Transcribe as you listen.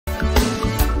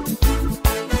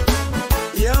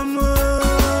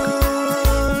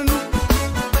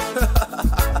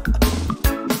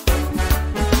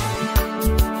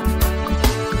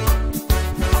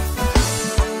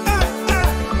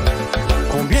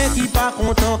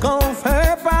content quand on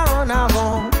fait pas en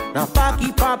avant. N'a pas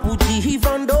qui pas pour dire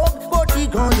vando, petit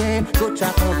gagnant. Tout ça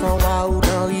content waouh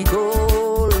dans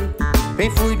rigole. Mais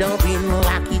fouille dans bin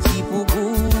la qui t'y pour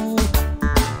goût.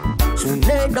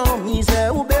 Souvenez dans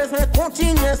misère ou besoin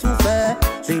continuer souffrir.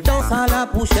 C'est dans ça la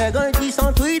poussière, un qui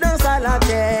s'entouille dans ça la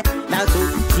terre. La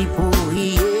tout qui pour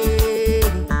rier.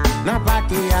 N'a pas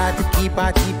théâtre qui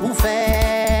parti pour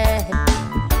faire.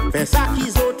 Fais ça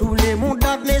qu'ils ont tous les mondes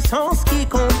d'adolescence qui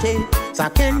comptait. Ça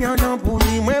qu'un y en a pour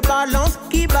lui, moi balance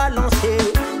qui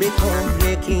balançait. Les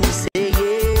combles qui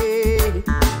essayaient.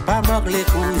 Pas mort les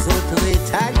coups autres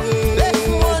étalés.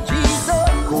 Laisse-moi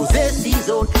dire, causer six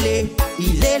autres clés.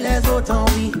 Il est les autres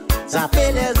envies. Ça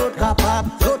fait les autres capables.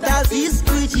 Autres avis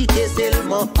critiquer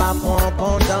seulement pas prendre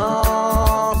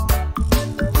pendant.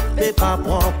 Mais pas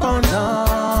prendre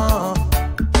pendant.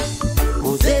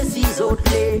 Causer six autres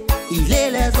clés. Il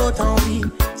est les autres envies.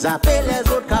 Ça fait les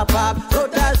autres capables.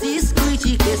 Autres avis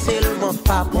critiquer seulement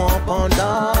pas prendre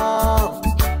pendant.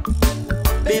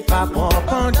 Mais pas prendre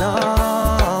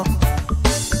pendant.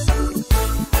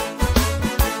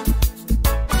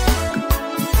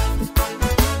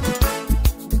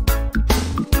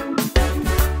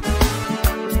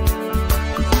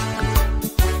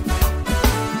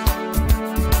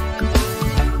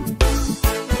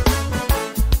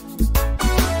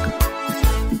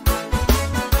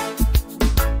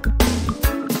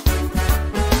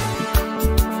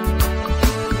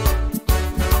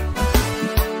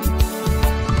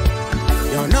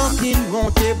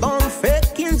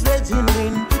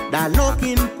 D'allons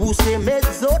qui nous poussent mes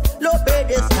autres,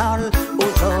 l'obédestal,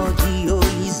 aujourd'hui,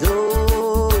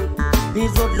 oh, les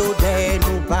autres, l'odeur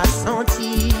nous pas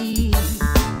senti.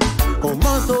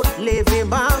 Comment autres lever,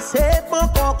 marcher, pas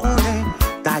qu'on connaît.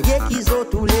 Taillé qu'ils ont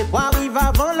tous les poids, arrivent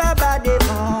avant la bas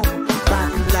devant. Pas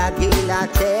tout laguer la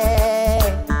terre,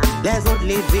 les autres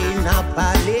lever, n'a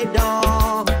pas les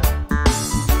dents.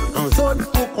 En autres,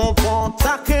 pour comprendre,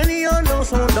 ça qu'il y en a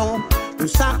son don. Tout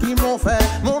ça qui m'ont fait,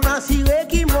 mon assuré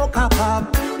qui m'ont capable.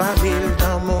 Pas mille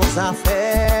dans mon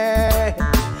affaire.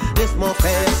 Laisse-moi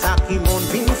faire ça qui m'ont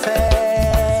bien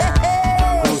fait.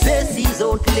 Posez six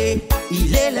autres clés,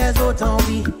 il est les autres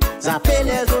envies. Ça fait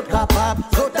les autres capables.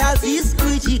 Autres avis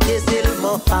critiquer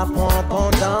seulement pas prendre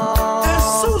pendant. Et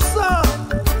sous ça,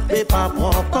 mais pas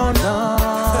prendre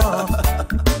pendant.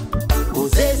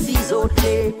 Posez six autres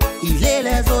clés, il est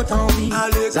les autres envies.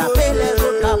 Ça fait les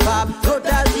autres capables.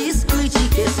 Autres avis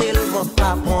critiquer seulement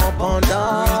pas prendre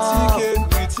pendant.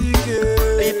 critiquer,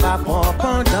 mais pas prendre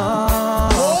pendant.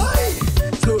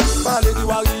 Parler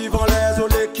qui arrive en les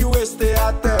olés qui restent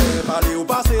à terre. Parler au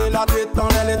passé, la tête en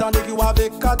l'air, les dents qui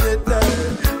avec quatre têtes.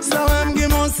 Ça même qui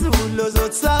m'ont sous, les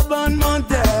autres s'abonnent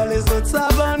monter, les autres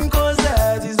s'abonnent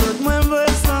causer, les autres même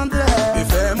veulent s'entrer. Et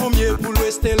fait mon mieux pour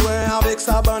rester loin avec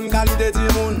sa bonne qualité du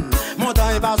monde.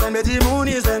 Montagne par son mais du monde,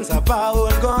 ils aiment sa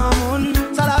parole comme monde.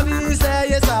 Ça la vie,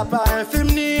 c'est ça pas un film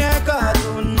ni un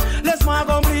cartoon. Laisse-moi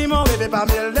comprendre mon bébé, pas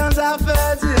mille dans sa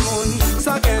fête du monde.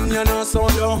 Ça qu'en y en a son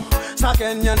don. Ça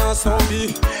qu'il y en a son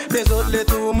vie. Les autres les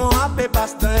tout mon appel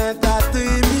passe dans ta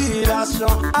tribulation.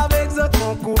 Avec autres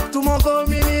mon couple, tout mon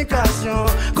communication.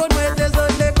 Contre tes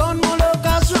autres les comptes mon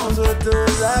location.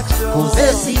 Autres actions.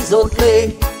 Posez six autres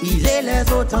clés, il est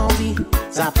les autres envies.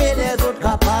 Ça fait les autres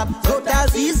capables. Autres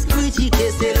avis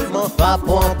critiquer seulement pas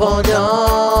prendre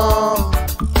pendant.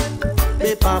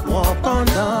 Mais pas prendre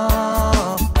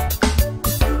pendant.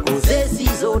 Posez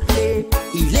six autres clés,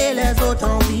 il est les autres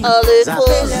envies. Ça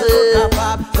fait les autres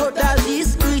capables. D'autres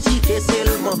avis critiquer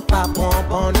seulement pas prendre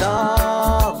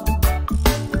pendant.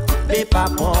 Mais pas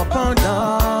prendre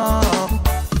pendant.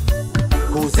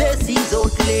 Posez six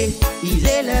autres clés, il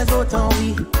est les autres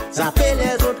envies. Ça fait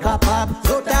les autres capables.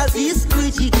 D'autres avis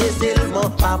critiquer seulement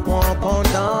pas prendre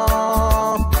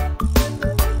pendant.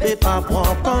 Mais pas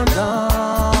prendre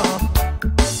pendant.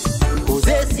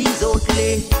 Posez six autres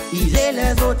clés, il est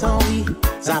les autres envies.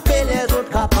 Ça fait les autres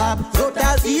capables. D'autres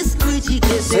avis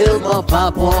critiquer seulement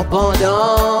pas prendre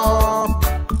pendant.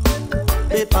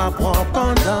 Mais pas prendre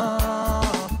pendant.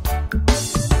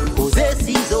 Posez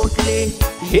six autres clés.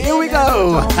 Here we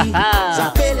go.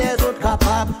 Ça fait les autres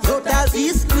capables. D'autres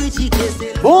avis critiquer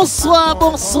seulement. Bonsoir,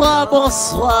 bonsoir,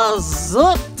 bonsoir,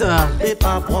 Zot. Mais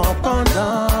pas prendre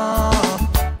pendant.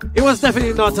 It was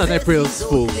definitely not an April's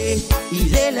Fool.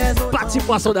 Parti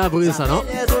poisson d'avril, ça, non?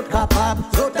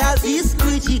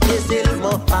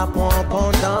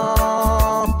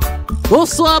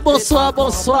 Bonsoir, bonsoir,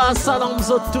 bonsoir. Salam,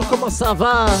 Zot, tout, comment ça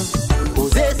va?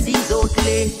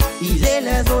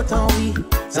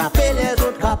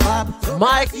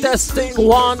 Mic testing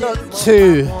 1,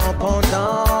 2.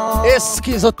 Est-ce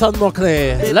qu'ils entendent mon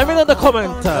clair? Let me know in the comment.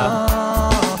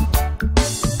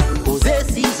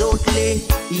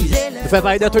 Tu fais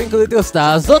pas de Twinkle Little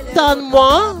Stars. Autant de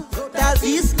moi. T'as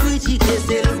critiqué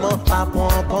seulement pas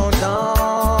prendre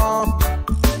pendant.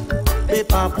 Mais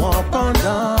pas prendre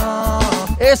pendant.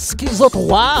 Est-ce qu'ils ont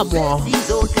trois, moi?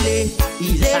 Les autres,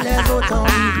 ils est les autres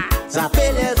envie. Ça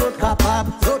fait les autres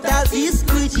capables. T'as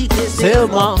critiqué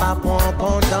seulement pas prendre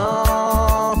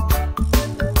pendant.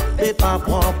 Mais pas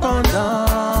prendre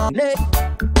pendant.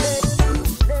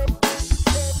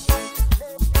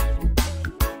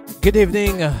 Good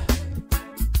evening.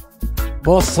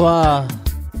 Bonsoir.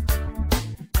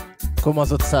 Comment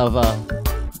ça va?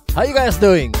 How you guys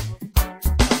doing?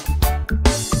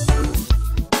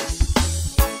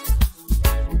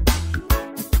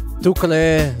 Tout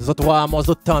clair, autres trois mois,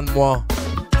 autres temps de mois.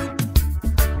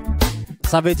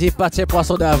 Ça veut dire partir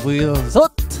poisson d'avril.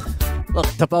 Autres,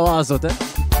 t'as pas voir les autres, hein?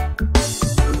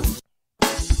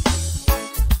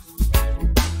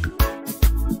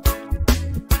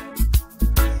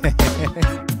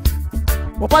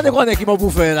 Bon, pas de quoi qui m'a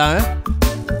bouffé là, hein?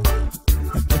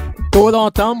 Trop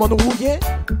longtemps, mon rouillé.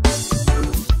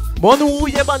 Mon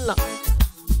rouillé, bon là.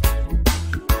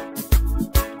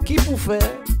 Qui bouffait?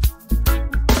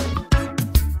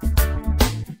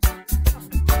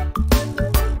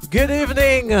 Good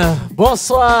evening,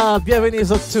 bonsoir, bienvenue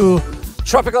sur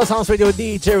Tropical Sounds Radio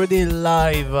DJ Rudy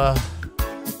Live.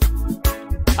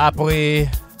 Après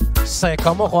 5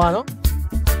 ans, je crois, non?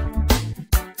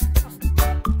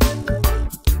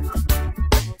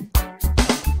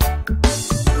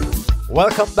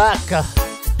 Welcome back.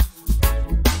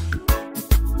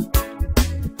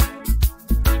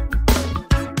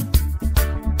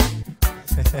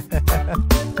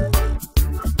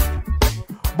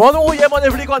 Bon, nous, il y a mon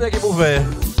évli qu'on est qui pouvait.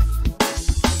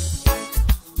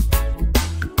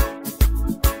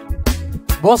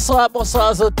 Bonsoir,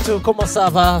 bonsoir, Zotou, comment ça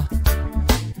va?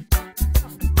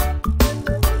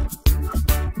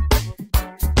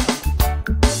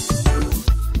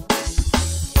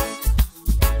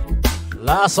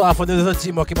 Là, ça faut des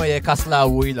petits mots qui m'ont cassé la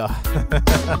ouille là.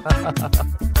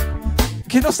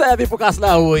 Qui nous servent pour casser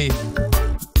la ouille?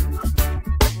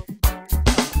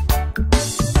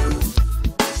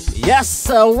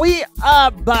 Yes, we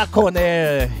are back on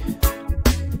air.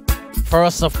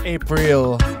 1st of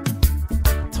April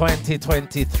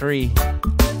 2023.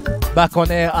 Back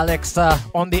on air, Alexa,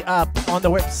 on the app, on the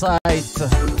website.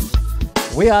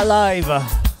 We are live.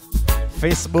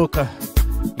 Facebook,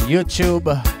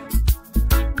 YouTube.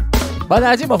 But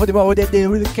I think for the moment they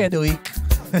really can't do it.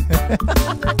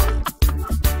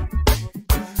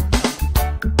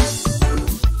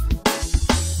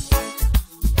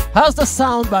 How's the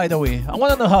sound, by the way? I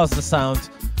want to know how's the sound,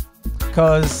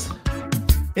 because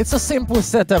it's a simple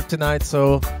setup tonight,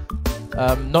 so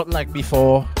not like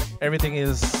before. Everything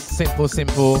is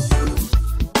simple.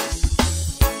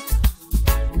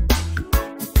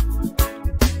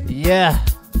 Yeah.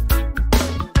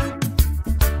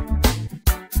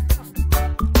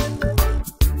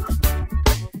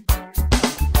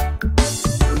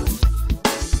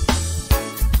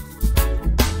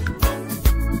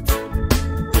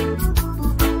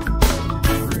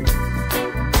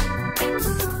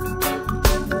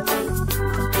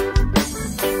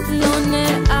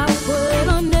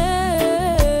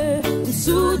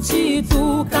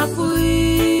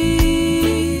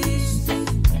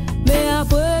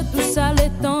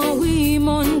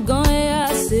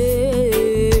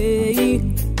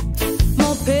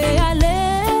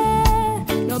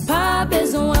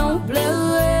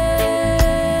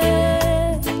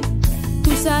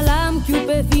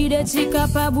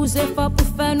 Capable c'est pas pour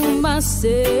faire nous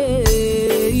masser.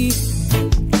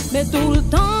 Mais tout le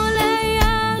temps les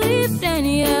arrive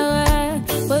dernière.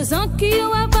 Faisant qu'il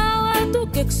va pas tout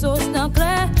quelque chose dans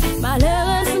clair.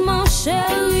 Malheureusement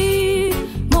chérie,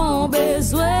 mon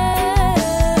besoin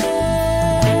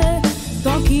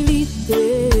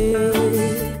tranquillité.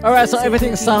 Alright, so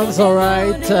everything sounds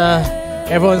alright.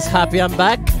 Everyone's happy I'm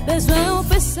back.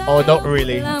 Oh, not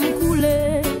really.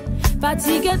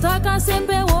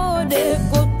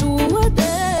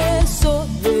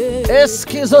 Est-ce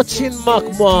qu'ils ont une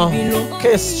marque moi?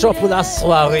 Question pour la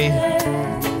soirée.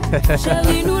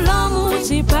 Chérie, nous l'amour,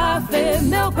 c'est pas fait.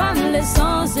 Mais comme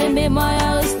l'essence et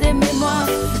mémoire, reste mémoire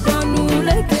dans nous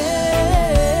les cœurs.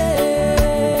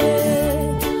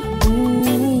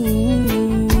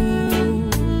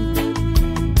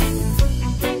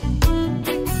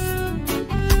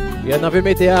 Il y en avait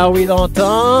mis à oui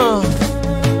longtemps.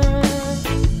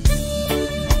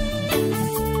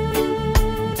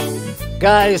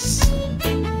 Guys,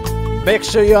 make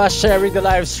sure you are sharing the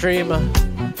live stream,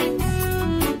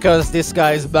 because this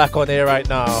guy is back on air right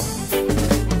now.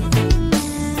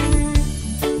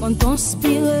 On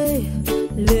Conspirer,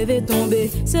 lever,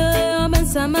 tomber, serrer en ben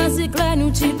sa musique là,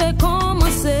 nous tu fais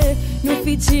commencer. Nous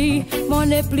fiti, mon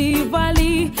épli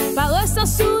vali, par sa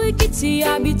souris qui t'y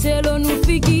habite, l'eau nous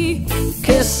figi.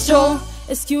 Question,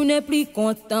 est-ce qu'on n'est plus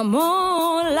content?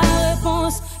 Mon la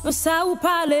réponse, nous ça ou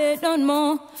parler,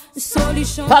 donne-moi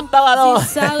solution.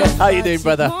 How you doing,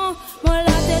 brother?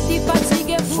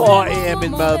 4 a.m.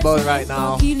 in Melbourne right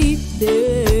now.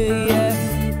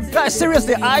 Guys,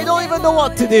 seriously, I don't even know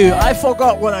what to do. I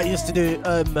forgot what I used to do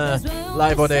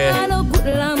live on air.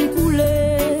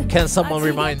 Can someone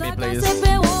remind me, please?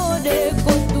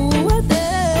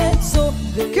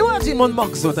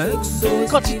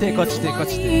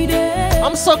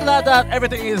 I'm so glad that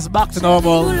everything is back to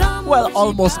normal. Well,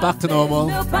 almost back to normal.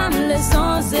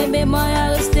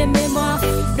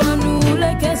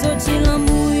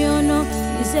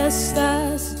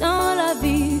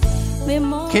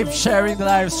 Keep sharing the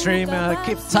live stream,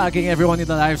 keep tagging everyone in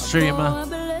the live stream,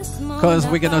 because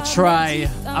we're gonna try.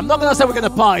 I'm not gonna say we're gonna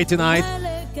party tonight,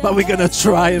 but we're gonna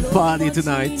try and party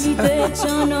tonight. I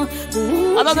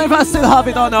don't know if I still have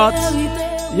it or not.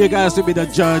 You guys will be the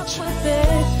judge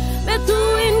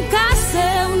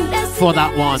for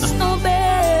that one.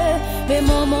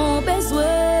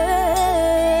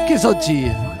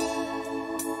 Kisoji.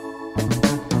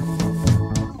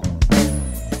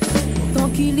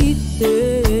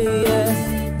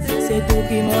 C'est tout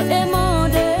qui m'ont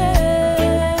demandé.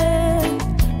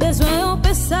 Besoin on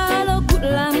peut ça le coup de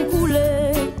l'âme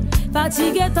couler.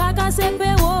 Fatigué ta casse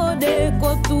période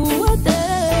côté.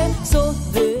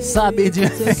 Sabi,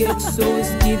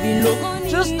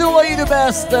 just do what you do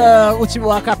best.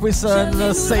 Uchiwa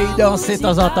Caprison, say danser de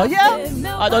temps en temps. Yeah,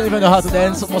 I don't even know how to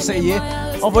dance. On say yeah.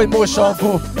 Envoie motion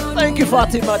pour. Thank you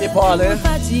Fatima de parler.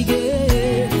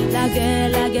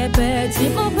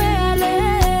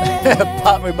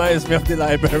 Pat reminds me of the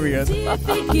librarian.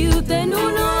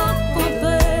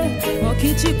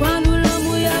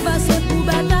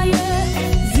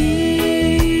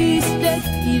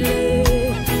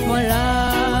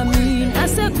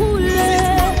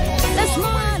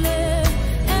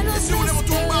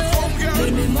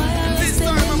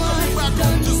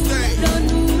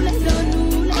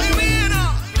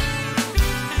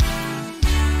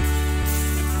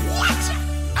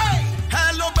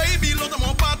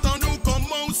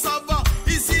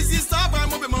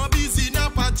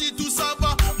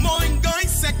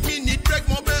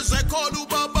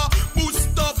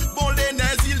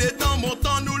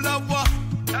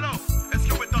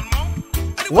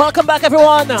 Welcome back,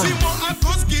 everyone.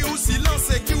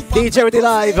 DJ Rudy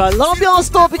Live,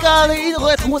 l'ambiance tropicale, il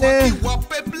retourne.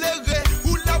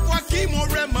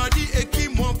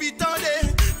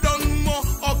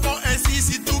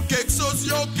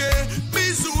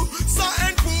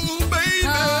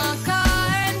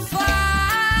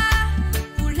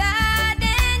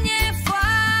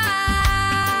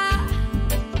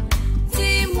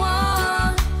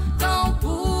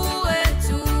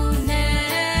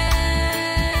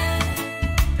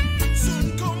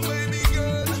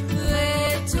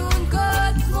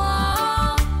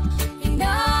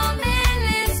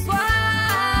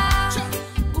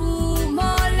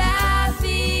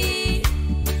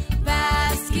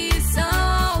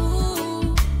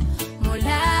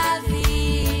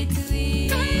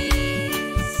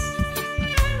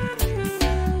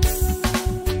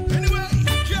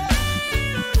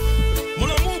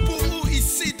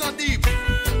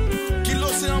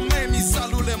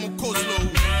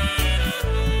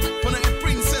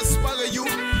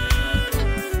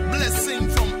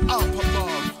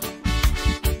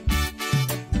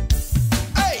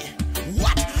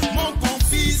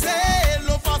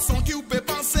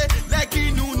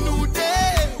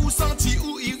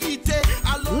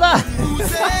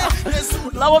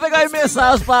 Là, on va faire un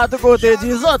message par tout côté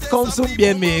des autres comme si on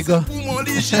bien maigre.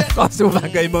 Comme si on va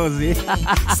gagner manger.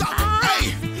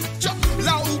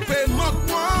 Là où peut moi,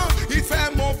 il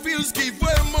fait mon fils qui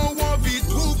vraiment envie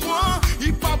trouve moi.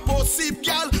 Il pas possible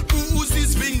pour aussi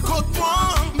swing contre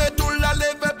moi. Mais tout la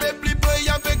lève plus près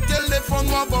avec téléphone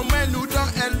moi bon mais nous dans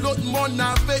un autre monde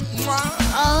avec moi.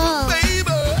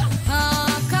 Baby.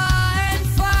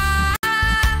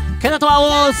 Can I do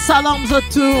all salams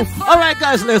too? Alright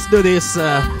guys, let's do this.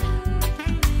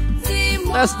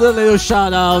 Let's do a little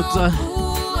shout out.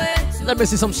 Let me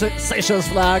see some Seychelles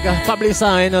flag. Probably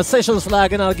sign Seychelles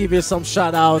flag and I'll give you some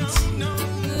shout outs.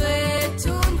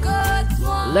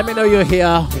 Let me know you're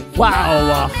here.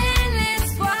 Wow.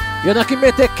 You're not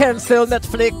going to cancel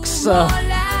Netflix.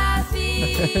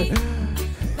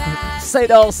 Say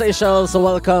it all Seychelles.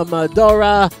 Welcome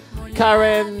Dora,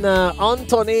 Karen,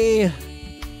 Anthony.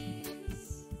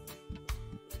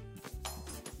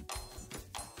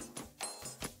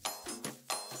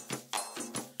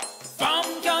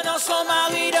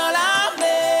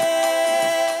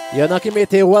 Y'en a qui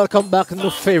mettez welcome back no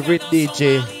favorite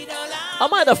DJ.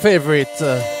 Am I the favorite?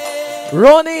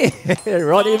 Ronnie!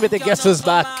 Ronnie with the guest who's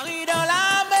back.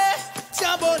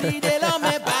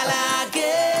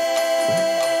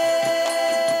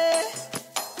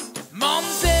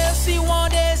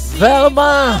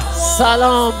 Velma,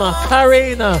 Salam,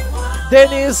 Karina,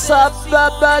 Denis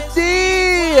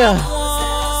Ababadi,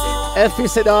 Effie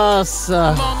Sedas,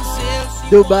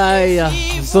 Dubai,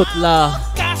 Zutla.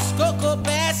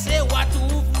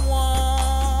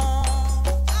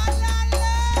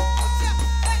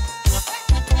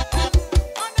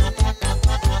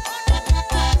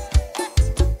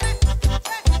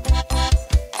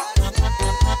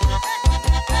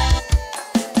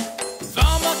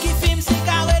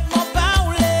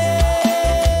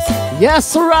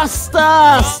 Yes,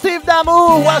 Rasta, Steve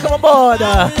Damu, welcome aboard.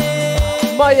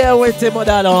 Maya Wete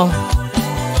Modano.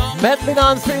 Medley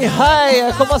Nancy,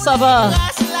 hi, comment ça va?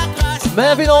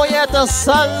 Mervin Oyeta,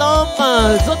 salam.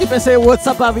 Zon qui pense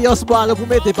WhatsApp avios boire le pour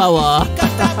mettre power.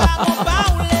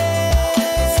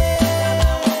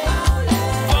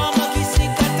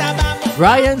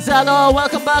 Ryan Zalo,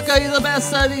 welcome back. You're the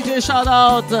best DJ, shout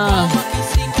out.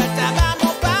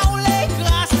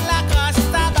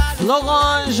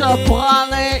 L'Orange,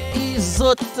 Prale,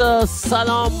 Izot,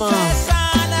 Salam.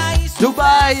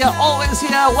 Dubai, always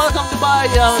here. Welcome Dubai.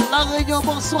 La Réunion,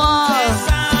 bonsoir.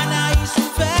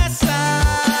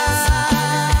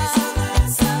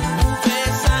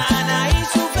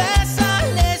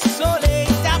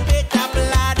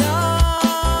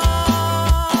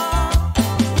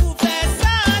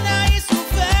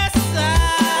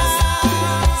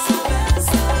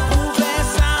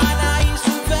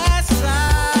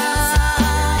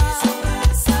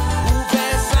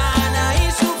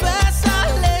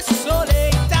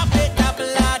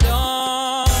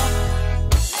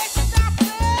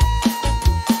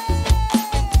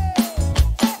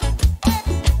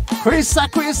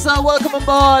 Chris, welcome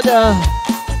aboard.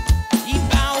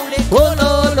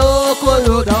 Kololo,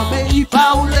 kololo, mais il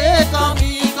parlait comme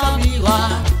il va.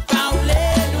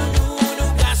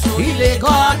 Il est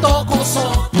gâteau qu'on sent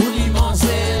pour lui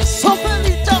manger. Saufé,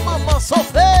 l'ita maman,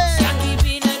 saufé.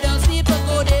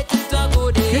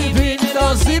 Qui vient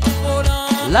dans zip.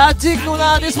 La dick nous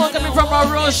là, this one coming from our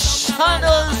Rush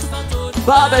Channels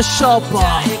Barbershop.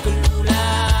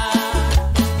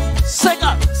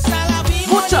 Sega,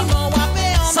 mucha.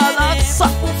 Salatsa.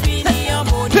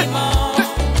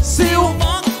 Si ou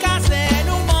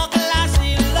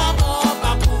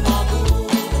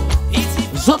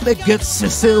Zot les get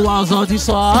c'est aujourd'hui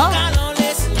soir.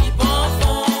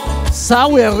 Ça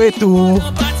ouais retour.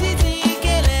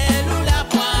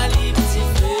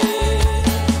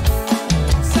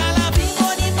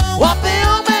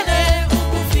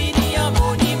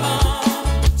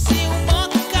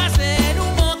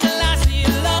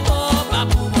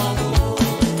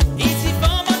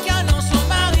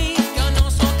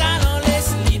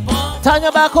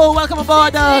 Tanya Bako, welcome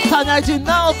aboard. Tanya G.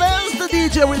 Now there's the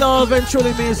DJ we love and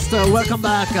truly missed. Welcome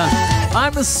back.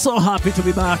 I'm so happy to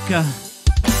be back.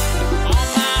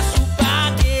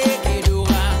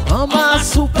 Oma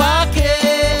Supake.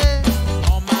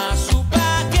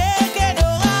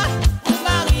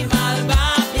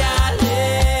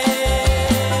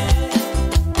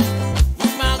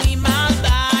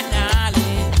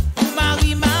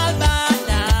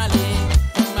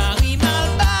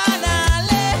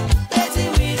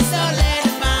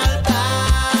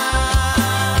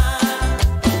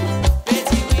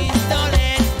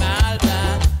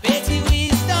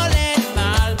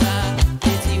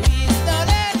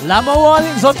 La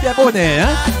morning zone bien bonnet, hein?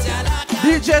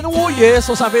 DJ Nouye,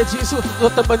 ça veut dire que c'est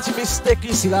un petit mistake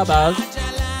ici là-bas.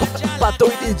 Pas toi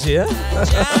DJ, hein?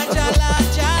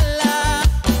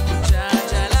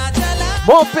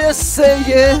 Mon PC,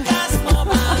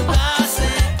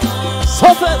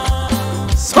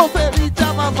 Saufé,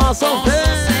 vita maman, saufé.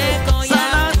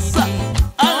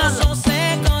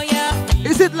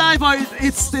 Is it live or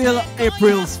it's still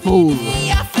April's Fool?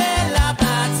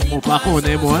 On pas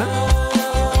connaît moi.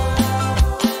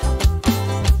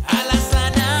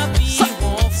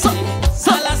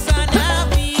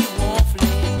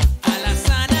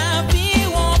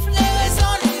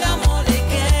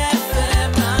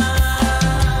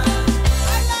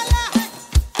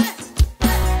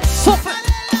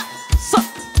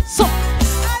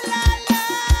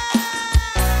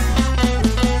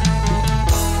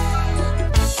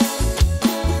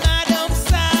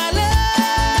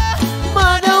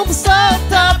 Madame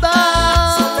Sataba.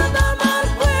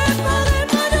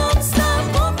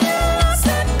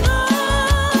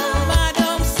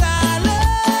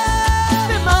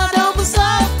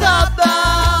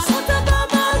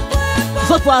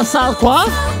 quoi, ça quoi?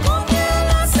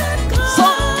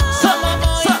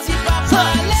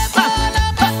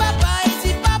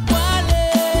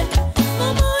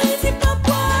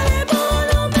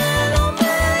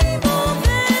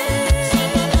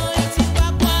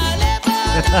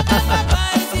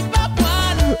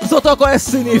 C'est encore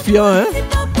signifiant, hein?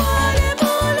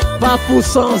 Pas pour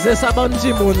sens, et ça bonne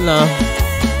du monde là.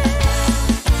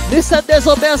 17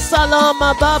 désobé salam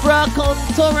à Barbara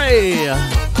Contore.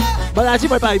 Bon, là,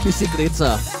 dis-moi pas une bicyclette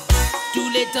ça. Tous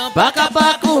les temps, Pas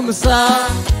comme ça.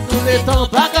 Tous les temps,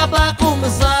 pas comme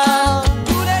ça.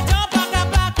 tous les temps,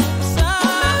 pas comme ça.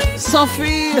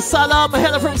 Sophie, salam,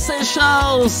 hello from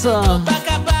Seychelles. Pas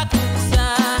comme ça.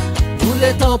 Tous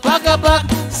les temps, pas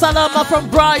salam from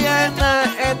Brian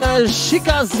and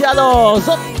Chikazialo.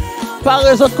 Par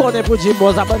les autres qu'on est pour dire,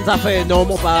 bon, ça bonne affaire, non,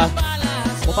 mon pas.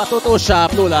 On pas tout au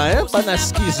chap, nous là, hein? Pas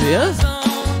d'excuser, hein?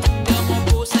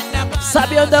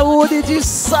 Sabien de Rudy dit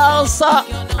salsa.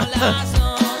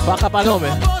 Pas capable, non,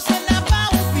 mais.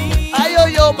 Aïe, yo,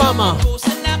 yo, maman.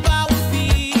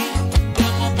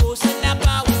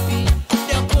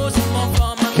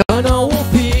 Qu'on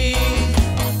whoopie.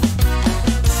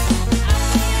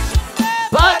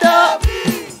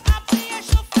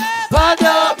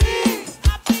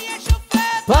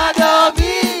 Pas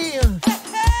dormir.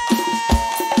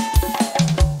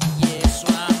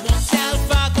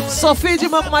 Sophie dit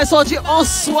moi comment sorti en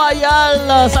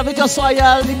soyal. Ça veut dire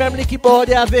soyal, lui-même l'équipe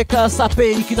bordée avec sa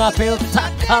pays qui nous appelle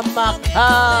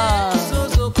Takamaka.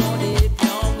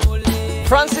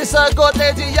 Francis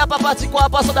Godley dit y'a pas parti quoi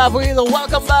passant d'avril.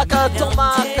 Welcome back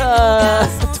Tomac.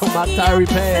 Tomac ta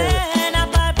repair.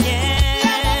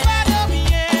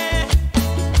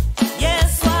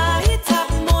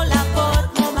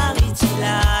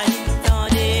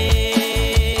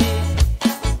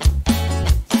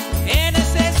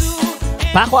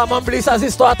 Pas quoi m'oublie ces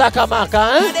histoires Takamaka,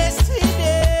 hein?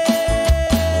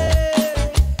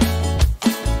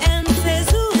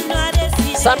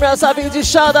 Samuel Savin dit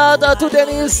shout out to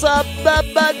Denis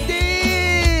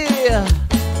Babadi.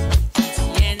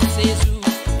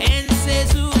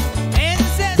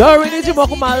 Doreen dit moi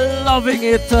comme loving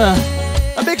it. A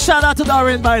big shout out to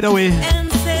Doreen by the way.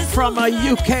 From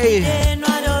UK.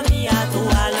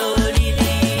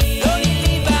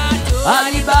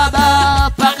 Alibaba,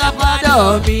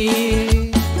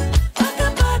 Pakapadomi.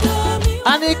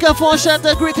 Annika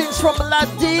Fonchette, greetings from La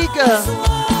Digue.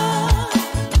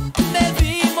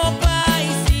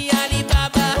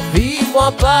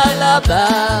 Vis-moi pas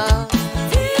là-bas.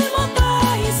 Vis-moi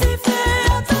pas ici, fais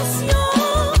attention.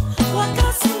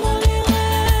 Wakasu mon liré.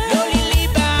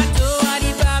 Lolibato,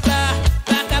 Alibaba,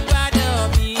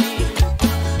 Pakapadomi.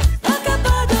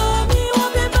 Pakapadomi, on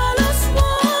peut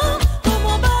balancer-moi.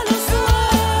 Comment balancer-moi?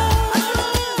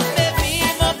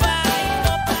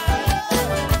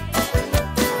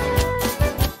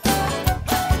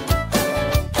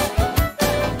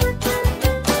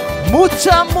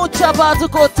 Mucha pas de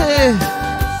côté.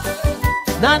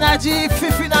 Nana dit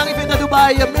Fifi n'arrive de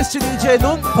Dubaï, Mr. DJ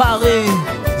nous parle.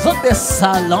 Zot des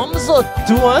salams, zot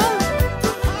tout, hein?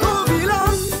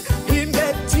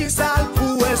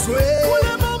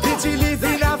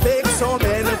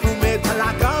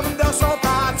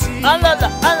 Alala,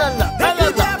 alala,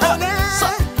 alala.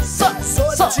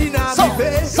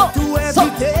 Tout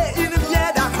invité, il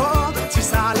vient d'accord. Si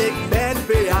ça les ben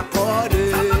peut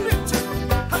accorder.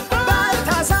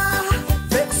 Balthazar,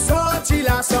 fait sortir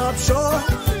la soap show.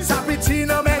 Sa petite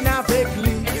n'emmène avec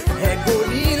lui. Et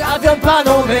Goli la Avion pas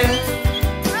nommé.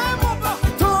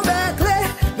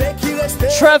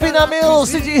 Trevin Amil,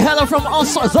 CG hello from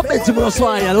Oswald. Zop les du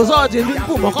Oswald. Aux audiences, viens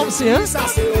pour moi comme si, hein?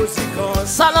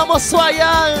 Salam Oswald.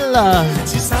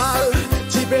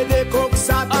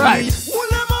 All right.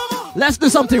 Let's do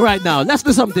something right now. Let's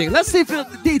do something. Let's see if the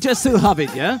DJ still have it,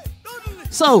 yeah?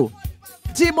 So,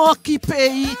 dis-moi qui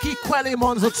pays, qui quoi les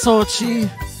mondes autres sortis.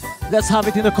 Let's have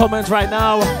it in the comments right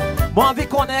now. Moi, envie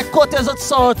qu'on ait côté autres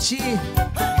sortis.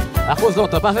 À cause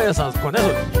d'autres, pas faire ça, qu'on ait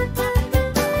autres.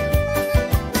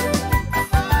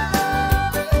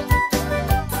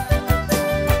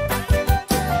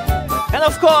 And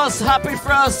of course, happy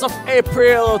 1st of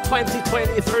April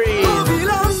 2023.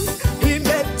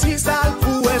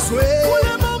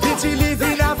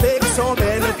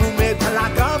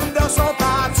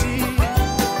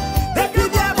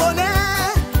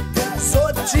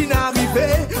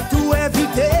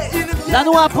 La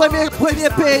noix, premier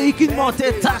pays qui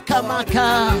montait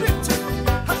Takamaka.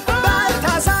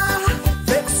 Balthazar,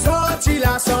 fait sortir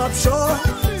la soap show.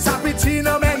 Sa petite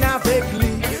n'emmène avec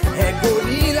lui. Et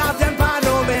Goli la vient pas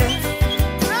nommer.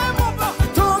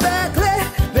 Tombe clé,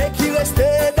 mais qui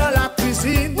restait dans la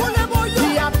cuisine.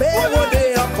 Qui a payé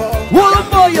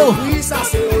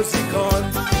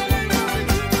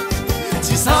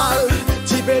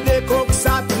fait des coques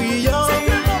ça triant.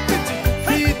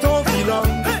 Puis ton vilain.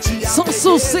 Sans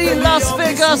souci, Las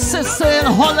Vegas, c'est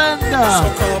Holland.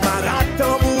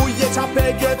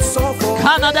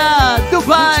 Canada,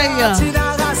 Dubaï,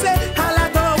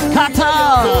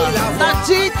 Qatar,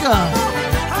 Magic,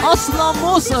 Oslo,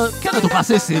 Moussa. Qu'est-ce que tu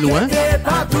passes si loin? Guettez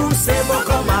pas tousser, mon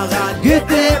camarade.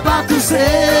 Guettez pas tousser.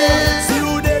 Si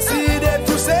vous décidez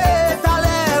de tousser,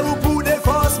 t'allez ou pour des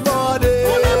fausses bordées.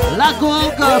 La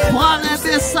gogue prend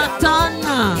les Satan.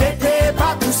 Guettez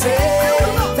pas tousser.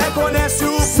 T'es connais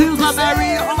sur Silver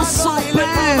Mary en son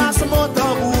pain.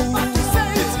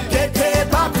 Guettez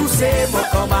pas tousser, mon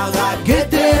camarade.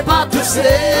 Guettez pas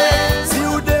tousser. Si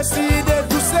vous décidez de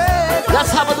tousser,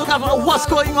 Let's have a look at what's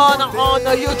going on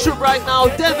YouTube right now.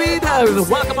 David,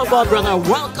 welcome aboard, brother.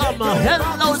 Welcome.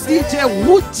 Hello, DJ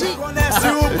Rudy.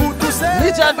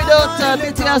 DJ Vidot,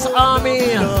 BTS Army.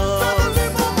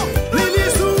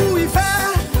 Lilisou, il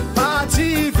fait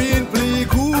partie vin pli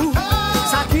kou.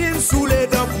 Ça qui est sous les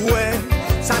dents pouet.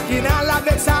 Ça qui n'a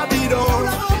avec sa bidon.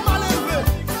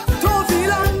 Ton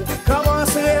vilain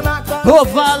commencerait ma Au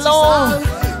ballon.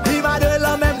 Il va de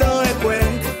la même dans un coin.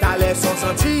 T'as l'air son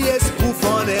senti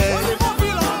escoufonné.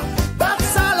 Pas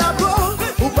ça la peau.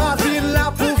 Ou pas vin là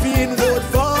pour vin votre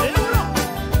fort.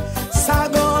 Ça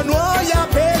gagne noir, y'a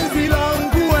belle vilain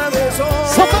pour un raison.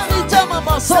 So many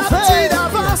maman, so Sorti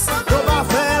d'avance, on va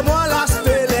faire moi la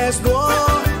spélesse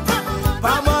noire.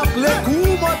 Pas manque les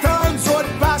coups, mon temps,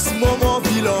 zone passe moment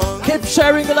vilain. keep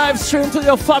sharing the live stream to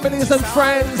your families and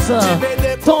friends.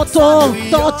 Tonton,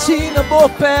 tantine,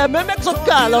 beau-père, même avec autres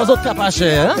cas, là, autres cas pas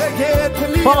chers.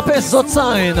 Pas pèse autres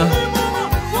signes.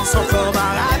 Son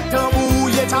camarade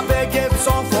tambouille, t'as payé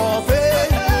son forfait.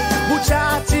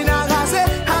 Bouchatine a rasé,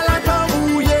 à la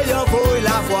tambouille, y'en faut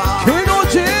la voir. Qui nous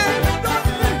dit?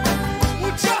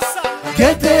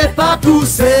 Guettez pas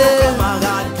tousser.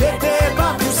 Camarade, guettez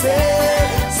pas tousser.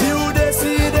 Si vous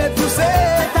décidez de tousser,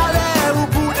 t'as l'air ou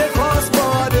pour des grosses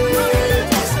bordées.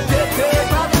 Guettez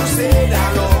pas tousser,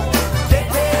 d'accord.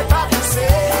 Guettez pas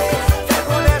tousser. Fais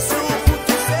qu'on est sous pour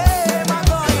tousser.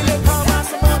 Maintenant, il est comme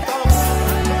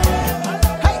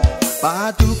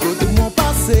partout côté mon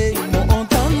passé, mon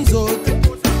entend les autres.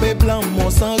 Peuple blanc, mon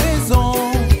sans raison.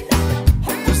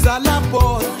 Tout ça la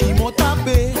porte, ils m'ont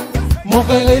tapé. Mon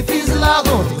père et fils la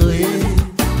rentrée.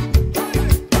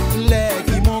 Les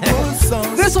qui m'ont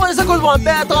conscience. This one is a good one.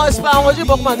 Bertrand Esparro, du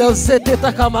Bokman, c'était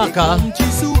Takamaka.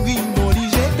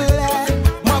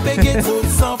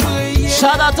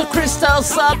 Shout out to Crystal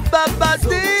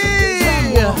Sababadi.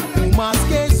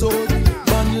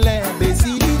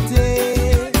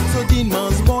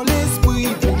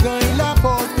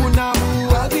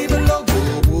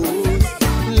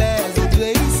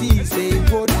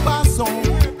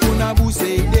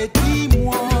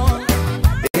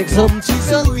 Exemple, tu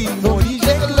souris, mon DJ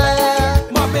clair.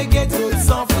 Ma baguette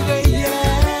sans frayeur.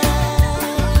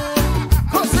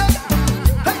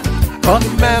 Quand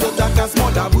même. Ta casse mon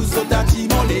dabou, ta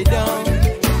timon les dents.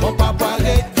 Mon papa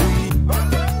réduit.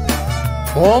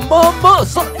 Mon maman,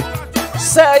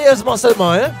 sérieusement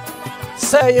seulement, hein?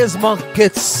 Sérieusement,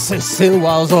 get Cécile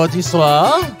aujourd'hui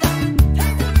soir.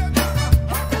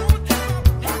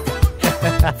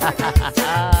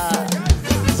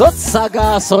 Autres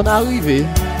sagas sont arrivées.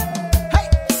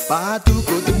 Partout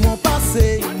côté mon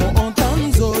passé, mon entend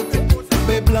les autres.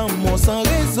 Peuple blanc, mon sans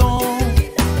raison.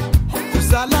 Tout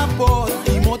ça la porte,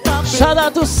 ils m'ont tapé. Shout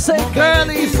out to Saint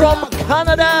Girlie from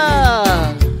Canada.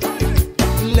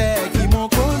 Les qui m'ont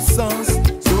conscience,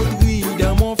 sauterie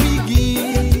dans mon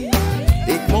figure.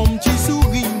 Et que mon petit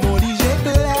souris, mon DJ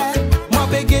clair. Moi,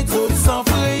 baguette sans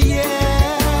frayeur.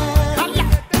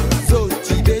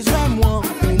 Sauti déjà moi,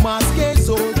 pour masquer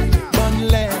saut. Bonne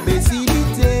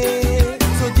l'imbécilité.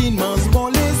 Sauti mange bon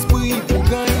l'esprit. Pour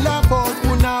gagner la porte,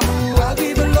 pour n'amour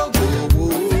arrive le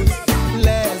gros.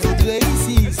 Les autres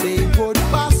ici, c'est votre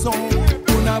façon.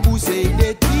 Pour n'amour, c'est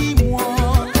des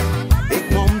témoins. Et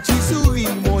que mon petit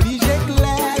souris, mon DJ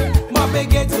clair. Ma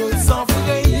baguette sans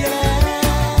frayeur.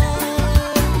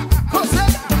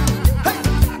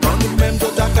 Quand nous-mêmes,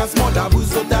 d'autres casse mon dabou,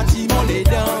 d'autres timon les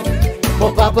dents.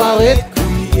 Mon papa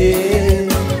Crier,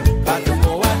 pas de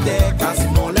mon water, casse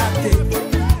mon latte.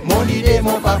 Mon idée,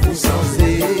 mon pas vous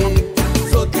sensé.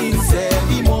 Sautine,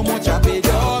 servi, mon chapé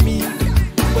dormi.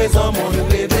 Présent, mon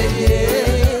réveillé.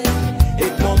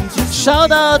 Et mon petit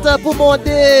shout out pour mon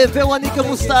dé, Véronique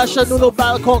Moustache, nous le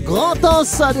balcon grand temps.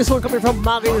 This one coming from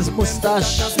Marie's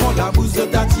Moustache. casse mon la bouse de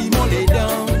tati, mon les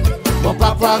dents. Mon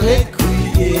papa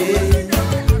crier,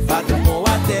 pas de mon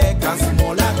water, casse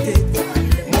mon latte.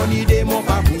 Mon idée, mon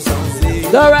pas vous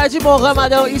sensé. Alright, mon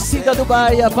ramadan ici dans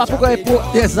Dubaï, pas pour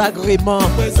désagrément.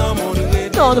 Présent, mon réveillé.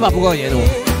 on va pour gagner, nous.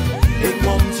 Et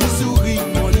mon petit sourire,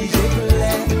 mon lit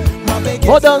clair.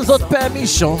 Bon, dans notre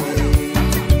permission.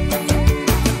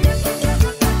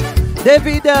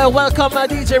 David, welcome,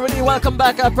 DJ Rudy. Welcome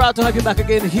back. I'm proud to have you back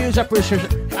again. Huge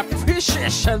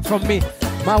appreciation from me,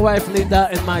 my wife Linda,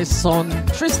 and my son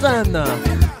Tristan.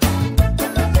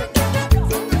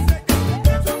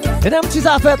 Et des petites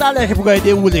affaires d'aller qui pourraient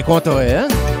dérouler contre eux, hein?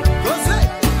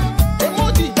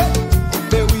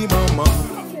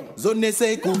 Zone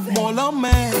essaye coupe mon la main.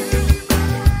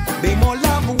 Mais mon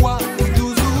la voix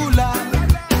toujours là.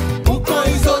 Pour quand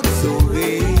ils ont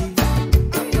sauvé.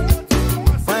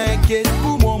 Pas inquiète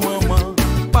pour mon maman.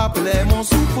 Pas plaît mon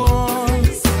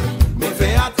souffrance. Mais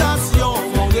fais attention,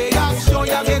 mon réaction.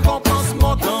 Y'a récompense,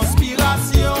 mon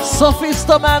transpiration. Sophie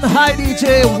Stoman, hi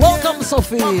DJ. Welcome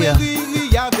Sophie.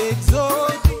 Avec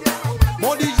Zone.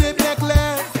 Mon DJ bien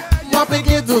clair. Moi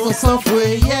pégué tout sans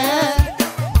fouet.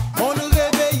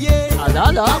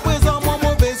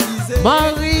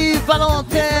 Marie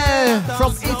Valentin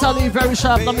from Italy, very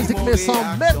sharp. La musique maison,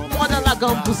 mets-moi dans la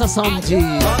gamme pour ça samedi.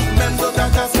 Même dans ta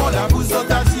casse, mon la bouche, dans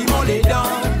ta simon les dents.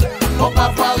 Mon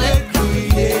papa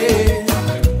récrié.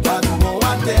 Pas de mon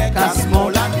water,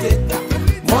 casse-moi la tête.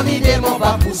 Mon idée, mon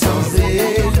pas pour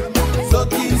changer. Sauf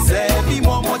qu'il sait, puis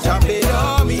moi, mon chapé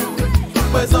dormi.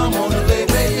 Présent, mon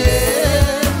réveillé.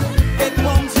 Et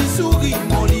mon petit sourire,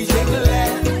 mon lit, j'ai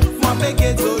clair. Moi,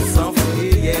 pégué, tout sans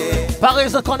fouiller. Par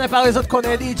les autres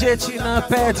connaît DJ China,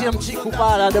 perdu un petit coup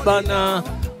là devant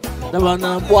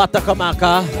boîte comme un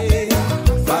cas.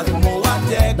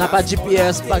 N'a pas de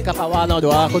GPS, pas capable à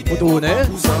l'endroit pour tourner.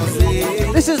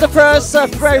 This is the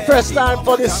very first time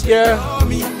for this year.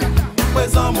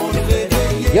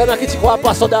 Il y en a qui croient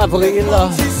pas son d'avril.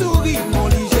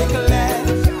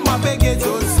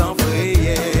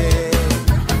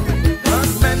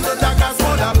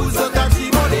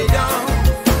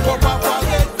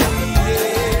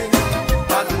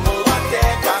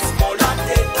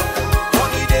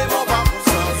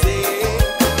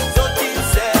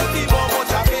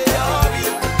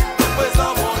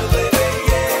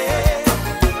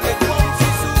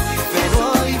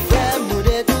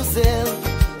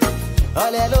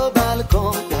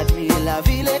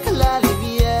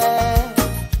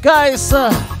 Guys,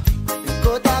 all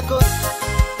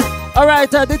right,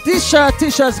 the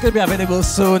t-shirt's gonna be available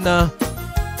soon.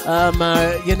 Il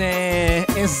y a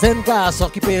un Zenga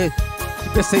qui peut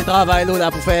se travailler là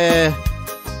pour faire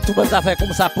tout le monde affaire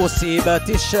comme ça possible.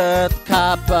 T-shirt,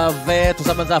 cap, verre, tout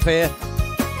ça monde affaire.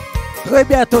 Très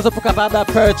bientôt, vous êtes capable de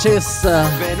purchase.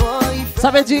 Ça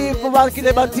veut dire pour voir qu'il y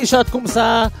a des t-shirts comme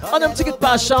ça, on a un petit peu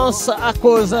de chance à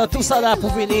cause de tout ça là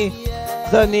pour venir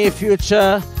the near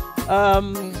future.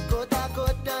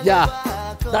 Yeah,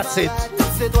 that's it.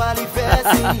 C'est toi qui fait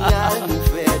signal, nous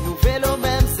fait le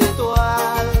même, c'est toi.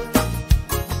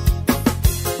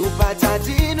 Ou pas t'as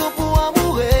nous pour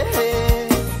amourer.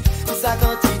 Sa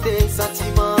quantité,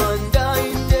 sentiment dans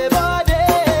une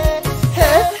débordée.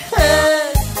 Hey,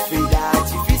 hey. Fille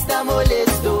d'artifice, ta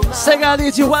moleste.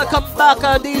 Segality, welcome back,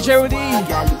 DJ Rudy.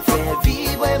 Galou fait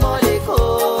vibrer mon écho.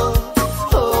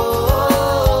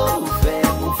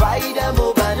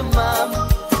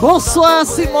 Bonsoir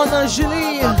Simon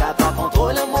Angélie. Pas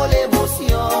contrôler mon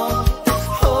émotion.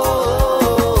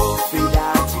 Fille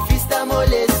d'artifice, ta moleste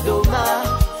l'estomac.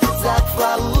 Chaque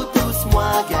fois où tous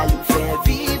moi, galou fait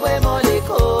vibrer mon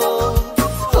écho.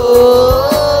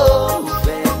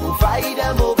 Fait mon faille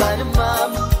d'amour,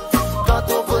 banimam. Quand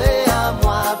on prêt à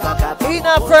moi, pas capable.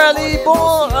 Ina Fairly,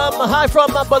 bon, hi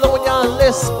from Bologna,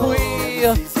 l'esprit.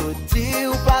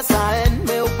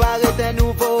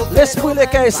 L'esprit les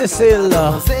cailles Cécile.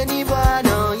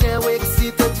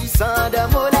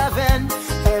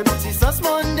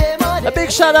 A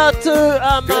big shout out to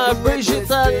Brigitte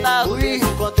Larry.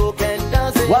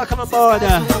 Welcome aboard.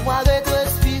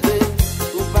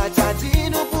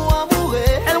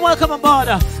 And welcome aboard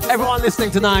everyone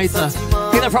listening tonight.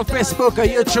 Either from Facebook or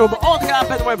YouTube or the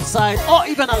app and website or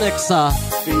even Alexa.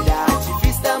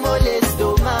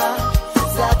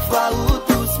 Chaque fois où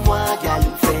tous moi,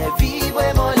 galou fait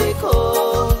vibrer mon écho.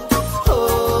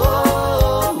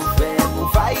 Fait mon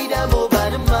faille d'amour,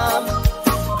 banimam.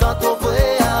 Quand on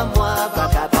prêt à moi, pas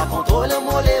capable contrôler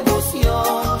mon émotion.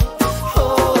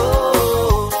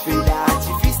 Fille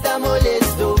d'artifice, ta moleste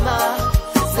l'estomac.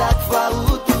 Chaque fois où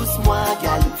tous moi,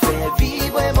 galou fait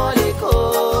vibrer mon écho.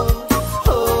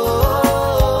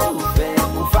 Fait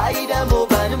mon faille d'amour,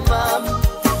 banimam.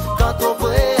 Quand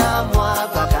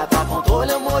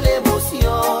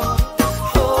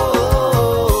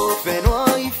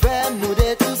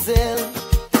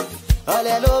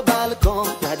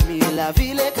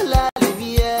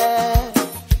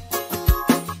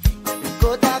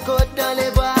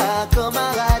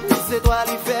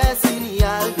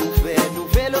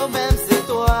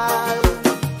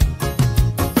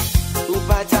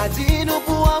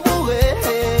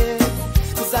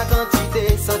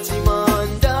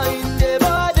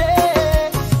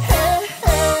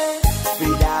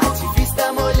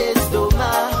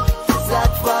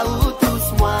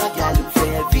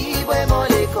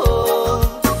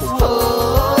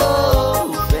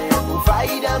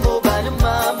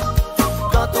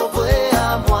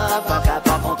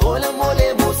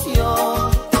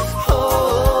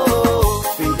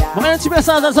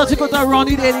message that's such a good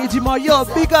Ronnie Denny Jimo. Yo,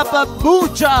 big up a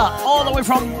Buja all the way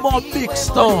from Bob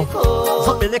Bigstone.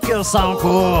 Something like your sound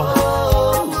cool.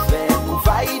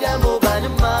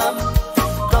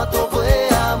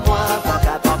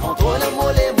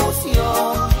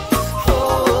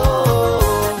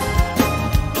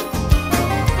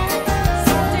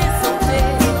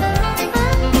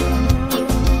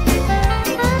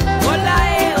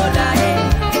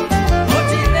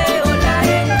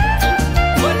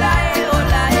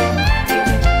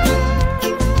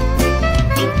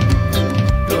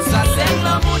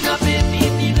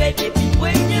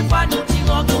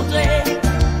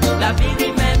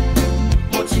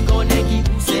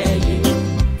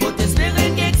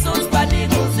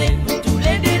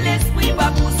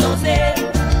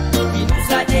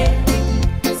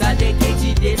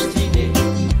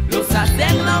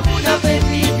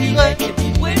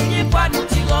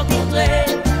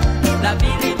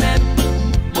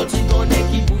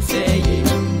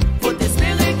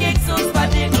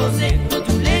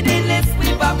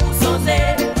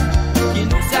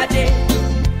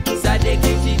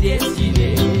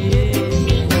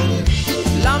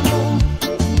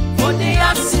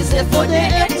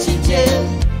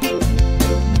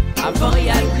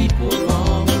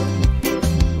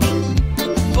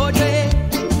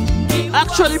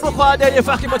 Actually, pourquoi dernière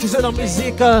fois qu'il m'a utilisé la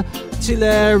musique,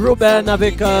 Chile Ruben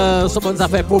avec someone qui a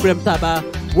fait problème tabac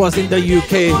was in the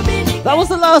UK. That was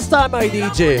the last time I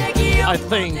DJ, I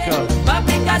think.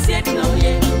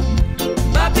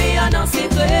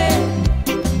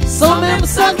 Sans même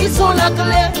ça qui sont la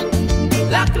clé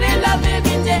la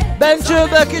vérité. Benjub,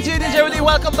 KJ DJ, really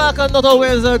welcome back. And not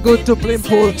always good to play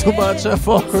pool too much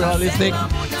for listening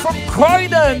from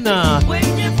Croydon.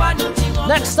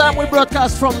 Next time we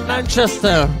broadcast from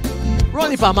Manchester.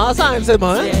 Ronnie Pama, sign c'est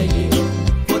moi.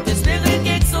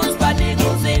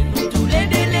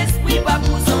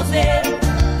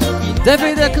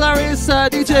 David Clarice,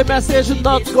 DJ message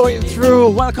not going through.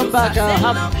 Welcome back. I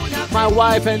have my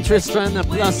wife and Tristan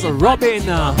plus Robin.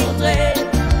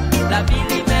 La vie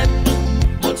lui-même,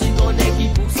 mon petit connaît qui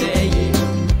poussait.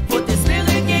 Faut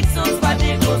espérer quelque chose va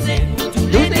dégoser. Tous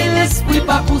les l'esprit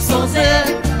pas pour son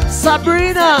zèle.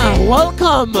 Sabrina,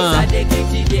 welcome.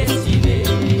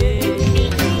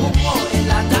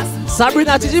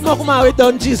 Sabrina, tu dis moi comment arrête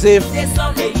Don Joseph.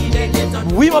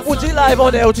 Oui, moi pour dire live on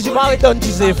est, tu dis moi arrête Don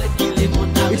Joseph.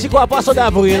 Et tu crois poisson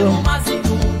d'avril.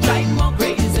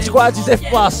 Tu crois Joseph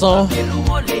poisson.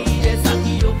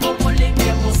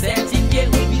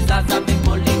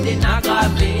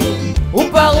 Ou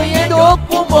pas rien d'autre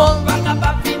pour moi. Pas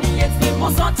capable de finir exprimer mon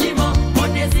sentiment. Mon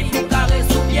désir pour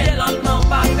caresser ou bien lentement.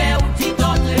 Pas faire ou t'y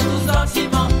donner tout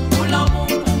sentiment. Pour l'amour,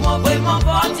 pour moi, vraiment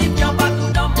fortifiant.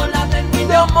 Partout dans mon label, oui,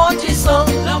 dans mon tissant.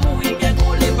 L'amour, il vient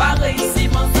couler par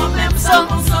réussiment. Sans même ça,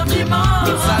 mon sentiment.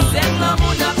 Ça, c'est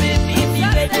l'amour d'un bébé.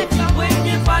 Vivre depuis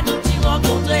première fois, nous t'y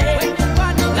rencontrer.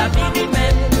 La vie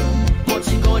lui-même, mon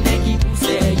t'y connaît qui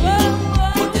poussait.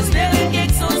 Faut espérer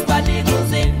quelque chose, pas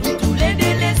dégoser.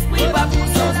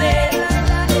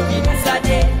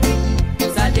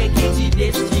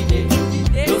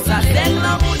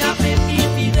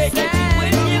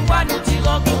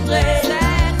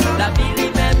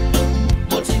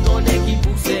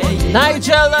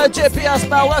 Nigel JP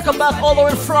Aspa, welcome back all the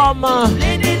way from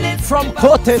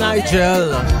Côte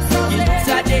Nigel.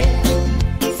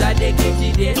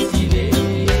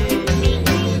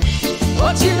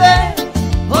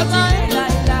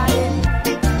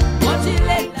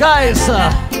 Guys,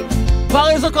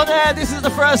 Paris O'Connor, this is the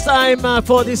first time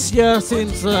for this year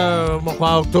since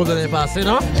octobre l'année passée,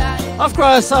 non? Of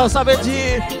course, ça veut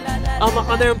dire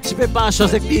on est un petit peu pas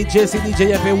chance avec DJ, si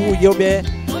DJ a fait ouille, mais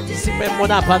si même on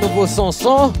n'a pas nouveau son,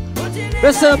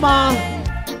 mais seulement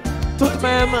tout de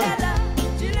même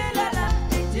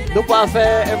nous pouvons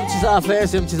faire un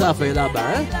petit affaire là-bas.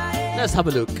 Hein? Let's have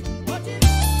a look.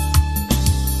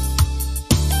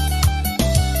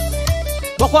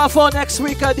 Pourquoi for next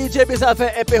week DJ bisa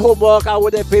fait un peu homework à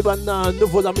des peu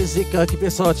nouveau la musique qui peut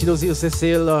sortir aux îles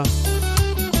Cécile.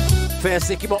 Faire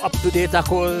ce qui m'a up to date à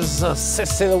cause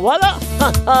Cécile, voilà.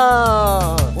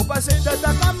 On passe de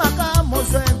tata maka, mon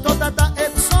joint, ton tata et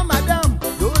son madame.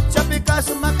 Tout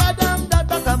chapikas macadam,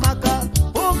 tata maka.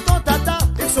 Pour ton tata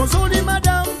et son joli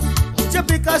madame.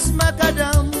 Chapikas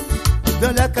macadam.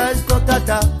 Dans la case ton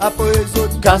tata, après les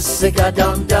autres casse et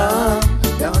gadam dam.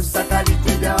 Dans sa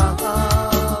qualité d'âme.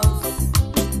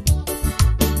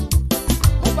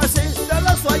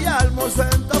 Mon joint,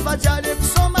 ton fadjal avec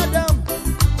son madame.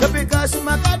 Je peux casser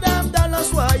ma cadam dans la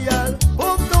soyale.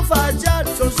 Pour ton fadjal,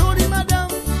 son joli madame.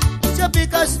 Je peux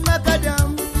casser ma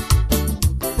cadam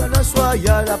dans la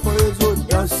soyale. Après les autres,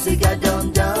 dans ses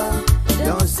gadam.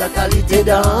 sa qualité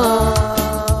d'âme.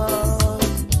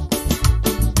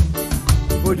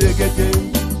 Pour de guetter,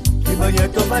 qui m'a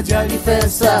ton madia, il fait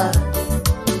ça.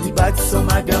 Il bat son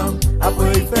madame,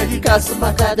 après il fait du casse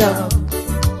macadam.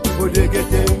 Pour de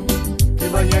guetter, qui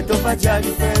m'a ton madia,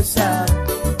 il fait ça.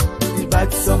 Il bat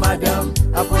son madame,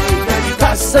 après il fait du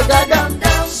casse macadam.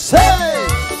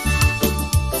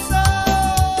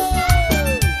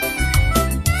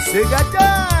 C'est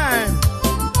gâtin.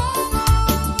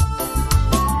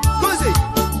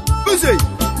 Bousez,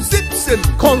 zipsen.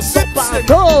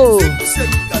 Consopado. Zipsen,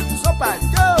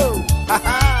 consopado.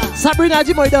 Sabrina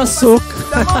dit moi dans souk.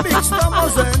 Dans mon biche, dans mon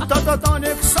jeune, tonton,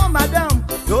 sans madame.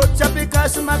 L'autre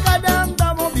chapicasse macadam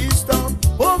dans mon biston.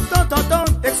 Oh, tonton,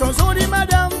 avec son joli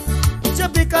madame.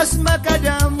 Chapicasse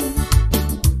macadam.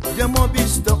 Dans mon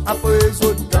biston, après les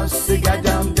autres, dans ses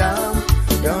gadam dam.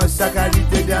 Dans sa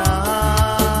qualité d'âme.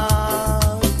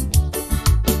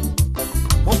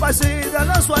 Mon passé dans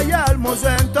la soyale, mon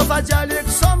jeune t'en va dire avec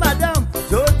son madame.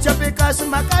 D'autres j'avais cassé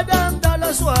macadam dans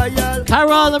la soyale.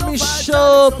 Carole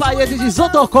Michaud, Payet dit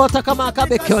Zoto Kota comme un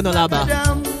cabecon là-bas.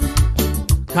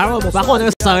 Carole, mon par contre,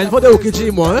 ça, il faut de qui dit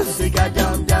moi. C'est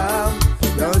gadam dam,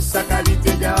 dans sa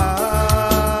qualité d'âme.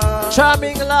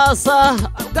 Charming Lassa.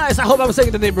 Guys, I hope I'm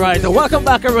saying the name right. Welcome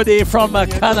back, everybody, from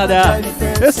Canada.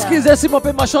 Excusez si mon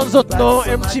peu machin d'autres non,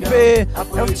 un petit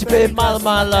peu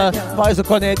mal. Parce que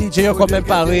connaît DJ quand même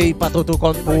pareil, pas trop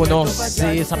compte pour non,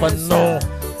 c'est ça pas non.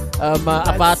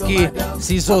 À part qui,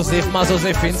 si Joseph, ma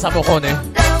Joséphine, ça me connaît.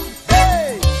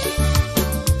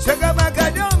 C'est comme un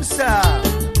gadam ça.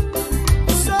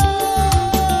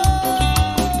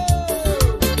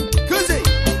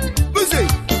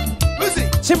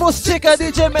 Si mon stick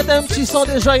DJ met un petit son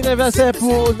de joyeux anniversaire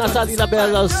pour Nathalie la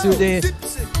belle sur des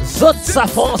autres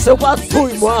safons, c'est quoi tout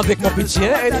moi avec mon petit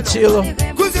et des chill.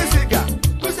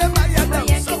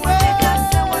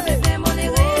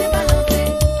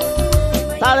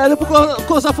 T'as l'air pour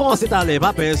cause français, t'as l'air,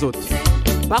 pas les autres.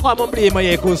 Pas quoi m'oublier, moi, il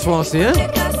y a cause français, hein?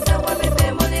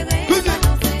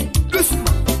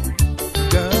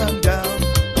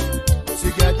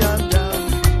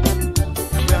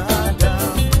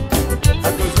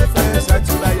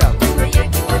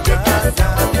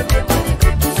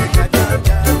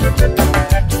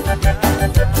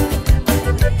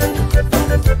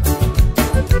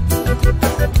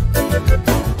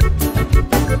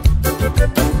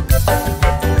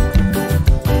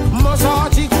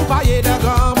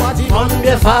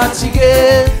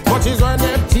 Fatigué, moi tu joues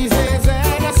des petits zézés,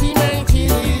 si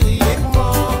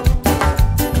moi.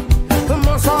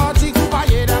 Mon sorti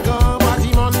coupaillé d'accord, moi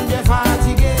dis mon bien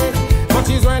fatigué. Moi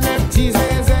tu joues des petits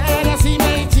zézés, si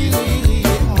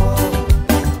moi.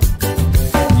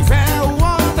 Il fait où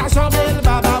ta chambre le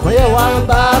baba. Oui, ouais,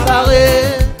 babaré.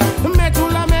 Mais tout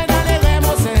la main dans les rêves,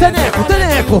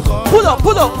 tenez, pull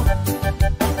up.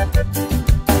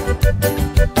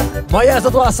 Moyes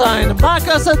at what sign?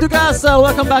 Marcus and Dugas,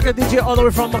 welcome back at DJ all the way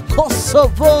from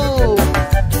Kosovo.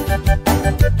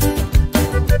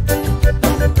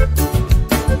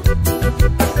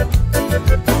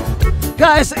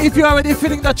 Guys, if you're already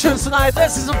feeling the tunes tonight,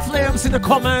 let's see some flames in the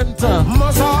comment.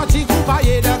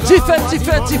 Tu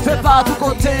fais pas tout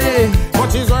côté.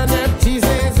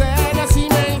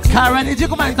 Karen, il dit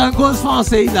comment il est en cause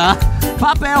français là.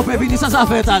 Pas peur, on peut venir ça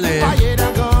fait à l'air.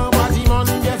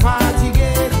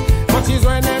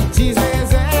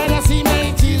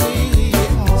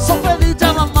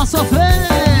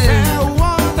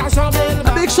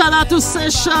 A big shout out to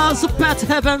Seychelles Pet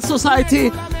Heaven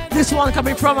Society. This one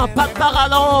coming from a Pat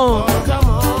Barallon.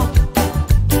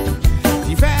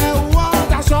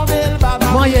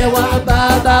 Moyen wa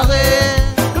babaré.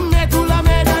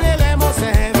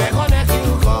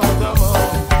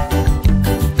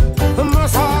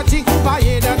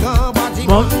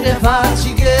 Mon est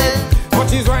fatigué.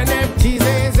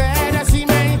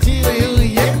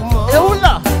 Et où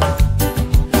là?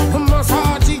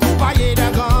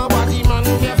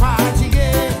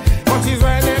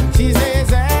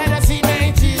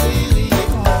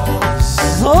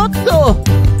 Soto.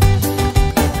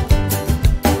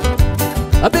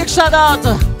 A big shout out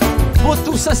pour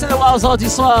tous ces célébrants aujourd'hui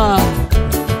soir.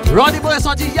 Rudy Boy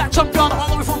dit ya champion all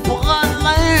the way from Brooklyn.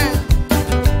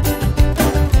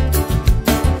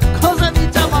 Cause ni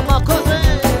mama cause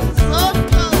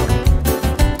Soto.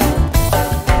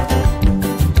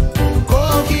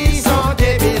 Coquille sont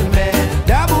débiles mais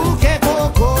d'abou que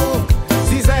coco.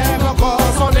 Si c'est coco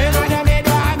son nez madame et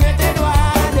doigts mettez doigts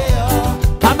dehors.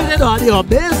 Pas mettez doigts dehors,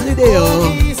 baisse les dehors.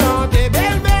 Coquille sont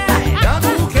débiles mais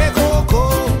d'abou que coco.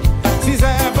 Si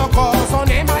c'est coco son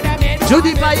nez madame et doigts.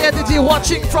 Judy Payet dit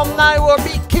watching from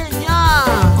Nairobi, Kenya.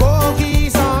 Coquille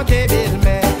sont débiles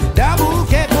mais d'abou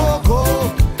que coco.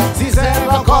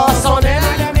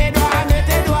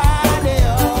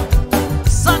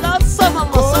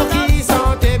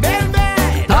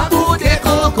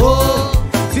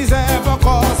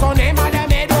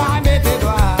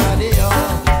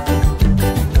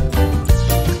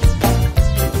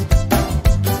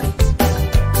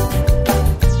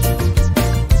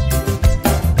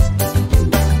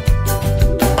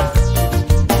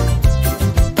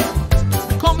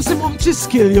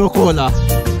 skill yo kola.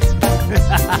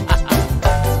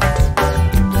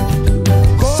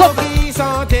 Coquille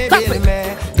santé belle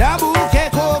mère, d'un bouquet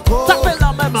coco. Tapez la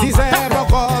même maman. Si c'est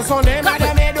encore son nez,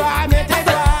 madame Edouard, mettez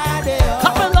doigts dehors.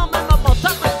 Tapez la même maman,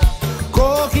 tapez.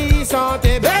 Coquille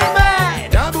santé belle mère,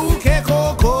 d'un bouquet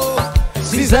coco.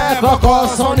 Si c'est encore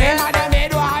son nez, madame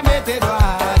Edouard, mettez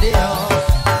doigts dehors.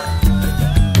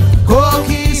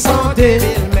 Coquille santé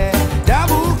belle mère, d'un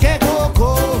bouquet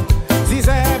coco. Si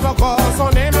c'est encore son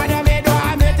nez, madame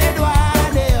Edouard, mettez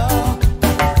doigts dehors.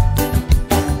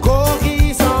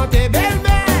 Coquille santé belle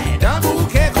mère, d'un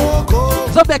bouquet coco.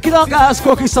 Zobé qui langage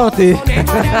coquille santé.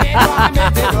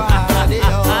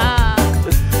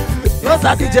 Yo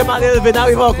ça DJ Malé vient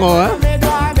d'arriver encore hein.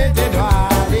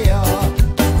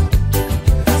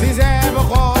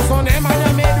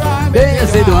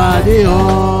 Ses doigts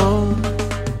dehors.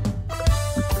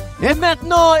 Et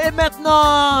maintenant,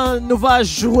 nous allons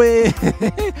jouer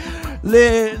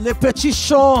les petits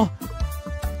chants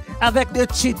avec des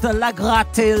titres, la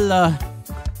grattelle.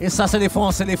 Et ça, c'est les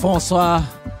François.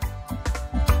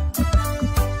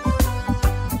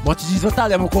 Moi, tu dis,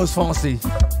 total, mon cause français.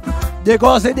 Des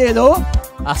gosses et des lots,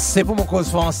 c'est pour mon cause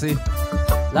français.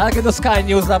 Là, que nos Sky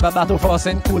News, là, bateau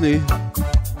français, une coulée.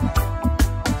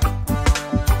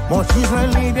 Mon fils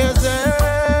est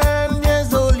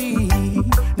désolé,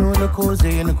 nous ne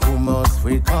causer, nous commençons à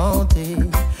fréquenter.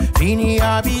 Fini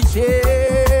habitué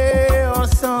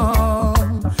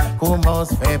ensemble, commence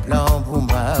faire plan pour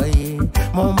marier.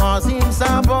 Mon mari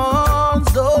s'abonne,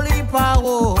 jolie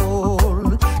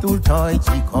parole, tout le temps il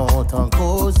est content de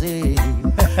causer.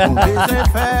 Nous les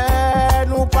faire,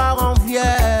 nous parents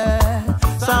fiers,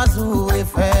 ça joue et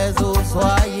fait au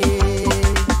soyer.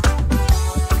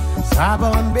 Sa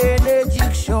bonne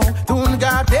bénédiction, tout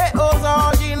gâté aux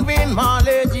origines, une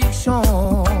malédiction.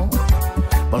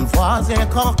 Bonne voisin,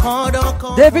 cancan,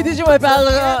 David, did you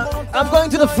I'm going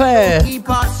to the fair.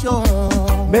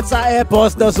 Mettre sa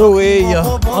AirPods dans the way.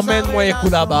 Emmène-moi un coup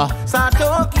là-bas.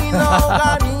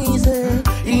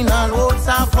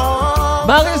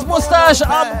 Mary's Moustache,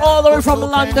 I'm all the way from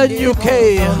London,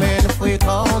 UK.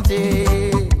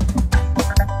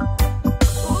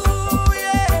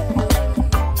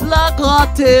 La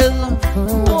grattelle,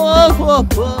 oh, oh,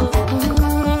 oh.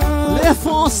 Les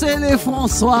Français, les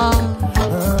François.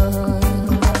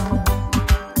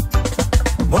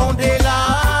 Bon des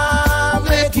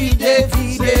larmes qui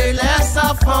dévide, laisse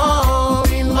sa femme,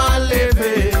 il m'a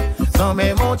levé. Sans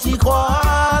même on t'y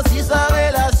croit, si sa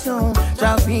relation,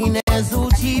 j'affine les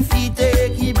outils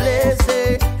fités qui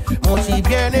blessé. Mon petit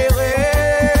bien-aimé,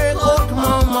 autre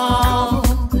maman,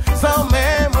 sans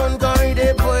même on gagne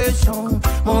des pressions.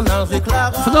 Mon ange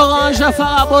Clara, Florent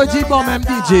Jafar Abodi, bon même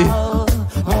DJ.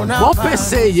 Bon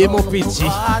PC, mon petit.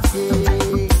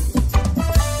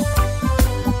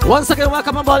 Once again,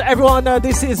 welcome aboard everyone.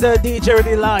 This is DJ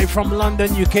Rudy live from London,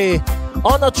 UK,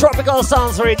 on the Tropical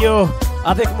Sounds Radio.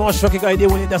 Avec mon choc qui a aidé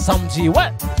de samedi.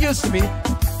 What used to be?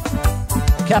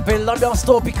 Qui appelle l'ambiance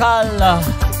tropicale.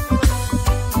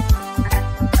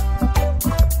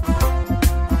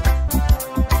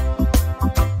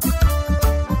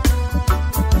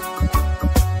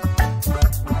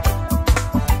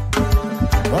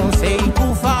 On sait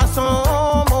pour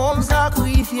façon, mon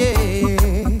sacrifié.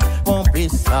 On peut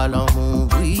ça l'amour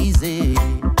brisé.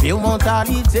 Pire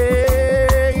mentalité,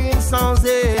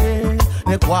 insensé.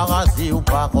 Ne croire raser ou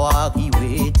pas croire qui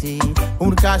était.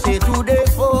 On cache tout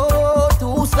défaut,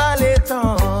 tout ça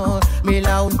l'étend. Mais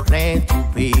là on plaint tout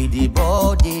peut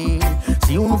déborder.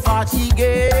 Si on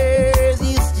fatigué,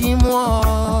 dis-moi.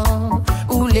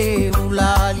 Où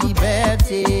la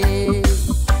liberté.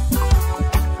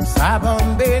 Sa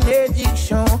bonne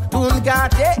bénédiction, tout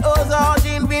gâté aux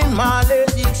origines, une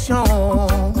malédiction.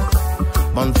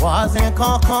 Mon voisin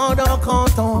cancan dans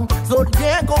canton, autres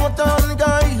bien contents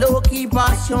de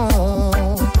l'occupation.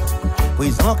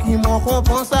 Prison qui m'en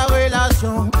comprend sa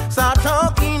relation,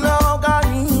 Satan qui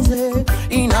n'organise,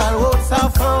 il a l'autre sa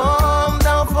femme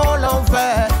dans fond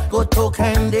l'enfer, quand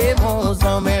aucun démon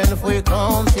s'emmène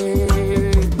fréquenter.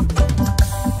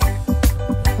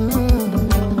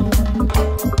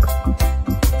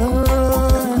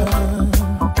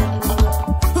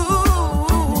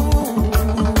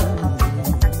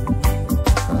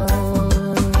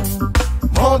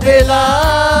 Des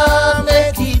larmes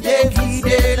qui dévide,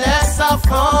 laisse sa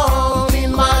femme, il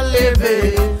m'a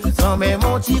levé. Sans même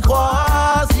on t'y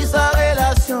croit, si sa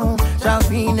relation,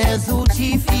 j'affine les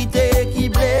outils fités qui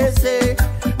blessé.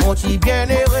 Mon petit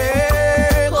bien-aimé,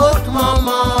 autre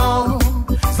maman.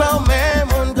 Sans même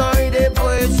on gagne des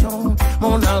pressions.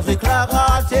 Mon ange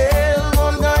Clara,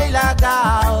 mon gagne la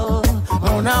gare.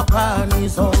 Mon n'a pas ni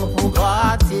son pour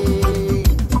gratter.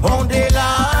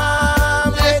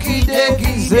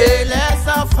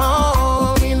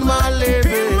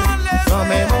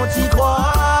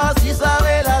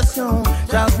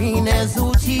 finesse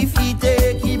outils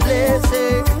fité qui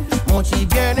blessé. Mon petit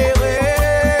bien-aimé,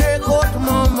 grotte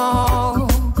maman.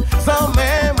 Sans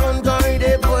même mon gagne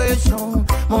dépression.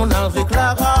 Mon âge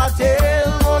éclaté,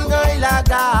 mon gagne la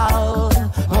garde.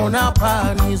 On n'a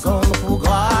pas ni zone pour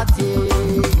gratter.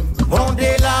 Mon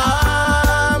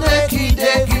délarme qui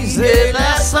déguisé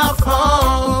laisse sa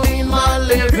femme, il m'a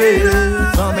levé.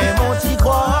 Sans même mon petit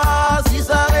croix, si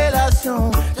sa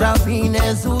relation, la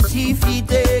finesse outils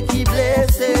fité qui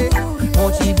blessé. Mon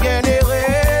petit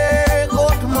bien-aimé,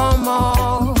 grotte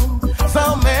maman.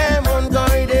 Sans même mon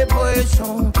gagne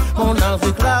dépression. Mon âge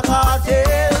éclaté,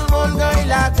 mon gagne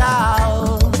la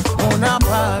garde. On n'a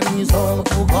pas ni zone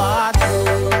pour gratter.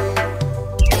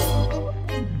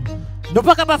 Nous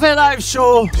pas capable faire live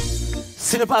show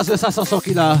si nous pas de sa chanson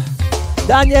qu'il a.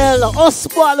 Daniel,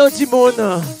 Osboalo Dimon.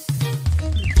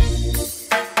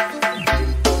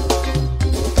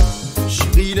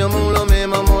 Chérie dans mon lame,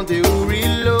 maman t'es où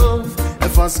real love. La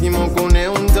face qui m'en connaît,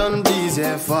 on donne 10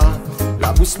 fois.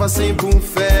 La bouche passée pour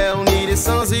faire, on y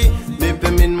descend. Mais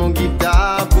permet de mon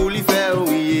guitare pour lui faire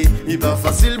ouiller. Il pas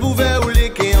facile pour faire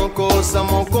ouiller encore, ça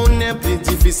m'en connaît. Plus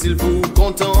difficile pour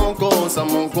content encore, ça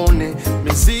m'en connaît.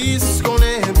 Mais si ce qu'on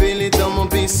est, les temps m'ont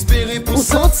espéré pour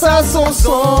sentir ça son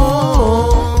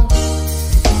son.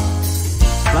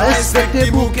 Pas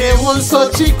respecter bouquet, on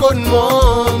sorti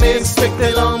connement. Mais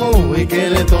respecter l'amour et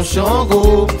quel est ton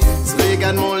chango. Se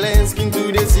regarde mon lens qui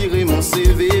tout désiré, mon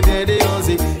CV bien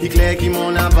déhanché. Il clair qui m'en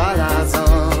a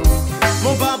balasant.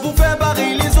 Mon pas pour faire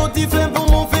barrer les autres, il fait pour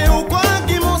mon fait ou quoi.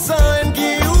 Qui m'en sang,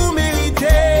 qui ou mérité.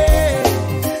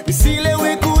 Mais si les ou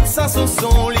écoute ça, son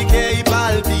son, les quais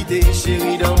palpitent.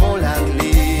 Chérie dans mon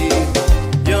laclé.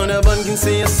 Y'en a bonne qui ne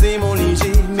sait assez mon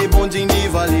léger. Mais bon Dieu n'y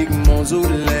va avec mon zoo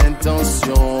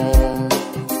l'intention.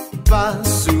 Pas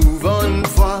souvent une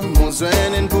fois, mon soin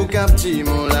pour capter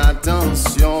mon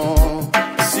attention.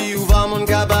 Si ou va mon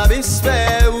capable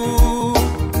espère ou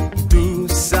tout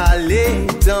ça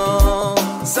l'étend.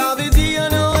 Ça veut dire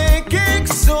y'en aurait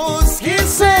quelque chose qui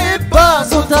sait pas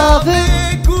sauter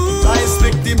avec vous. Pas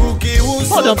respecter bouquet ou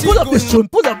sortir. Pull up this tune,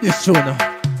 pull up this tune.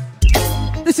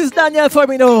 This is Daniel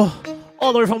Firmino,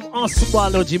 all the way from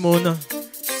Osboalo Dimon.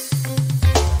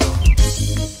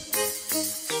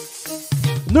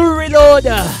 Nous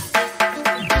reload.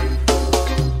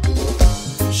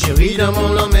 Chérie dans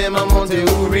mon lame, maman t'es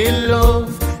où real love.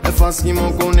 La face qui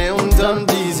m'en connaît, on donne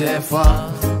 10 fois.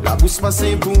 La bouche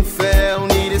passée pour faire, on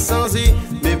y descend.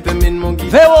 Mais permet de mon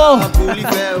guitare pour lui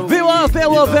faire.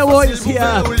 Vero is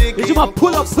here. Did you want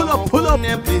pull up?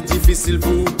 Difficile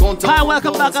pour content. Hi,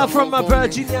 welcome back from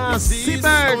Virginia,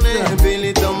 Seabird.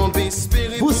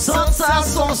 Pour sentir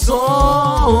son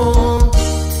son.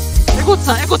 Écoute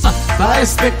ça. Pas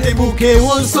respecter bouquet,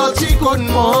 on sorti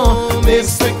connement. Mais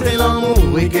respecter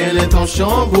l'amour et quel est ton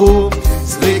chambeau.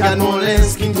 Se regarde mon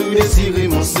lens qui tout désiré,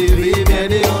 mon CV bien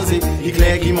déhanché. Il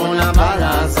clair qui m'en a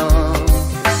balasant.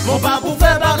 Mon pas pour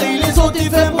faire barrer les autres, il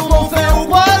fait pour mon faire ou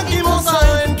quoi. Qui m'en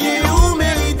sang, qui ou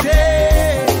mérité.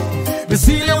 Mais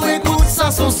si les ou écoute ça,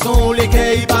 son son, les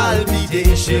quais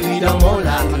palpitent. Chérie dans mon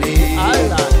laclé.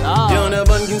 Y'en a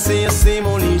bonne qui ne sait assez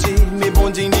mon léger. Mais bon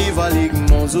Dieu n'y va avec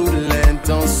mon zoo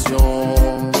l'intention.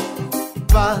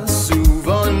 Pas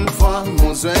souvent une fois,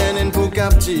 mon soin pour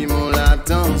capter mon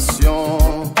attention.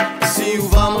 Si ou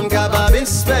va mon capable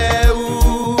espère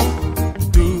ou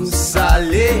tout ça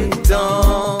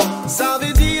l'étend. Ça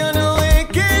veut dire y'en aurait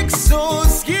quelque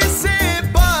chose qui sait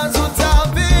pas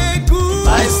autant avec vous.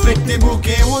 Pas respecter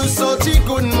bouquet ou sorti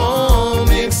connement.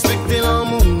 Mais respecter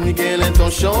l'amour et quel est ton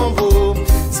chambeau.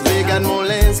 Se regarde mon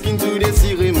lens qui tout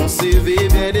désiré, mon CV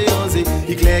bien déhanché.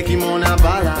 Il clair qui m'en a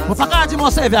balasé. Faut pas dire mon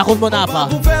CV à cause de mon appart.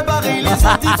 Pour faire barrer les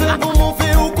autres, fait pour mon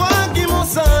fait ou quoi. Qui m'en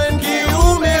sang, qui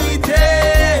ou mérité.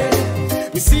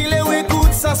 Mais si les ou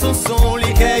écoute ça, son son,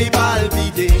 les quais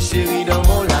palpitent. Chérie dans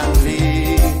mon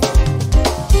lavé.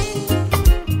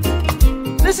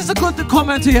 This is a good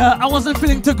comment here. I wasn't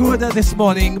feeling too good this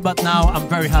morning, but now I'm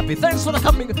very happy. Thanks for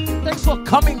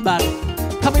coming back.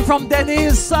 Coming from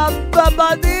Dennis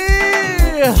Babadi.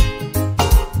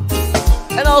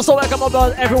 And also welcome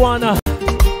about everyone.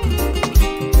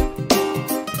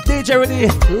 DJ Rudy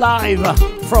live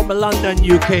from London,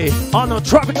 UK on a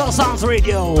Tropical Sounds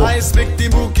Radio. A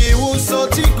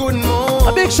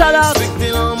big shout out,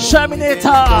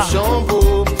 Sherminator.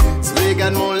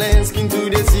 Regarde mon lens qui tout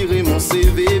désiré, mon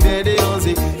CV bien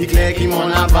déhanché. Il clair qui m'en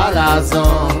a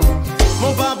balasant.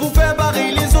 Mon pas pour faire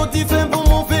barrer les autres, il fait pour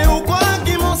mon fait ou quoi.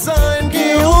 Qui m'en sang,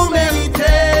 qui ou mérité.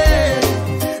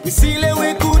 Mais si les ou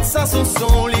écoute ça, son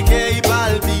son, les quais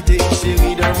palpitent.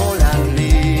 Chérie dans mon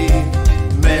laclé.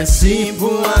 Merci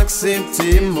pour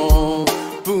accepter mon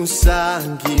pour ça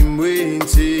qui m'ouïe.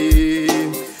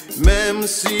 Même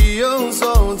si on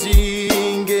s'en dit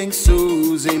quelque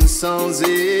chose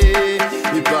insensé,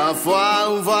 et parfois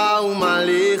on va ou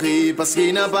malheureux parce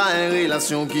qu'il n'a pas une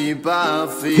relation qui est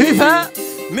parfaite.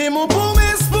 Mais mon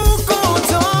promesse pour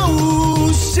content ou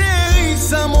chérie,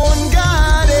 ça m'en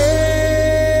garde.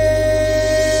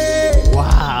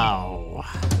 Wow.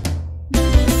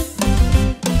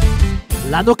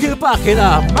 La no kill pack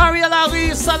là. Maria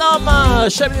Larry, salam.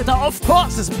 Cheminita, of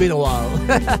course it's been a while.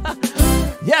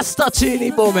 Yes, Tachini,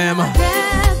 beau même.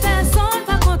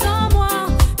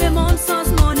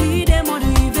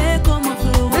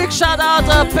 Big shout out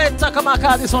to Penta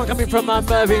Kamaka. This one coming from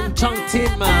Mervyn Chung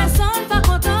team.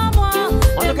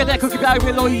 On look at that cookie bag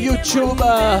below YouTube.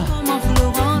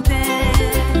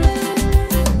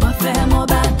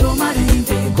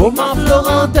 Comment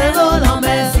Florentin Roland,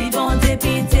 merci bon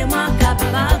dépité, moi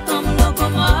capable comme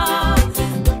locomotive.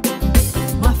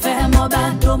 Moi faire mon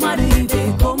bateau, moi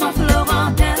arrivé. Comment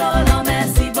Florentin Roland,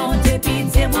 merci bon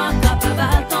dépité, moi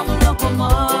capable comme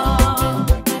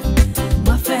locomotive.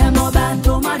 Moi faire mon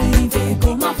bateau, moi arrivé.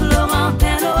 Comment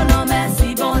Florentin Roland,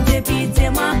 merci bon dépité,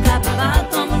 moi capable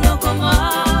comme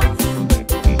locomotive.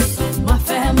 Moi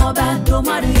faire mon bateau,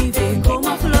 moi arrivé.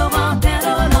 Comment Florentin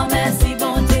Roland, merci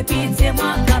bon dépité,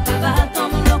 moi capable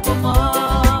comme locomotive.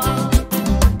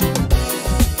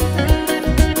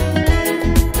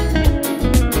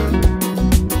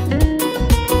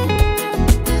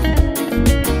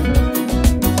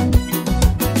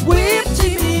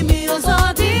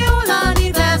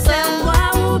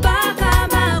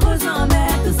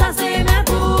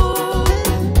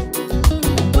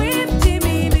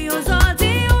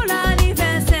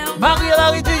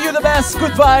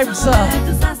 Good vibes.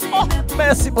 Oh,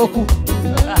 merci beaucoup.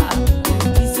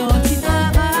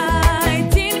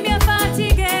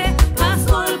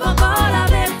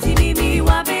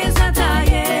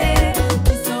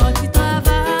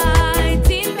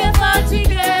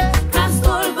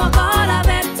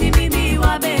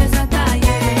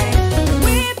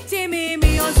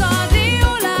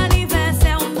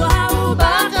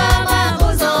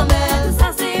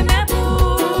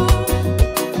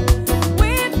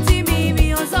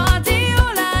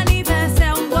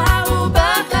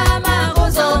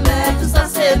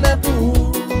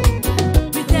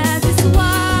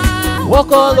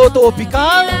 Tropical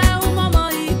Tropical.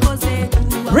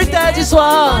 Rita du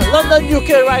soir, London, UK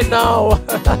right now.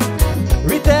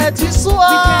 Rita du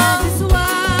soir.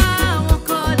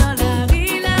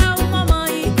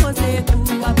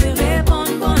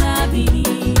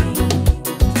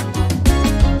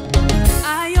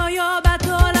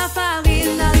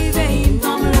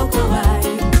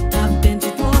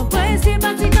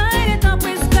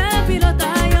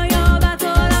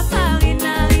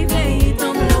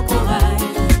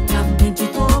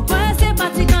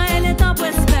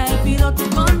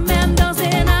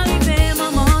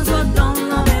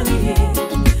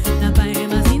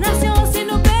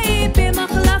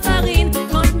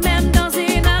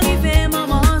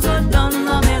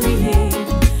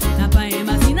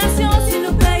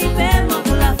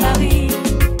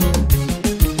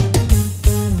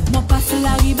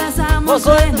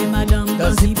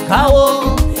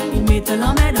 Il met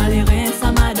l'homme dans les reins,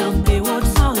 sa madame, des autres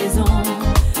sans raison.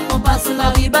 On passe la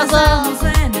vie bazar, on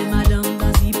scène et madame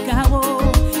dans Zip Caro.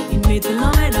 Il met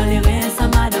l'homme dans les reins, sa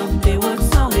madame, des autres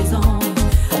sans raison.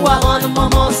 Rendre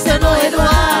maman, c'est non,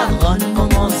 Edouard, rendre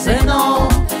maman, c'est non.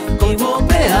 Qui vous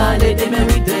paie aller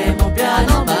démériter, mon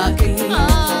piano baqué.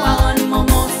 Rendre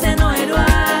maman, c'est non,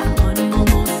 Edouard, rendre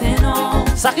maman, c'est non.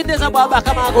 Ça qui déjà boit à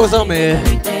Camago, mais.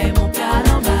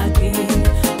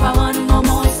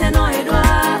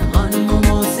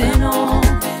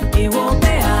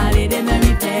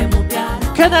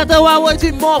 Canada, we're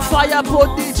waiting more fire for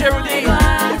DJ Rudy.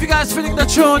 If you guys feeling the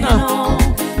tune,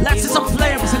 let's see some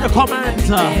flames in the comments.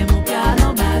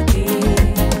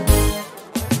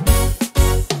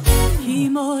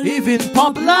 Even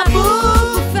pump la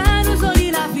boue, fait nous oli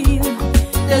la ville.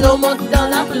 Et l'eau monte dans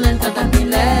la plaine,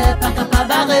 tatapilet, pas capable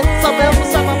d'arrêter. Ça même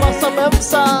ça, maman, ça même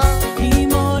ça.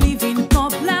 Living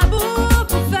pop la boue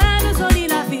pour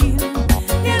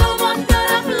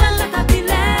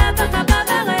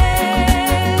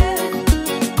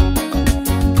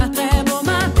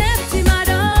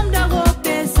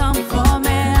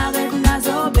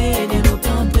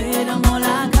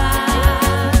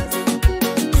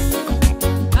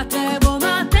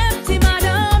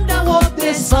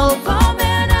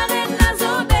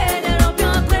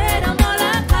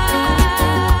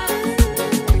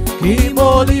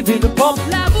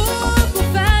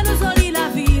faire nous oli la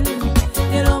ville.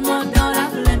 Et l'eau monte dans la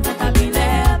plaine,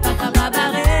 tatapilet, pas capable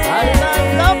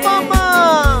d'arrêter.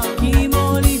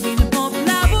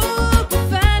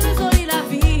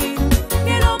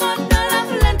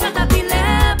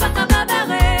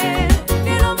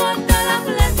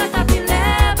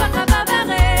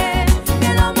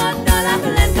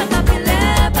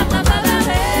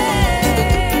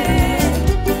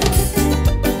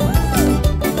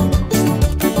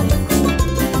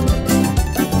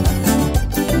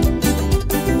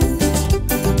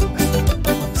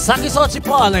 sorti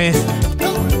parler?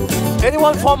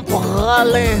 Anyone from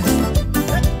Pralin?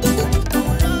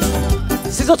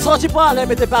 Si vous sorti parler,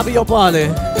 mettez pavillon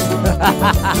parler.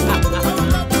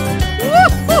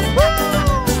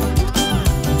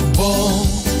 Bon,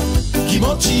 qui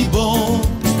menti bon.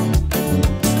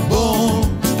 Bon,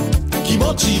 qui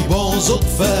menti bon, zot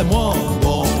fait moi.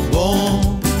 Bon, bon,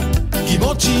 qui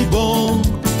menti bon,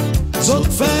 zot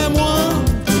fait moi.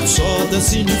 Toutes sortes de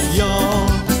signifiants.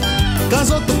 Quand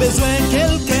zot besoin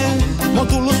quelqu'un, mon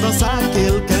tout l'autre dans ça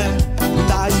quelqu'un.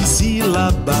 T'as ici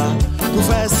là-bas, pour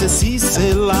faire ceci,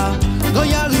 c'est là. Quand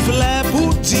y arrive là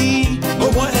pour dire, au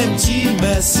moins un petit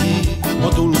merci. Mon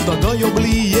tout le temps quand y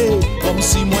oublié, comme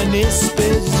si moi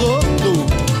n'espèce d'auto.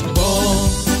 Bon,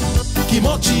 qui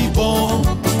menti bon.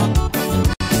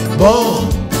 Bon,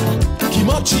 qui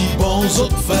menti bon, zot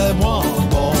fait moi.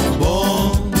 Bon,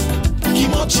 bon, qui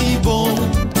menti bon,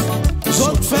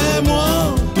 zot fait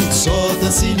moi. Toutes sortes de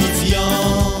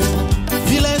signifiants.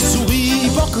 Vilain souris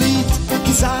hypocrite,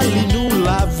 qui salit nous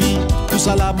la vie. Tout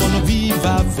ça la bonne vive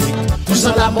avec. Tout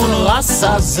ça la bonne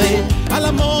rassasée. À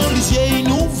la mort, les yeux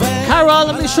nouvelles.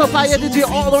 Carol, me show by DJ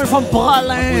all the way from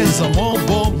Pralin.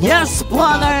 Yes,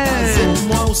 Pralin.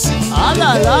 Moi aussi. Ah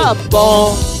là là,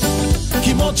 bon.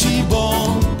 Qui menti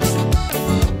bon.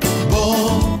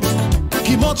 Bon.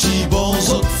 Qui menti bon,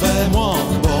 zot fait moi.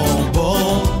 Bon,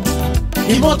 bon.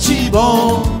 Qui menti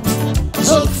bon.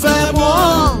 Zot fait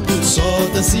moi. Toutes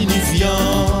sortes de signifiants.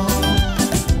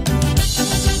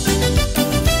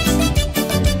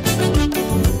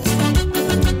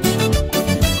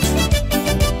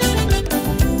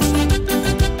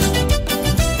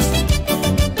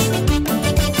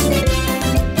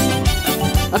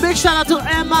 A big shout out to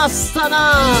Emma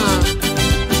Stana.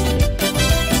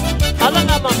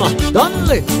 Alana mama,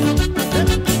 donne-le.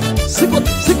 Sicote,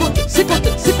 sicote, sicote,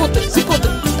 sicote, sicote.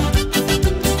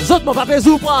 Zot m'ont pas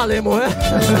besoin de parler, moi.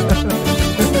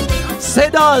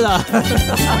 C'est dans là.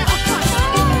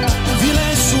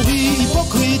 Vilain souris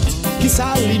hypocrite, qui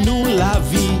salit nous la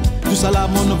vie. Tout ça la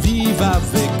monde vive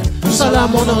avec. Tout ça la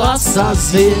monde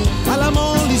rassasé. À la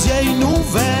mort, les yeux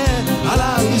nouvelles. À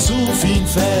la risou fin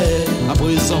fait. À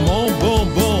présent mon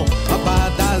bonbon. À pas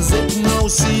d'azette moi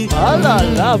aussi. Ah là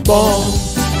là, bon.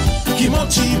 Qui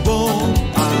menti bon.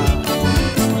 Ah.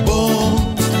 Bon.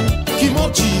 Qui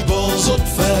menti bon. Zot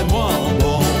fait moi.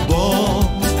 Bon, bon.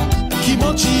 Qui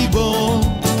menti bon.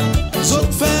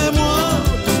 Zot fait moi.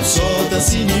 Toutes sortes de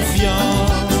signifiants.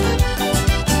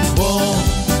 Bon.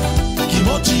 Qui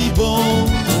menti bon.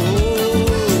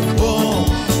 Bon.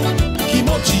 Qui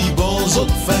menti bon. Zot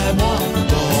fait moi.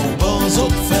 Bon, bon.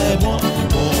 Zot fait moi.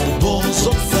 Bon, bon.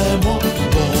 Zot fait moi.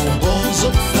 Bon, bon.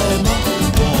 Zot fait moi.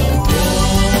 Bon, bon.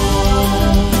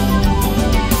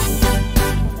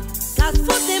 La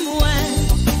faute est moins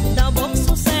dans bon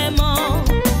sous-serment.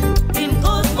 Une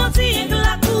cause mentie de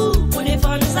la cour pour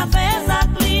défendre sa fait sa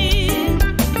clé.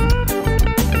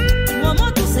 Moi,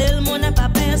 tout seul, moi n'a pas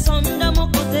personne de mon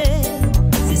côté.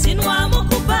 Si c'est noir, mon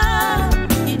coupable,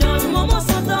 il donne mon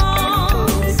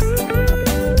sentence.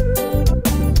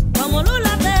 Comme on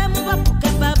la terre, mon pas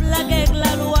capable la guerre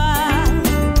la loi.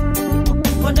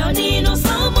 Condamne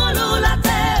innocent, mon la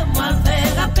terre, moi le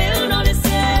faire rappel dans le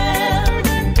ciel.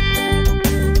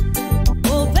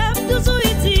 Au peuple de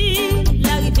Zoïti,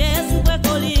 la rivière sous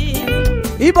précoline.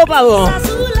 Il peut pas bon. Ça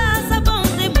sous la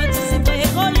savante, moi tu sais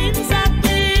précoline, ça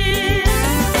t'est.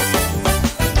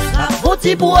 La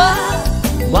Petit bois,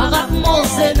 moi rap mon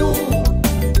zenou.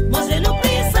 Moi c'est nous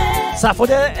pisser. Ça faut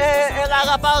elle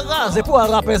a rap à raser pour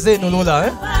rapper zenou nous là,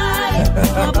 hein.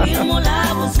 Remplir mon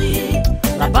lave aussi.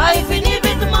 La paille finit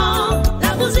vitement. La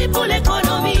bousie pour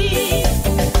l'économie.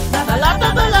 La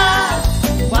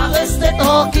moi rester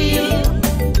tranquille.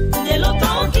 De l'eau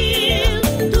tranquille.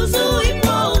 Toujours il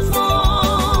faut au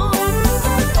fond.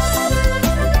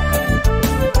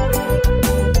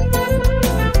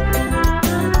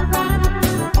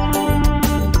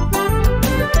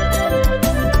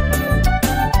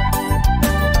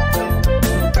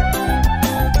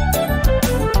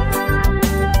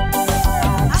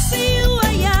 Assis ou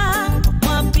ailleurs,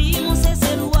 moi puis mon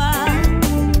c'est loi.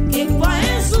 Et quoi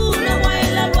un sou, le roi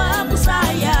et la loi pour ça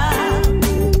ya.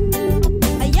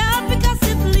 Aya puis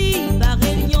casser pli, par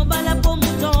réunion bala pour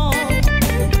mouton.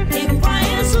 Et quoi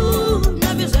un sou,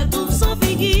 n'a besoin tout son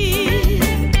figure.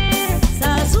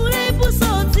 Ça soulève pour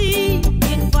sortir,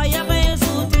 et quoi y a rien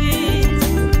sorti.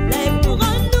 Là pour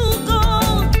rendre nous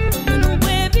compte, nous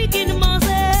pouvons qui nous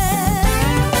manger.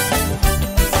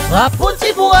 Rap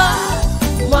petit bois,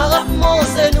 moi rap mon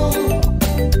zenou.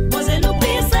 Moi c'est nous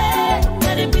pisser,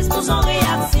 y'a des pistes pour son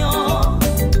réaction.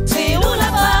 C'est où la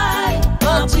paille,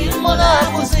 quand il m'en a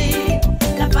posé.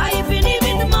 La paille finit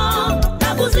vitement,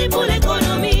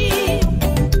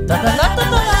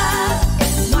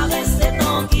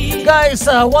 Guys,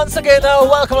 once again,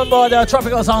 welcome aboard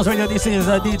Tropical Sounds Radio. This is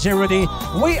DJ Rudy.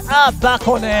 We are back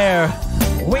on air.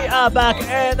 We are back,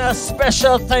 and a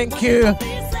special thank you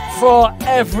for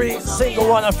every single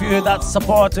one of you that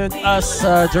supported us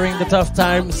during the tough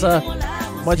times.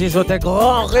 Moi, je vous un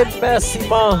grand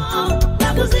remerciement.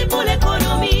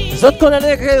 Vous autres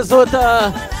connaissez que les autres,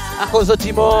 à cause de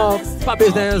Timon, pas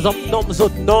besoin de noms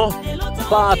autres non,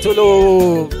 pas tous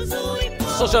nos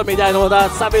social media and all that.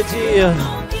 Ça veut dire.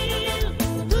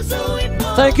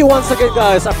 Thank you once again,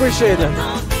 guys. I appreciate it.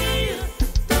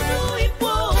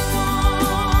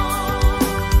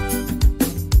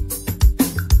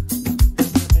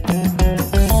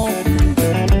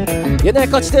 Il y a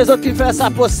une quantité d'autres qui font ça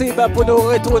possible pour nous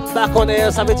retourner back on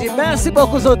air. Ça veut dire merci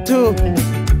beaucoup aux autres tout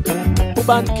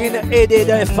pour qui nous aider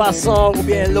d'une façon ou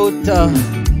bien l'autre.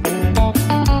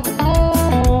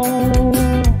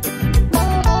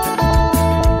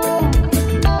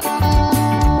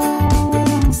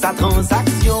 Sa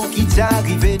transaction qui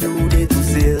t'arrive nous les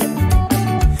tous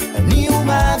ni au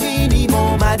mari ni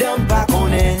mon madame pas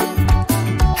connaît.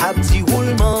 Un petit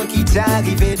roulement qui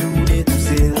t'arrive nous les tous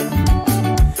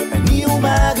ni au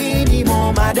mari ni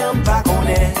mon madame pas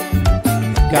connaît.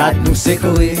 Garde nous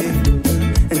sécuré,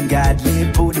 garde les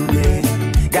pour nous les,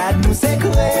 garde nous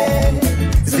sécuré,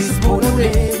 zis pour nous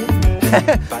les.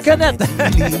 Canette.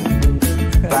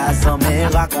 Pas sans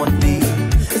me raconter,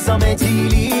 sans me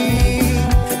dire.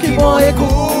 Qui m'ont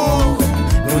écouté,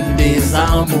 nous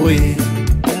désamoués.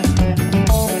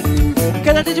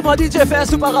 Quel a dit mon DJ fait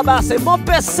sous par ramasser? Mon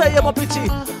PC, mon petit.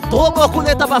 Trop beaucoup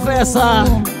n'est pas faire ça.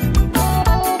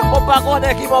 Mon pas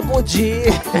connaît qui m'a pour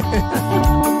dire.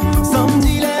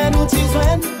 Samedi, nous t'y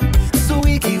sous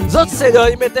wiki. Les autres, c'est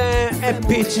là, ils mettent un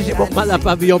pitch. J'ai pas mal à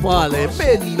pavillon pour aller.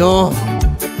 Mais non.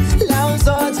 Là, on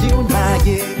sortit une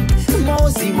maille. Moi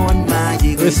aussi, mon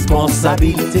maille.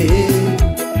 Responsabilité.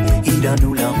 Dans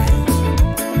nous la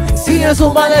main. Si un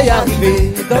son mal est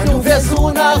arrivé, dans nous vaisseaux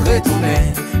on a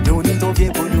retourné. Nous n'y t'en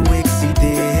viens pour nous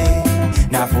exciter.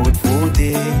 N'a faute,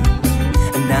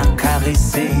 n'a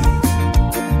caressé.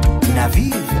 N'a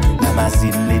vivre, n'a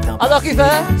massé les temps. Alors qu'il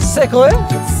fait, c'est quoi?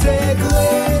 C'est quoi?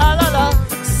 Ah là là,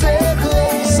 c'est quoi?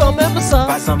 Sans même ça.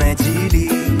 Pas sans mettre lit.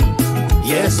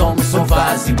 Yes, on me sauve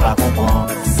facile pas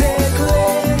comprendre. C'est quoi?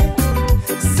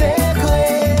 C'est quoi?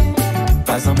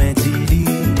 Pas sans mettre lit.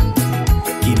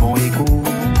 Mon écho,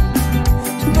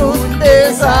 nous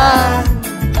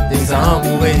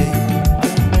désamourés.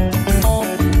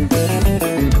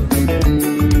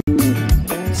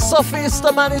 Sophie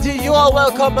Stamani dit, you are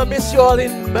welcome, I miss you all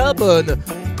in Melbourne.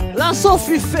 La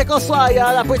Sophie fait qu'on soit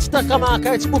à la petite camarade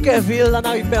de Bouquinville, là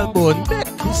dans Melbourne. Mais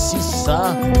qu'est-ce que c'est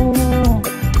ça?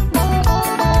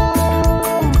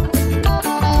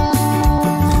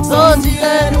 Sans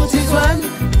dire nous t'y joignent.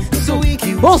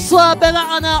 Bonsoir Bella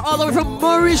Anna all over from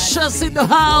Mauritius in the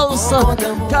house.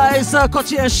 Guys,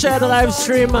 continuez à share the live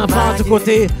stream par tout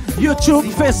côté YouTube,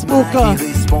 Facebook.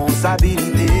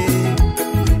 Responsabilité,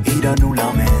 et dans nous la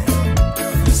main.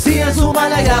 Si un jour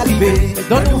mal est arrivé,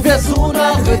 dans nous vaisseaux on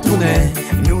a retourné.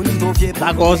 Nous n'y viens pas.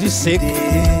 La cause est sec.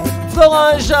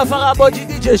 Florange Farabodi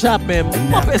DJ Chap même.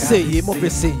 Mon peut essayer, mon peut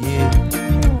essayer.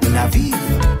 La vie,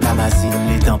 la machine,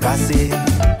 les temps passés.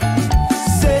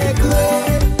 C'est clair.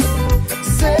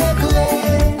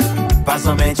 Pas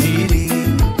sans mentir,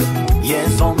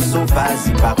 yes, on me sauve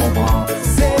facile pas comprendre.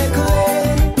 C'est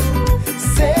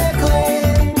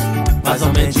clair, pas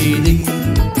sans mentir,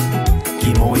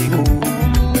 qui m'ont écouté.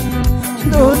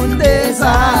 Nous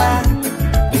désamourés.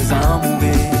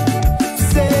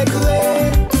 C'est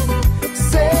clair,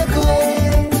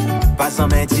 pas sans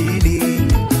mentir,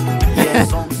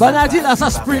 yes, on me Banadi, that's a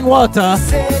spring water.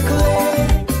 C'est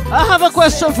clair. I have a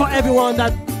question for everyone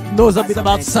that knows a bit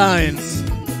about science.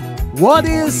 What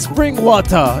is spring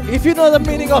water? If you know the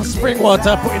meaning of spring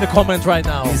water, put in the comment right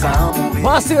now.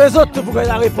 Voici les autres pour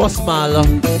la réponse mal.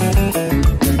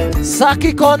 Ça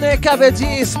qui connaît qu'avait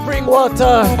dit spring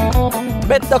water,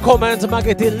 mettez dans le comment,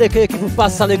 malgré l'équipe qui vous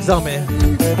passe à l'examen.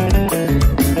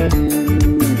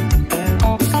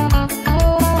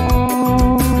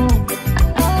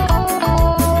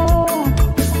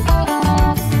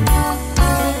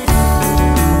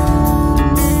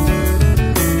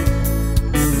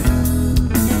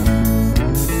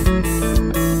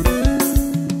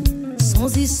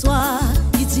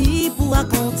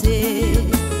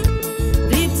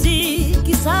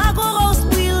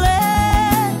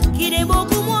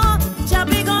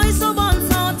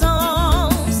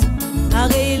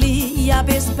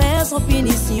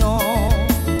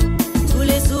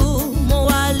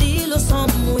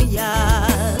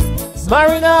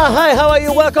 Marina, hi, how are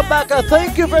you? Welcome back.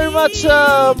 Thank you very much,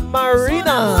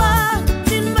 Marina.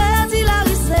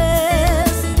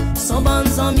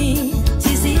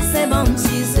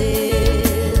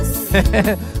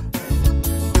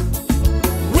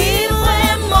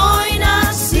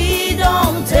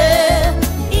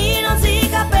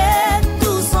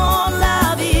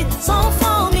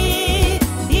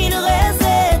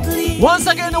 Once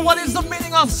again, what is the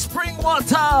meaning of spring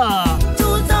water?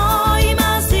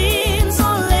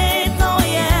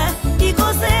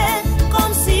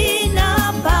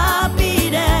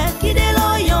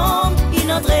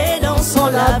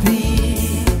 La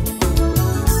vie.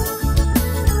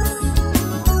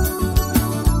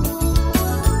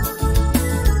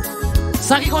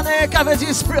 Ça qui connaît qu'avait dit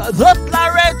l'autre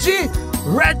la Reggie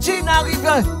n'arrive,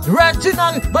 Reggie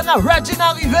n'arrive, bon Reggie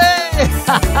n'arrive.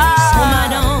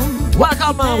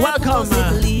 Welcome, welcome.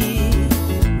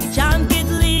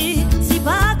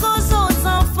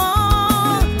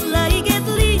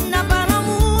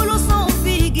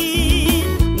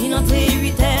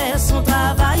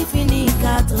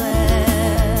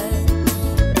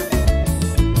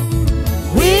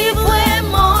 Oui,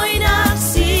 vraiment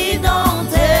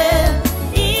inaccidentel,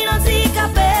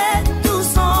 inhandicapé, tous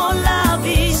sont la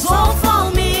vie, sans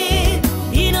famille,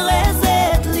 il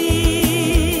reste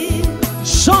libre.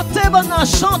 Chantez, bonne,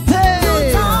 chantez. Tout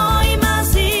le temps,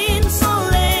 imagine, sans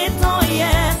les temps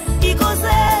hier, il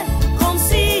causait comme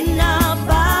s'il n'a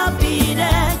pas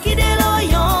pidé, qui dès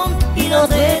l'oyaume, il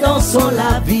entrait dans son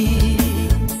la vie.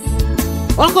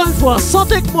 Encore une fois,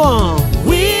 sentez que moi.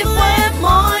 Oui,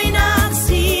 vraiment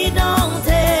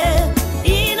inaccidentel,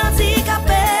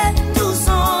 inhandicapé, tous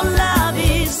sont la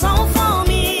vie, sans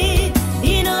famille,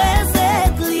 il reste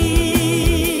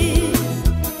libre.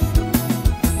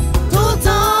 Tout le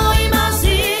temps,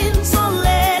 imagine, sans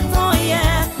les temps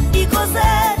hier, il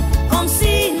causait comme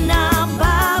s'il n'a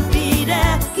pas pidé,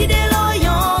 qui dès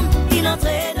l'oyaume, il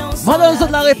entrait dans son Voilà, vous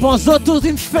avez la réponse. Vous tous,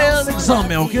 ils me font un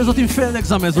examen, ok? Vous ils me font un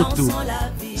examen, vous tous.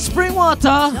 Spring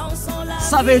water,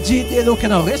 ça veut dire de l'eau qui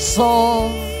ressort.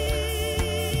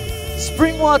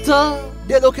 Spring water,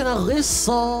 de l'eau qui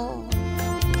ressort.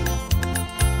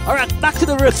 Alright, back to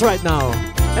the roots right now.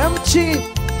 MT,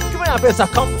 comment on appelle ça?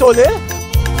 Cantolé?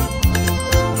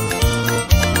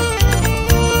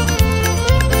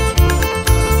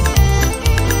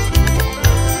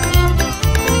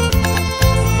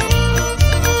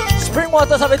 Spring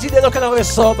water, ça veut dire de l'eau qui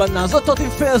ressort. Maintenant, vous autres, ils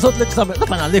font les autres l'examen. Vous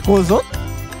pas dans l'école, vous autres.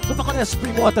 Vous ne connaissez pas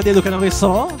spring water de l'eau qui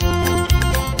ressort.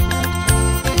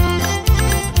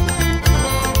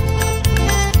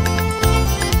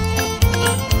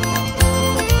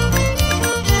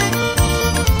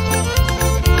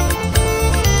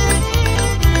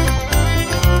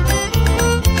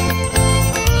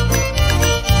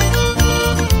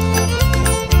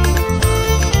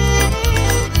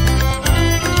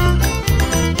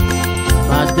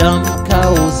 Madame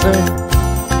Causé,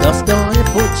 Gaston et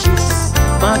Pochis.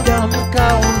 Madame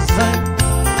Causé,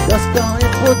 Gaston et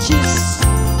Pochis.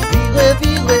 Vire,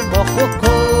 vire, mon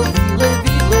coco, vire,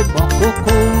 vire, mon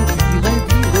coco, vire,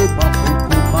 vire, mon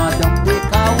coco. Madame de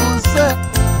Causé,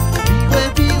 vire,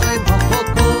 vire, mon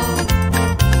coco.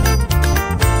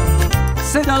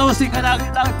 C'est dans l'eau que la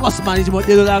réponse management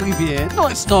de la rivière. No,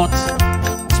 it's not.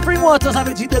 Spring water, ça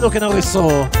veut dire de l'eau qui n'a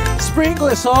ressort. Spring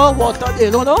ressort, water de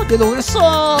l'eau, non? De l'eau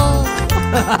ressort.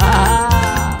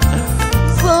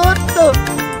 Soto.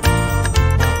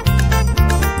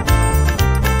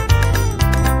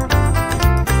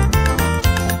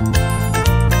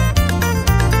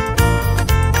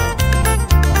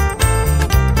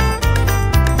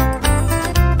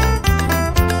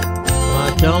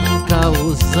 Madame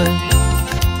Causé.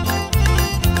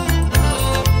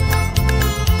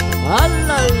 Ah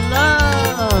là là.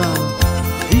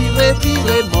 Vire,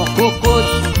 vire, mon coco.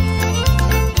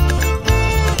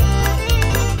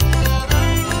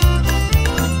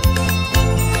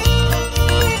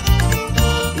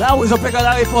 Là où ils ont pris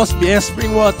la réponse bien,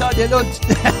 spring water, de l'autre.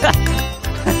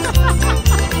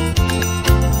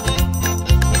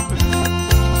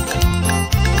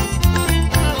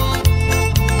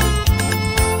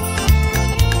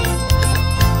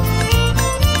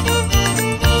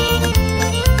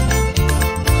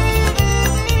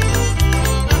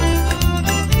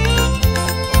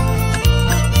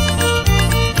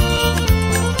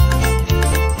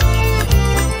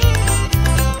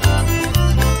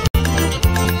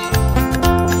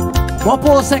 Bon,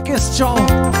 pose ces questions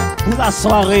pour la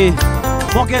soirée.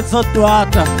 Pour qu'elles sont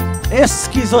droites. Est-ce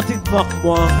qu'ils ont été de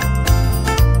moi?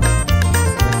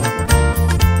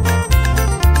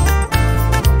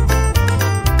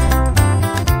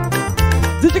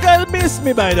 Did you guys miss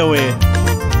me, by the way?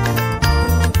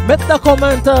 Mettez dans les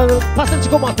commentaires, passez un petit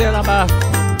commentaire là-bas.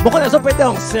 Bon, on peut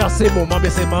danser à ces moments, mais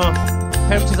c'est moi.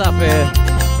 Fais une petite affaire.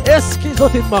 Est-ce qu'ils ont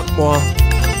une marque moi?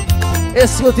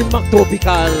 Est-ce qu'ils ont une marque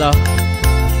tropicale?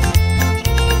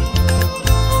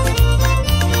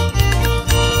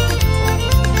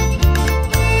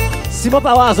 Si je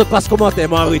ne passe pas commentaire,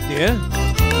 je vais arrêter. Hein?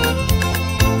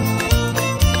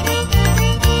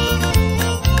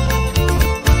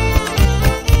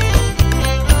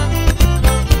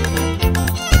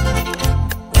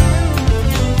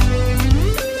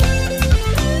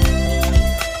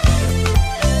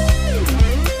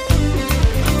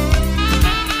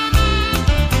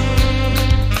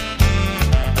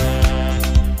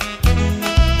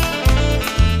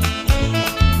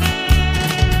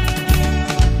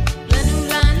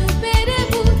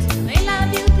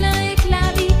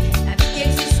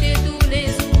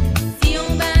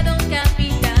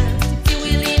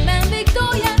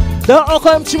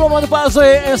 Encore un petit moment de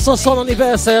passer un son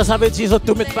anniversaire, ça veut dire que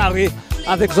tout mettre Paris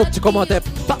avec vos petits commentaires.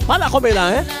 Pas la combien là,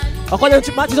 hein? Encore un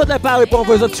petit match de Paris pour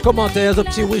envoyer vos petits commentaires, vos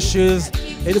petits wishes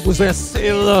et nous vous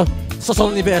inscrire son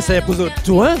anniversaire pour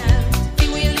tout, hein?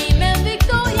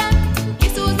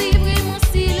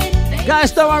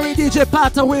 Guys, don't worry, DJ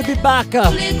Pat will be back.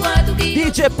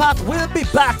 DJ Pat will be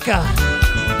back.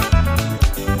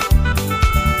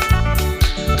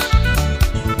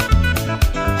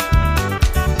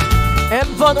 M.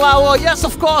 Yes,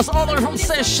 of course, all the way from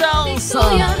Seychelles.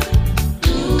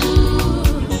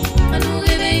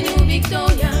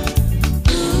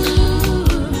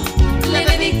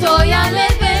 Leve Victoria,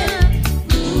 leve.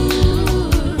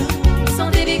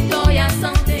 Santé Victoria,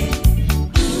 santé.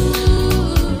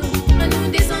 Nous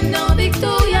descendons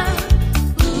Victoria.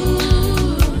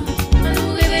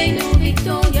 Nous réveillons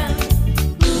Victoria.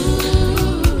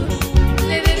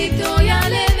 Leve Victoria,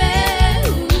 leve.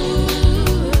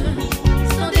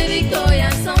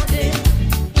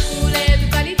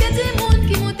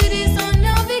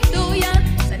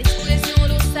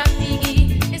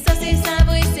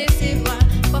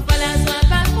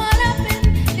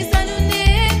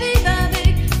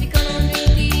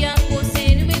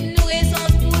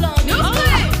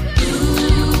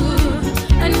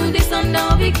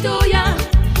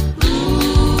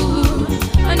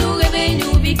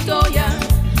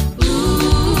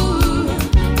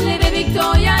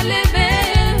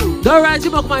 Alright,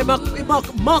 il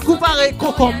manque pareil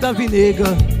concombre dans vinaigre.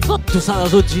 Tout ça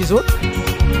dans autres disent.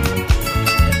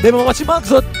 Mais moi, tu manques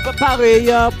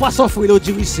pareil poisson frit au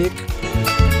du sec.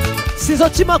 Si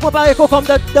tu manques pareil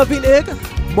concombre dans vinaigre,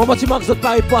 moi, tu manques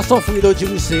pareil poisson frit au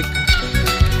du sec.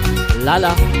 Là,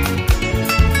 là.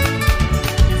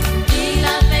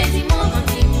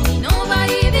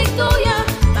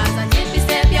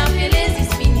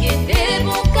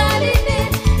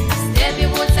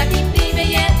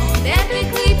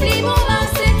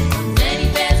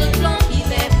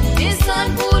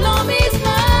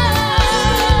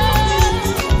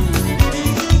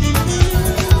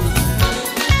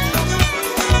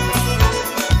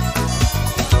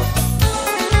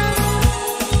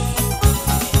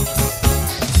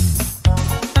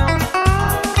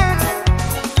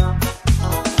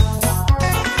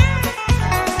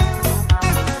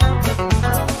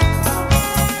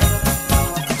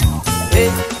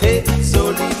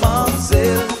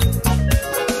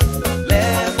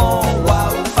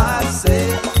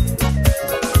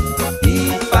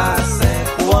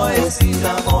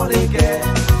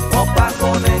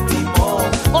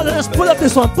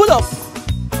 This one, pull up.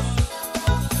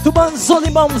 Tout le monde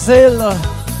joli mamzelle.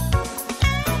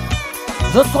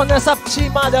 Je connais sa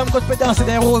petite madame qui peut danser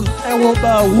dans un robe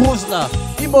rouge là.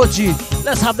 Emoji.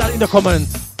 Let's have that in the comment.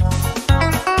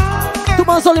 Tout le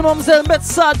monde joli mamzelle, mettez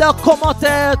ça dans les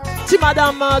commentaires. Si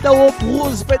madame de robe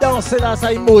rouge peut danser là,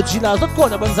 ça emoji là. Je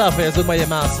connais bonnes affaires, je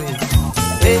m'aime assez.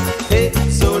 Hey, hey,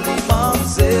 joli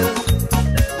mamzelle.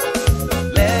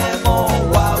 Les mots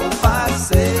waouh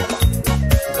passé.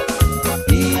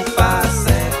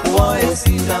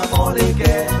 Si dans mon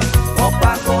légué, on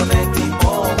pas connaît qui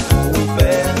m'ont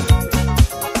ouvert.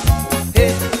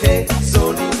 Hey, hey,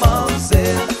 joli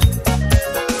mamzelle.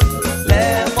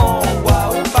 Les mots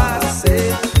waouh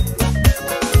passé.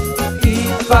 Il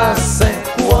passe un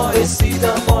coin ici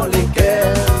dans mon légué,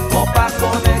 on pas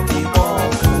connaît qui m'ont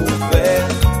ouvert.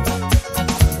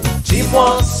 Dis-moi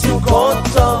si tu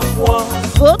content moi.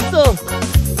 Photo.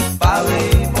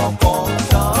 Pareil mon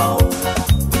content.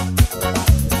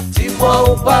 Dis-moi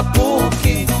ou pas pour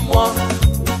qui moi.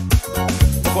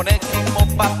 On connaît qui mon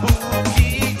pas pour qui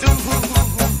tout.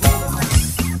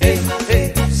 Hey,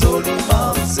 hey, joli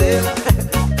mamzelle.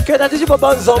 Que t'as dit pour bon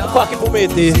homme quoi qui pour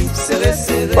m'aider.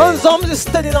 Bon homme c'est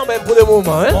steady non même pour le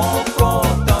moment hein. Mon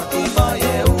content.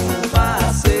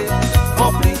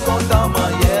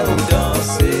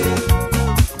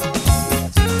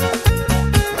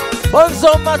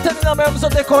 hommes maintenant même sont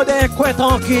décodés, quoi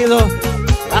tranquille.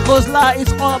 À cause là,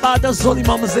 it's all about the Zoli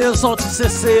Mamzelle, sorti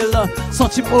Cécile,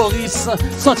 sorti Maurice,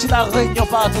 sorti La Réunion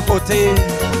par tous côtés.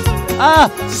 Ah,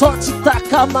 sorti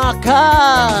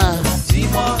Takamaka.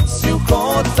 Dis-moi si tu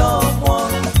content, moi.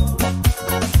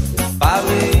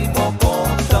 Pareil, mon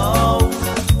content.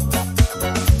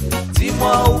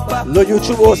 Dis-moi où pas. Le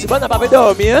YouTube aussi, bon, on n'a pas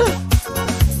dormi, hein?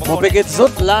 Mon péguet des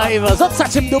autres live, autres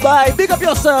Satim Dubai, big up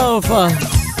yourself.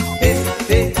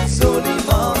 Zoli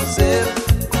Mamzelle.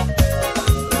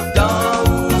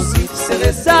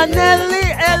 Danelli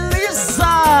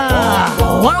Elisa,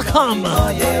 welcome.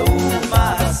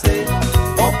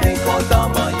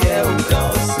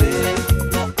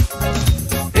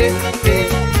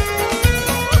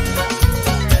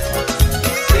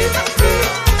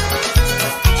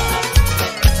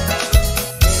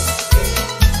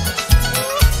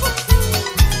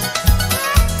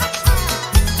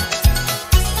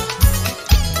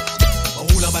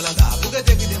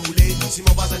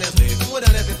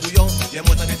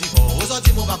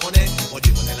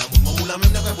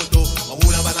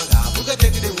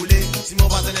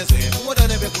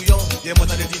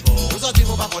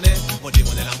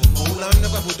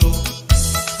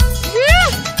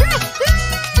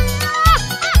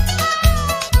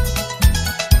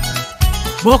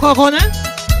 Bon, qu'on connaît,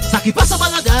 ça qui passe à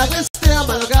Balaga, restez à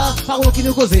Balaga, parole qui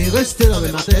nous cause, restez dans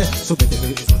le matin,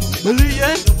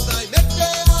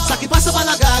 ça qui passe à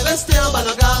Balaga, restez à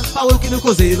Balaga, parole qui nous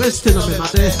cause, restez dans le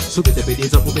matin, soupez-vous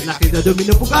des ans pour mettre la clé de 2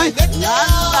 minutes pour gagner.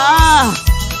 Là!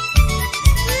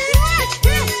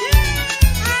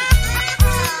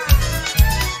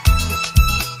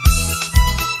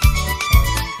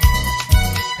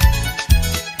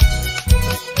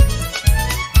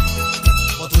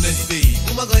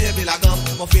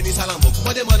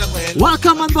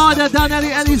 Welcome on board, Danelli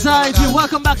Elisa.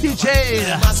 Welcome back, DJ.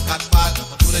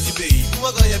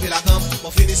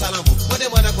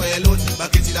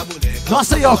 Non,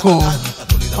 c'est Yoko.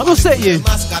 On nous sait.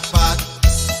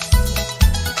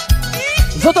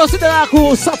 Vous êtes aussi de la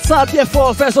cour, ça bien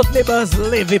fort, faites autres les buzz,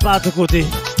 levez par tous côtés.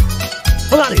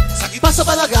 Regardez. Passe à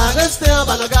Balaga, restez à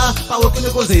Balaga, parole qui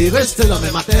nous cause, restez le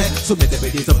même matin. Soumettez-vous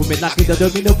des ans pour mettre la clé de 2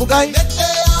 minutes pour gagner.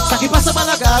 Ça qui passe à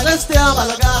Balaga, restez à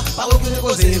Balaga, parole qui nous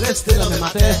cause, restez le même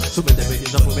matin. Soumettez-vous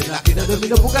des ans pour mettre la clé de 2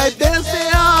 minutes pour gagner.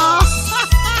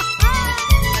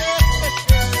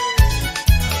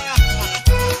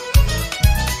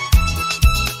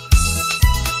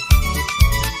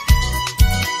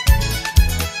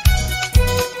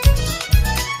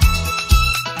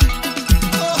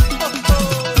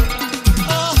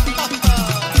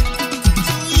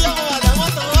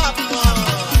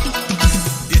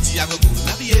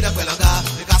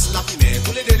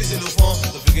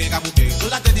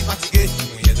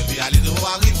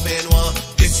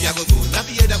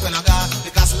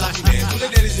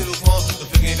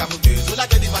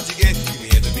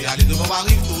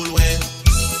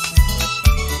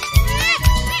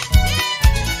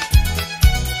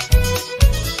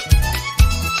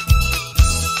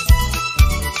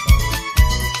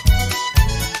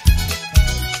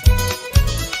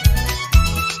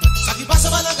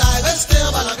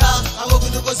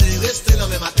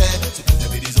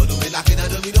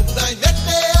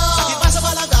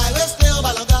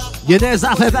 Il y a des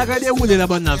affaires à dérouler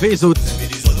là-bas dans les autres.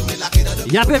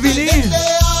 Il y a pas venu.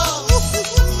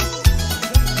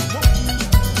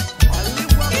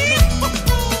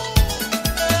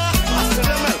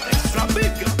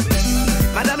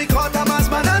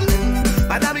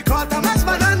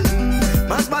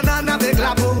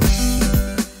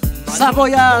 Ça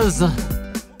voyage.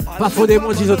 Pas faut des mots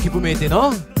autres qui vous mettez,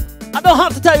 non? I don't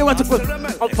have to tell you what to put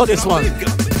up for this one.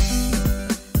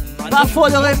 Pas faut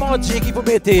de Raymond G qui vous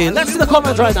mettez. Let's see the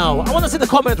comment right now. I want to see the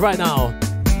comment right now.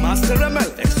 Master ML,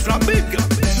 extra big.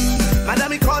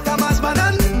 Madame Ikota mas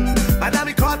banan.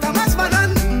 Madame Ikota mas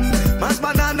banan. Mas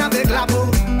banana avec la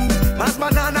peau. Mas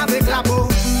banana avec la peau.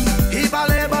 Il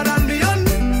parlait banan million.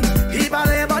 Il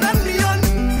parlait banan million.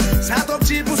 Ça top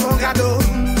petit pour son gâteau.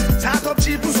 Ça top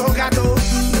petit pour son gâteau.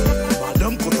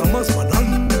 Madame Kota mas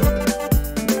banan.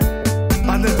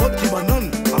 N'importe qui banan.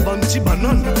 Avant petit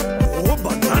banan. Oh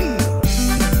banan.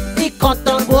 Il compte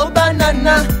en gros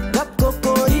banana. Cap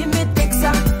coco, il met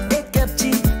Texas. Et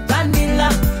capti vanilla.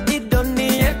 Il donne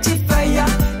un petit fire.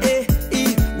 Et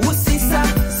il aussi ça.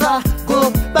 Ça,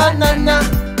 go banana.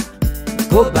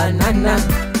 Go banana.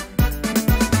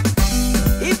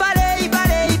 Il balait, il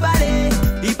balait, il balait.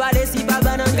 Il balait si pas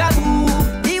banane gabou.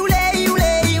 Il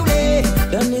oulé.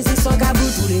 Donne-les son gabou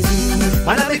tous les jours.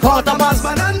 Madame Ikota mas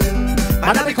banan.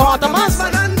 Madame Ikota mas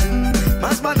banan.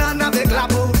 Mas banane avec la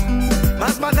peau.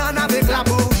 Mas banane avec la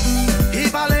peau.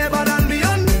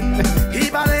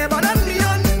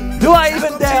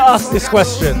 ask this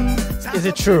question. Is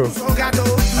it true?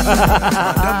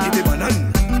 Madame qui des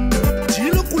bananes.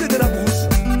 Tu le coulé de la brousse.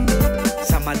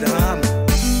 Ça madame.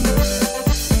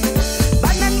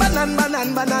 Banane, banane,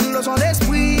 banane, banane, le son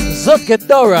l'esprit. Zot get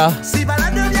Dora. Si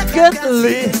balade vient Get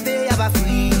Lee.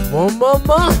 Mon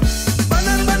maman.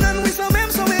 Banane, banane, oui, son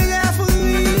même, son meilleur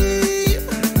fruit.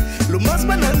 Le mas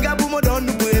banane, gabou, me donne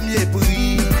le premier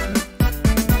prix.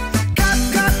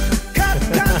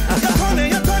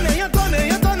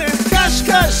 Cash,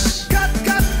 cash.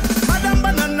 Madame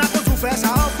banane, n'a pas tout fait ça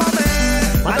en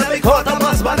famille. Madame est cote à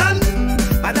mas banane.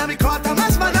 Madame est cote à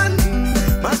mas banane.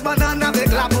 Mas banane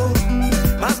avec la peau.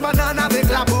 Mas banane avec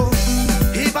la peau.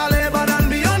 Il parlait banane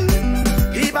mignonne.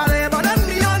 Il parlait banane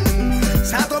mignonne.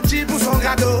 Ça trop petit pour son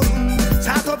gâteau.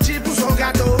 Ça trop petit pour son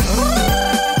gâteau.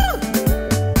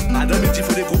 Madame, il dit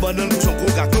faut des gros bananes pour son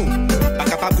gros gâteau. Pas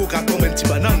capable gros gâteau, même petit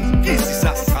banane. Qu'est-ce que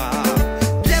ça ça?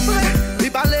 Bien prêt,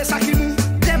 il parlait ça qui mou.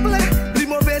 Bien prêt, il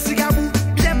mauvais si gabou.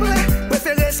 Bien prêt,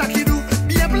 préféré ça qui doux.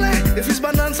 Bien prêt, les fils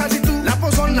bananes ça dit tout. La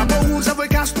poisonne, la peau rouge, ça veut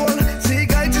casse-tôle. Si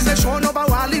gars, il disait chaud, on va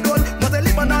voir l'idole. Monte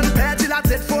les bananes, perdit la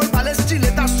tête folle. Palais style,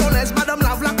 ta solaise, madame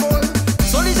lave la colle.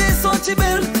 Solisé son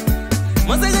tibel,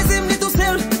 moi c'est résime ni tout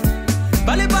seul.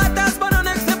 Pas les patates,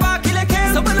 bananes, c'est pas qui les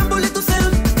quelle. Ça banane boule tout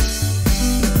seul.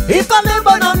 Il parlait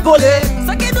banane volée.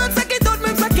 Ça qui d'autre,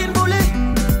 même ça qui est volé.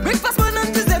 Breakfast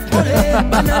banane, tu sais volé.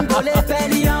 Banane volée,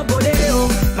 pelli en volé.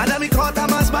 Madame, il croit à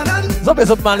mas banane. Zop est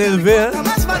zop mal élevé, hein.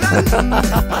 Mas banane.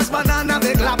 Mas banane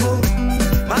avec la peau.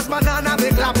 Mas banane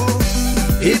avec la peau.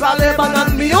 Il parlait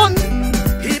banane mignonne.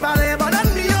 Il parlait banane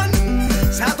mignonne.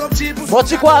 Ça trop petit pour son Moi,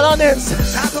 tu crois à l'année?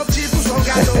 Ça trop petit pour son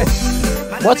gâteau.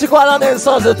 Moi, tu crois à l'année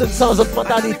sans autre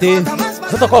mentalité?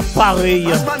 C'est encore pareil.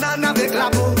 Mas banane avec la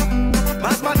peau.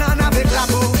 Mas banane avec la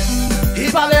peau.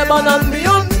 Il parlait banane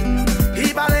mignonne.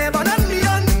 Il parlait banane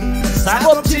mignonne. Ça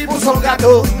trop petit pour son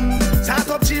gâteau. Ça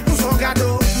trop petit pour son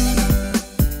gâteau.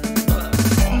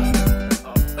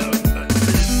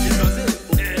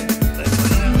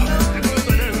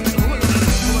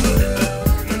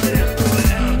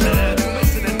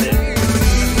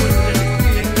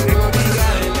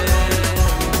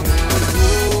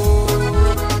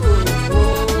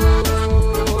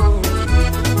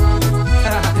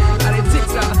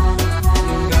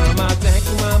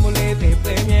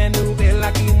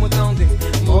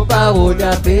 Parole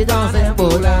à paix dans un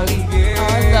bol arrivé. Oh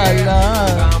là là.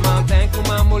 Matin,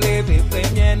 comment me lever,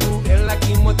 première nouvelle là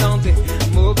qui m'a tenté.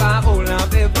 Mon parole à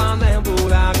paix dans un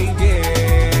bol arrivé.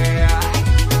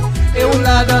 Et on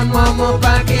la donne-moi mon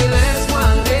paquet, laisse-moi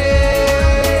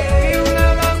aller. Et on la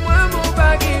donne-moi mon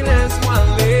paquet, laisse-moi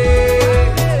aller.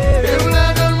 Et on la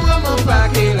donne-moi mon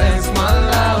paquet, laisse-moi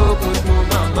là au bout de mon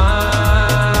maman.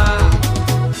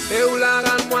 Et on la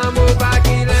donne-moi mon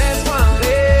paquet, laisse-moi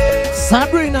aller.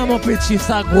 Sabrina, mon petit,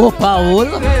 sa gros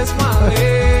parole. Laisse-moi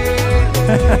aller.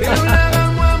 Et on la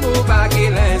donne-moi mon paquet,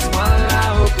 laisse-moi là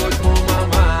au bout de mon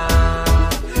maman.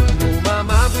 Mon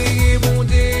maman prie bon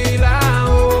Dieu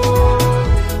là-haut.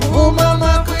 Oh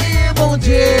maman, criez bon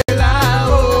Dieu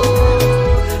Là-haut,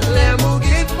 les mots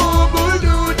guident mon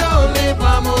boudou dans les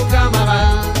bras, mon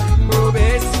camarade.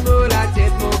 Mauvaise mot, la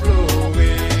tête, mon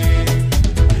pleuré.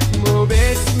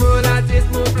 Mauvaise mot, la tête,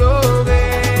 mon pleuré.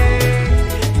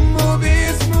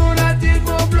 Mauvaise mot, la tête,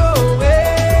 mon pleuré.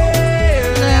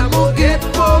 Les mots guident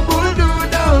mon boudou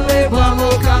dans les bras,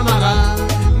 mon camarade.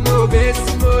 Mauvaise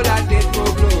mot, la tête, mon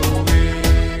pleuré.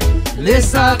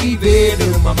 Laisse arriver, de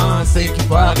maman, c'est qui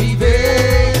va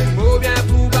arriver. Mot bien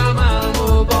pour pas mal,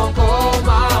 mot bon pour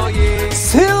marier.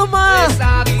 Silma, Laisse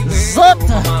arriver, Zot, mot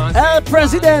maman, El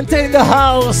President in the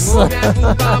house. mot bien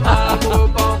pour pas mal, mot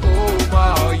bon pour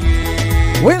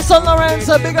marier. Winston Lawrence,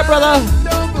 a bigger brother.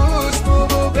 Dans bouche, mon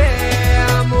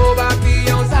beau-père, mon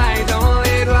papillon, saille dans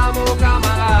les doigts, mon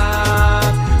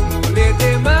camarade. Nous les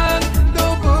démons,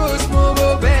 dans bouche, mon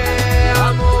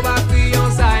beau-père, mon papillon,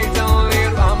 saille dans les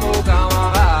doigts, mon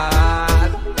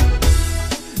camarade.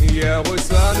 Hier au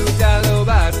soir, nous allons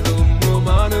basto,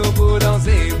 moment nous pour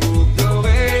danser, boucle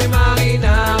dorée,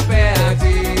 Marina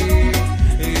perdu.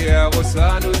 Hier au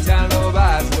soir, nous allons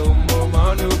basto,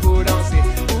 moment nous pour danser,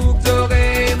 boucle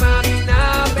dorée,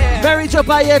 Marina perdu. Mary Jo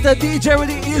Payette, DJ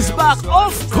Rudy is back.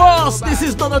 Of course, this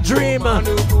is not a dream.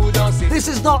 This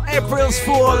is not April's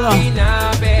Fool.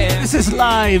 This is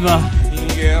live.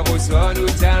 Hier au soir,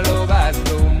 nous allons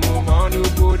basto, moment nous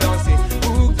pour danser,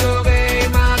 boucle dorée,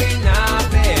 Marina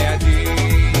perdu.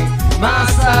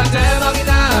 Massacre,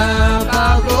 Marina,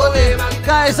 pardonnez,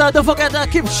 Guys, don't forget to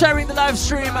keep sharing the live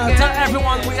stream. Tell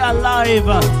everyone we are live.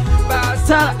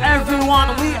 Tell everyone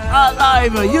we are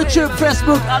live. YouTube,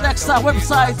 Facebook, Alexa,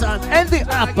 website, and the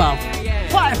app.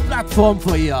 5 platforms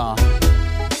for you.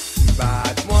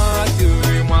 Bad one.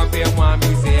 moi faire moi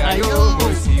misère yo, moi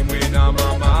si moi dans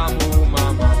maman mou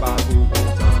maman pas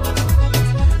content.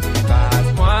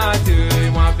 Moi deux,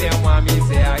 moi faire moi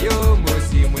misère yo, moi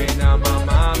si moi dans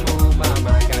maman mou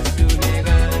maman casse tous les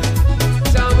reins.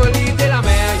 Jamboli de la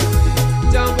mer yo,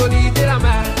 jamboli de la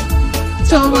mer,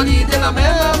 jamboli de la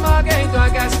mer, maman gagne toi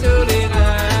casse tous les reins.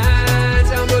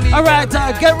 All right,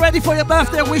 get ready for your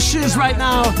birthday wishes right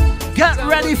now. Get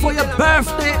ready for your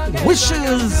birthday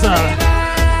wishes.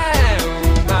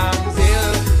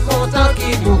 Content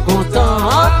qui nous content,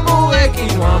 amoureux qui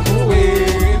nous amoureux,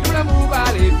 nous l'amour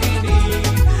va les finir.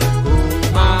 Oh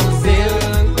Marcel,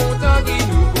 content qui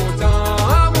nous content,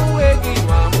 amoureux qui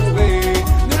nous amoureux,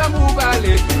 nous l'amour va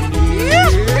les finir.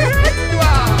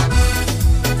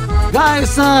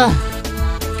 Guys,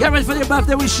 get ready for your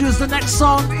birthday wishes. The next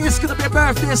song is gonna be a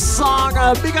birthday song.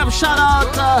 Big up shout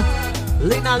out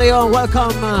Lena Leon,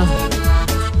 welcome.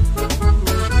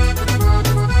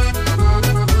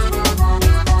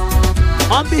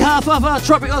 On behalf of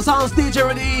Tropical Sounds, DJ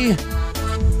Rudy,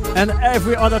 and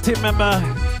every other team member,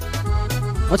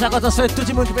 what I got to say to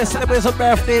you, can celebrate your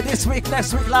birthday this week,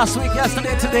 next week, last week,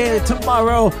 yesterday, today,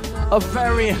 tomorrow. A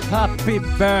very happy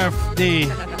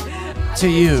birthday to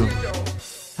you.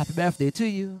 Happy birthday to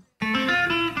you.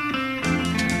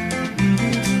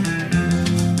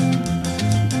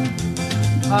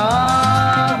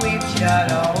 Ah oui,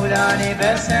 alors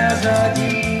l'anniversaire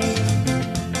jeudi.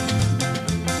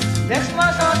 Laisse-moi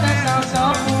chanter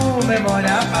chanson pour mes mon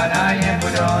appareil pour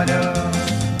l'honneur.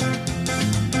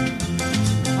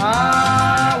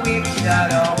 Ah oui,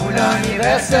 alors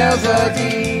l'anniversaire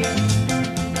jeudi.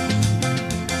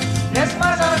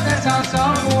 Laisse-moi chanter chanson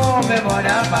pour mes mon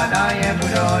appareil pour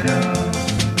l'honneur.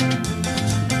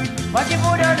 Moi, tu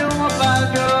voudrais nous mon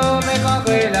pardon, mais quand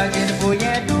la jeune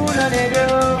bouillait tout le dedo.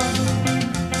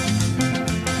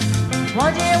 Moi,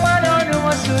 tu vois dans nous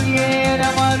mon soulier, la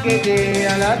marguerite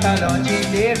à la talon, tu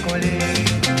décollé.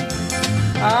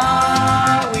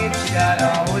 Ah oui, tu as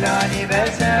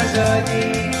l'anniversaire jeudi.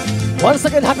 Once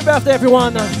again, happy birthday,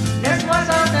 everyone. Laisse-moi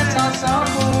chanter chanson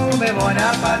pour mes mon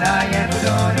appareil pour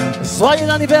l'honneur. Soyez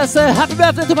l'anniversaire. Happy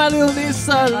birthday to my little niece,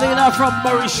 Lena from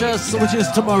Mauritius, which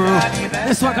is tomorrow.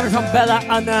 This one coming from Bella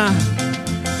Anna.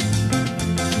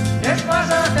 Laisse-moi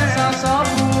chanter chanson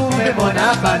pour mes mon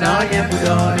appareil pour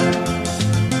l'honneur.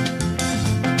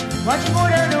 Moi, tu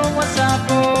voudrais nous mon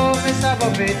sapo, mais ça va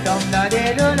vite comme la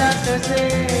de la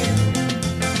société.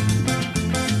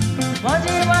 Moi,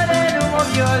 tu voudrais nous mon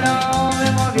violon,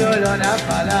 mais mon violon n'a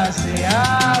pas lassé.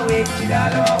 Ah oui, tu as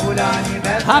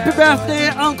l'anniversaire. Happy birthday,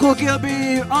 Uncle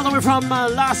Gilby, all the way from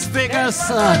Las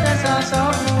Vegas.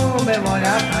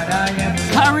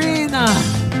 Karina.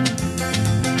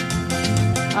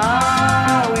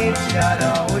 Ah oui, tu as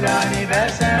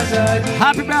l'anniversaire jeudi.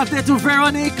 Happy birthday to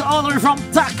Veronique, all the way from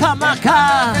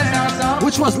Takamaka,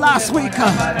 which was last week.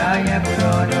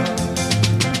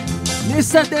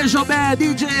 Mr. Dejobert,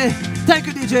 DJ, thank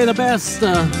you, DJ, the best.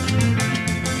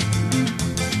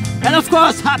 And of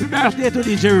course, happy birthday to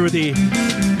DJ Rudy.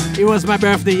 It was my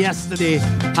birthday yesterday.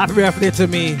 Happy birthday to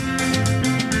me.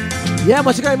 Yeah,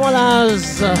 much going on.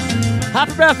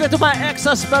 Happy birthday to my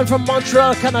ex-husband from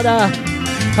Montreal, Canada.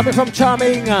 Coming from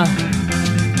Charming.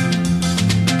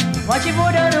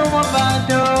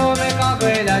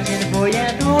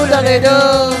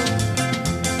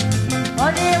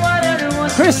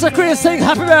 Chris saying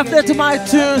happy birthday to my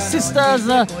two sisters,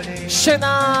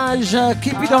 Shenage,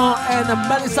 Kipidon and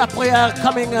Melissa Prière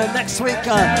coming next week.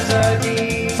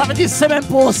 Ça veut dire c'est même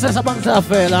pour ces bonnes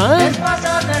affaires là, hein?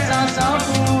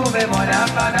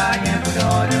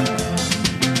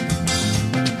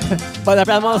 Bon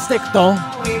appellement stick ton.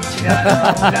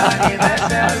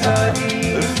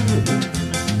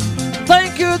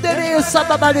 Thank you, Dennis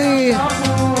Sababadi.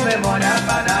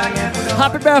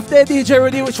 Happy birthday, DJ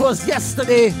Rudy, which was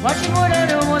yesterday.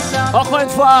 Encore une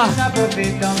fois.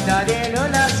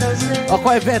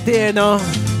 Encore 21 ans.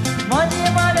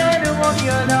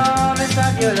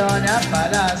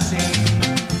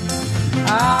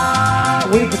 Ah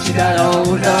oui, petit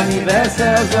galon,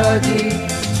 l'anniversaire jeudi.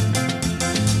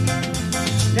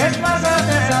 Laisse-moi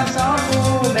chanter chanson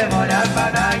pour mes mon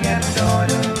appareil pour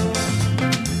l'honneur.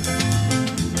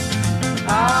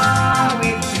 Ah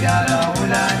oui, tu as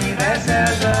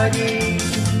l'anniversaire jeudi.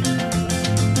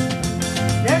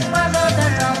 Laisse-moi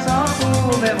chanter chanson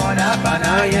pour mes mon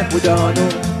appareil pour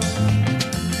l'honneur.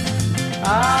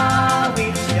 Ah oui,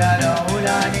 tu as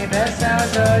l'anniversaire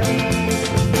jeudi.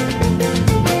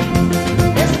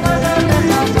 Laisse-moi chanter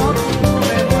chanson pour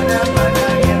mes mon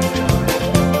appareil pour l'honneur.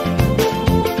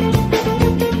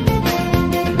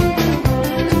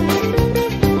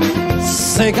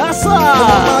 C'est ça.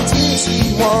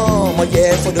 moi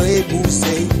hier faudrait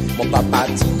pousser. Mon papa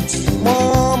dit,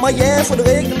 moi hier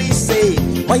faudrait glisser.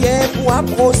 Moi hier pour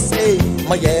approcher,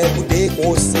 moi hier pour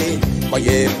dégrosser. Moi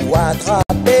hier pour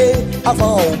attraper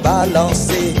avant ou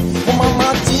balancer. Mon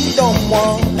maman dit dans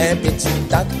moi un petit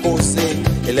tas causé.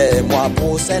 Et les mois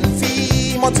prochaine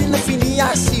fille, mon dit ne finit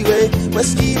assuré. Parce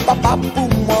qu'il papa pour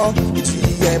moi, il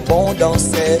dit un bon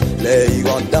danseur. Les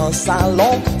rentre dans le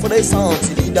salon, faudrait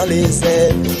sentir dans les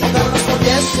airs. Mon garçon sont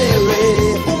bien serré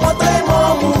pour montrer mon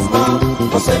mouvement.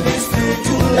 Mon service pour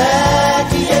tous les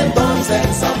qui est dans le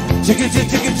sang. Tu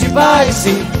pas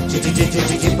ici,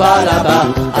 tu pas là-bas.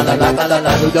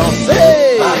 Alala, nous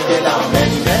danser.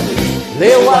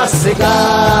 Les Wasega.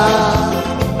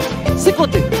 C'est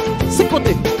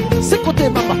côté,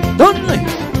 maman. Donne-le.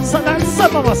 Salade, ça,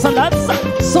 maman, salade, ça.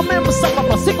 Sans même ça,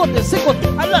 maman. C'est côté.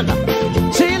 Alala.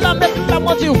 Tu la mettre la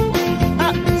moitié.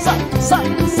 Ah, ça.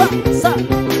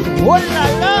 Oh là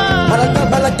là.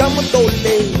 Malaga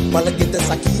m'entolé, malaga de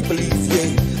ça qui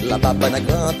plifie. La baba n'a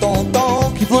grand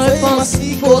tonton qui pourrait pas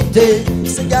s'y côté.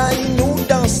 Ces gars, ils nous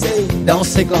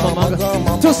danser comme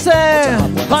maman. Tout c'est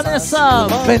Vanessa.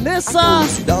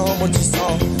 Dans mon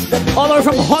sang. All the way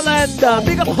from Holland.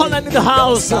 Big up Holland in the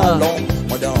house.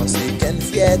 Moi danser qu'une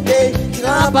fierté.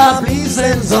 Grand pas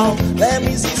ans. Les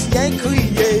musiciens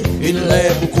criaient. Ils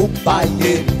l'aient beaucoup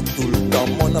paillé. Tout le temps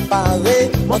mon appareil.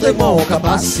 Montrez-moi vos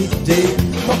capacités.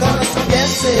 Mon garçon bien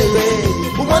serré.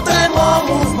 Pour montrer mon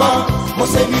mouvement. Mon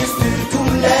service de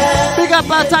tous les. Big up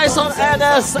Tyson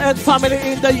Ennis and family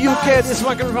in the UK. This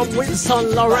one coming from Wilson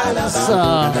Lawrence.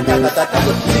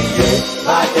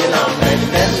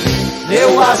 Les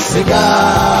Wasega.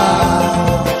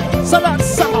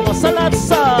 Salade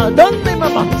ça. Donne-les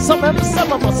maman. Ça même ça.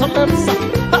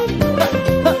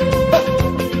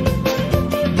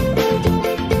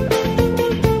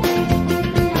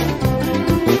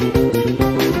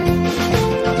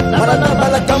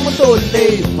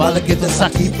 Malaga de ça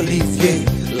qui plifie.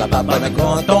 La baba n'a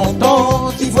grand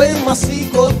tonton qui voit ma si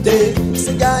côté.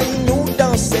 Ces gars ils nous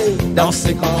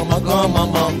danser comme ma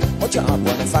grand-maman. Moi tu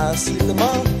apprends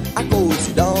facilement à cause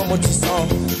dans mon petit sang.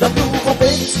 Dans toute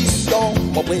compétition,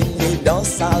 mon premier dans le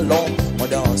salon. Moi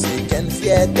danser qu'une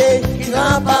fierté, il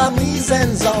n'a pas mis un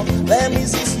ans. Les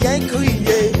musiciens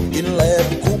criaient, il l'a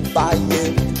beaucoup paillé.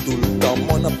 Tout le temps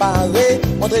mon appareil,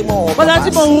 montrez-moi mon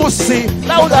Maladie mon roussi,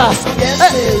 là ou là.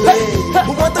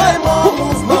 Pour montrer mon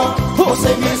mouvement, mon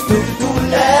service de tous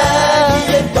les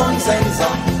qui est dans les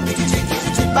ans.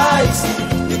 Tu pas ici,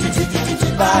 tu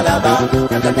pas là-bas.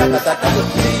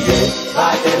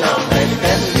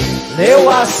 Les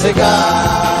Wasega.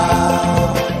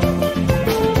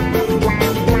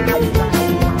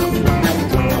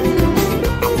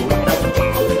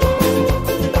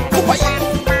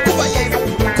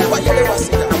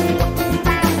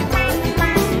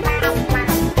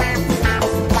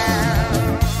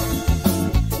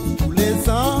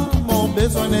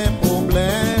 Besoin d'un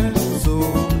problème,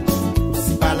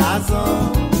 si pas l'argent,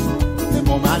 c'est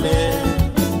mon malheur.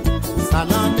 Ça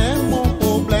n'en est mon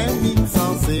problème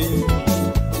insensé.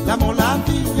 L'amour, la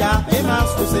vie, y'a et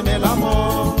marche que c'est mais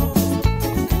l'amour.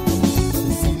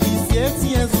 Si l'isier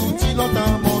tient outils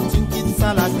longtemps, mon team quitte ça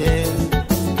la terre.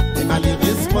 Et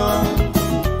malheureusement,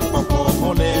 encore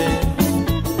mon lait.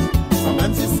 Quand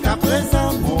même jusqu'à présent,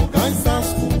 mon grand sens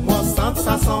pour moi, sans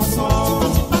ça sans son.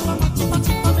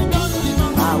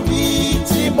 Oui,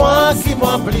 dis-moi qui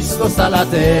m'emplis l'eau à la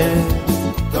terre.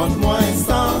 Donne-moi un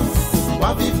sens,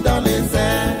 moi vivre dans les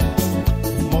airs.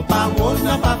 Mon parole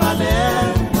n'a pas valeur,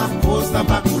 ma cause n'a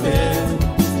pas couleur.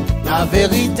 La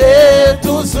vérité,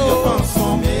 toujours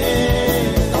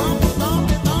consommée.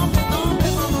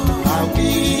 Ah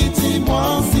oui, dis-moi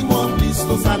si m'emplis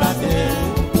l'eau à la terre.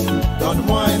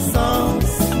 Donne-moi un sens,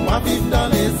 moi vivre dans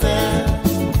les airs.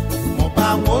 Mon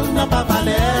parole n'a pas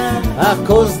valeur, à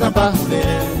cause n'a pas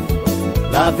couleur.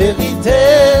 La vérité,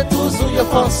 toujours you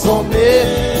consommé.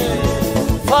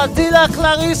 Fadila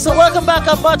Clarisse, welcome back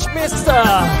a much mister.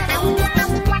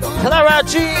 Clara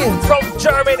G from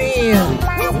Germany.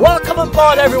 Welcome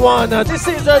aboard everyone. This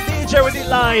is a DJ Rudy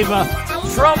live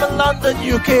from London,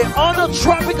 UK on the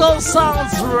Tropical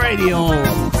Sounds Radio.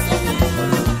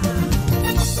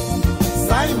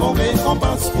 Mon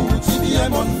récompense pour tu viens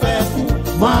mon frère.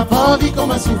 Moi, pas envie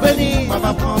comme un souvenir. Ma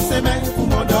va prendre ses mains pour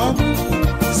m'endormir.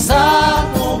 Ça,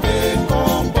 mon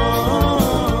récompense.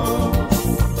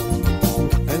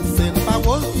 C'est une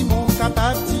parole qui m'ont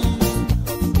capable de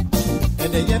dire. Et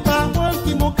des paroles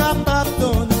qui m'ont capable de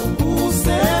donner pour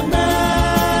ses mains.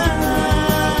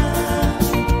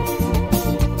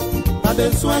 Pas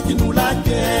besoin qui nous la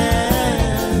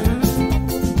guerre.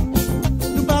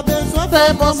 Nous pas besoin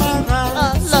de mon marin.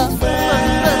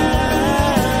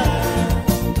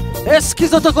 qui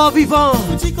sont encore vivants?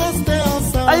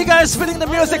 Are you guys feeling the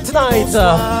music tonight?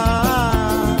 Are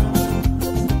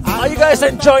you guys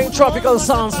enjoying Tropical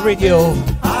Sounds Radio?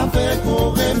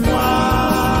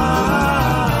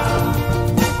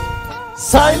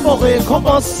 Ça y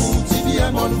recommence.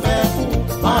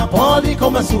 M'apprendre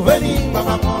comme un souvenir.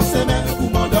 Papa pensait même pour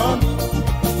m'endormir.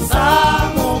 Ça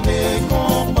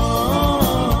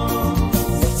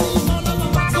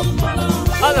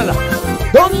ah là là,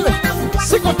 donne,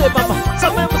 c'est côté papa, ça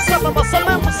même, ça maman, ça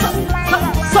même, ça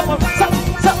même, ça.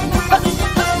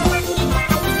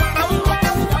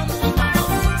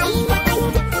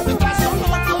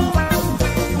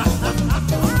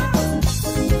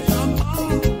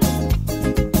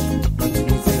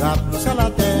 Sur la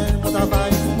terre, mon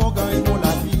travail, mon gain et mon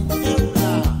la vie.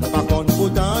 Pas contre beau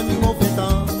temps, ni mauvais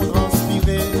temps, mon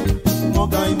transpirer, mon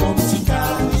gain et mon petit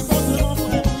cas.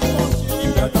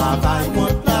 Le travail, mon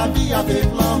la vie avec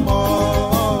la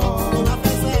mort.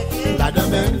 La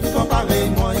demain, qui comparer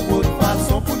moi, il faut de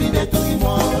façon pour lui détruire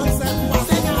moi.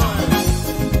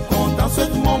 Content sur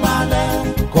mon malheur,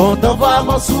 content voir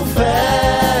mon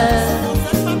souffert.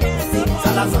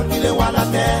 Ça la sent qu'il est roi la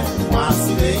terre, moi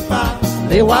si pas.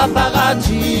 Les rois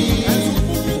paradis,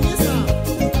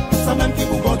 ça même qui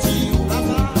vous continue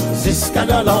jusqu'à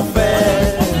dans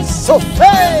l'enfer.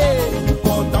 Sauvé!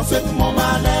 Content c'est mon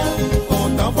malheur,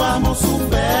 content voir mon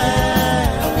souffert.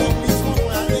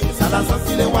 Ça la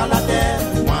sortie les rois la terre,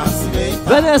 moi si les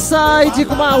Vanessa, il dit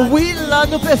comment oui là,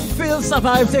 nous pouvons feel ça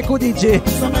va c'est coup DJ.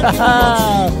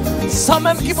 Ça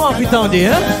même qui m'a envie d'en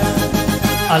dire, hein?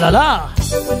 Ah là là!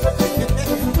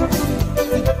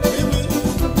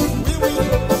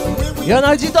 Il y en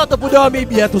a dit d'autres pour dormir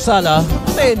bien tout ça là.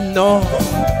 Mais non.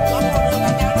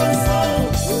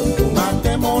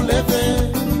 matin mon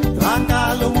levé,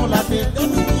 tracal mon lavé.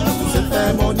 C'est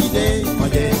fait mon idée,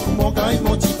 mon gars et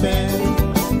mon petit pain.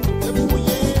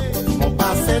 Mon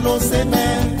passé l'eau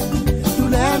s'aimait, tout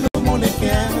l'air mon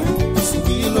équerre.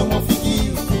 Sourire mon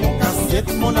figure, mon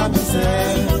cassiette mon la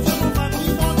misère.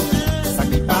 Ça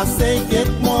qui passait,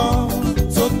 guette-moi,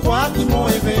 saute toi qui m'ont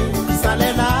rêvé, ça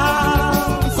l'est là.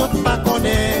 Pas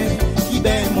connaît qui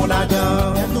ben mon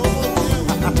ladin.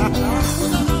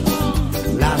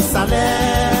 La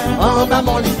salaire en bas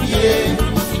mon lipier,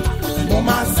 mon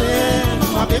massé,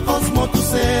 ma béconce mon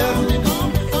tousseur.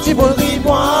 Tu pourris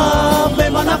moi, mais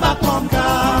mon pas comme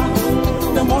cas.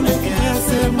 De mon équerre,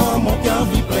 c'est moi mon cœur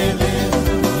vibré.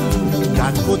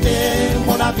 Quatre côtés,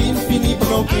 mon avis fini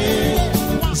bloqué.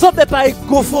 Ça peut pas être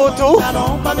go photo.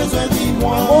 Pas besoin de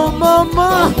moi. Oh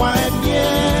maman. Moi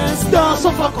bien. Dans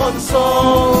son faucon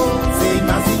son. C'est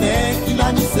imaginer qu'il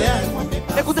a misère.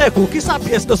 Écoutez, qui sa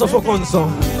pièce de son faucon son?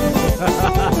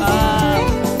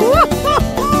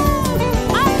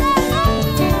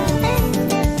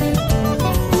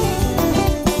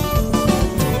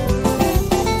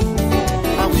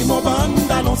 Ah oui mon bon,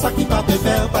 dans ça qui va te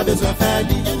faire, pas besoin de faire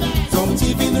lit. Son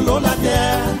petit vin l'eau la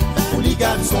terre, pour lui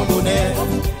garder son honneur.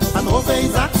 À nos veilles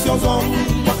actions,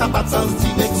 pas capable sans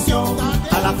direction.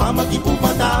 À la femme qui pour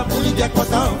mandat, pour lui bien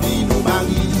content, vie nous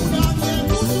marie.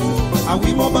 Ah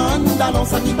oui mon bon, dans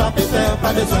ça qui va te faire,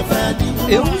 pas besoin de faire lit.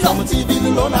 Son petit vin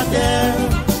l'eau la terre,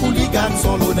 pour lui garder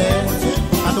son honneur.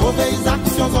 À nos veilles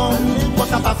actions, pas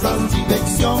capable sans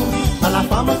direction. À la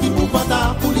femme qui pour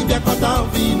mandat, pour lui bien content,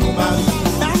 vie nous marie.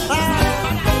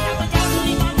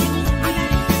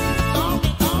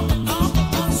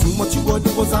 De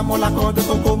vos amants, la corde de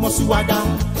coco, mon souada.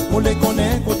 On les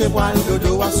connaît, côté voile, de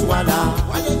dos à souada.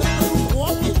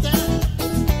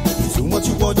 Sous mon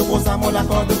tubo de vos amants, la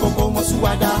corde de coco, mon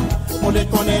souada. On les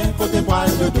connaît, côté voile,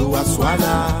 de dos à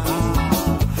souada.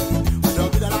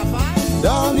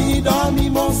 Dormi, dormi,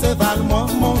 mon séval,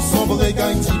 mon sombre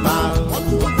gagne du mal.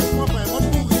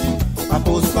 Ma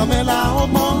pose comme elle a au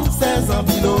monde, 16 ans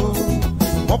bilo.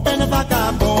 Mon peine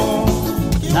vagabond.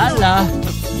 Là là.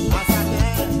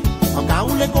 En cas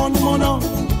où les comptes mon nom,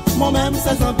 moi-même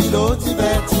 16 ans pilote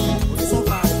diverti.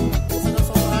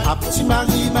 A petit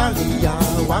Maria,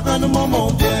 wagan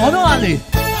mon bien. On va aller.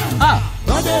 Ah.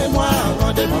 Rendez-moi,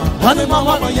 rendez-moi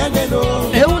mon moyen de l'eau.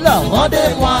 Et où là?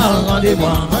 Rendez-moi.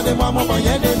 Rendez-moi mon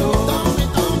moyen de l'eau.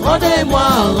 Rendez-moi.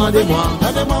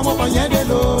 Rendez-moi mon moyen de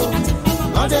l'eau.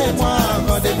 Rendez-moi,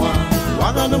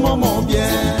 wagan mon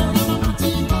bien.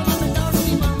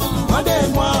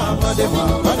 Rendez-moi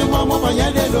mon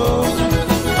moyen de l'eau.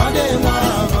 Rendez-moi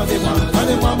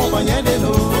mon moyen de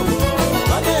l'eau.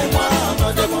 Rendez-moi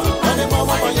mon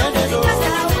moyen de l'eau.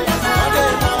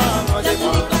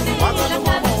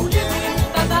 Rendez-moi mon bien.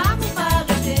 Papa, faut pas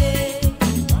arrêter.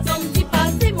 Son petit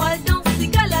passé, moi dans ces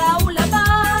cas-là ou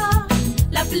là-bas.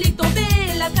 La pluie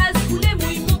tombée, la case coulée,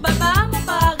 mouille mon papa, m'a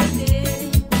pas arrêté.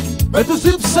 Mais tout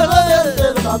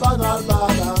là-bas dans le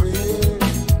barbaré.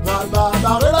 Dans le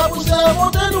barbaré, la poussière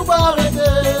monte, nous pas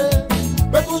arrêter.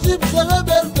 Mais tout zip, c'est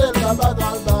rebelle, là-bas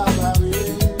dans le barbaré.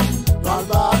 Dans le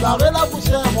barbaré, la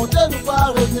poussière monte, nous pas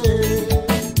arrêter.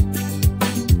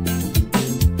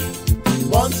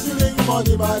 One ceiling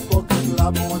money, my pocket, la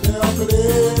monnaie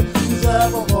anglais. C'est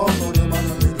mon corps, on est mal.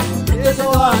 Mettez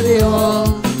toi à Léon.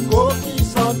 Coquille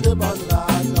santé,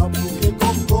 banane, la bouquet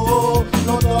coco.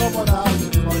 Non, non, mon âge,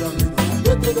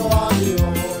 mettez toi à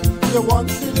Léon. The one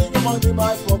ceiling money,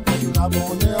 my pocket, la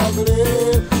monnaie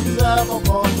anglais. C'est mon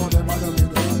corps, on est mal.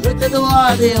 Mettez toi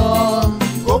à Léon.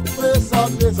 Coquille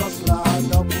santé, ça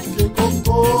la bouquet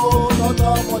coco. Non,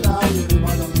 non, mon âge,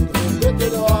 mettez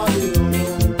toi à Léon.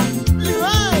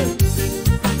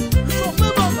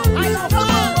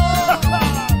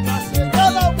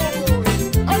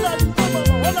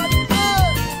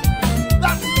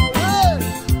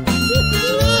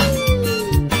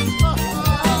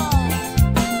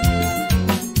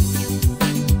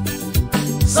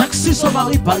 Si son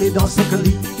mari parlait dans ce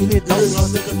lit, il est dans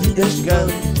ce teenage girl.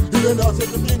 Il est dans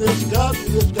cette teenage girl,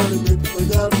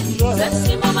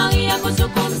 sexy mon mari à cause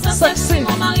comme ça, sexy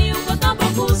mon mari ou content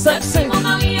beaucoup, sexy mon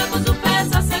mari à cause de faire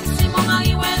ça, sexy mon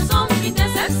mari ouais son vite,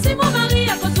 sexy mon mari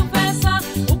à cause de faire ça,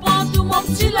 ou prend tout mon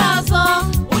petit lazo,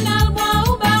 ou n'a le bois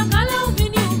ou bacala ou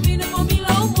vini mon mille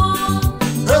au moins.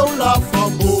 Et on la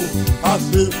femme beau,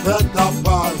 assez fait ta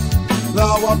base. Là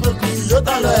on peut crier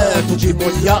ta l'air, tout le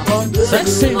monde y a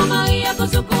sexy mon mari à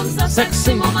cause comme ça,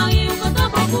 sexy mon mari ou content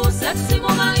beaucoup, sexy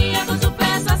mon mari à cause de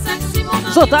faire ça, sexy mon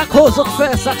mari. Sota cause de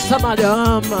faire ça que ça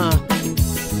madame.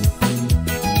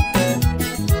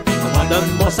 Maman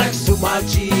donne-moi sexe sous ma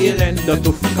Hélène de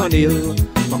tout canil.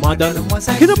 Maman donne-moi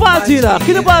sexe. Qui nous parle dit là?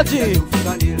 Qui nous parle dit?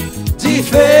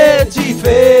 Diffé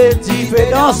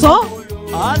dansant?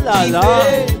 Ah là là.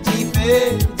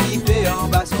 Diffé en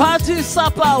bas. Parti sa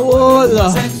parole.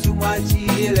 Sexe sous ma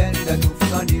Hélène de tout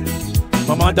canil.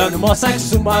 Maman donne-moi sexe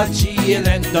sous ma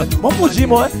Hélène de tout. Mon pour dire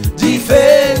moi.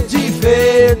 Diffé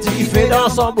dans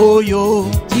son boyau.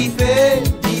 Diffé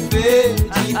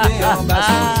en bas.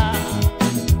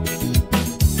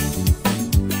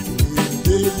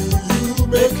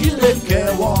 Mais qu'il est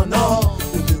qu'un wana.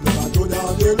 Il te bateau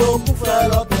dans de l'eau pour faire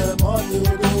la paiement de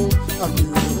l'eau. Quand il y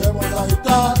aurait mon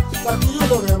aïta, quand il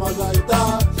y aurait mon aïta,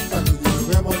 quand il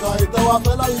y aurait mon aïta, on va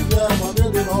faire la rivière, on va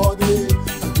demander.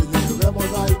 Quand il y aurait mon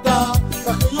aïta,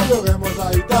 quand il y aurait mon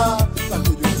aïta, quand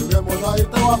il y aurait mon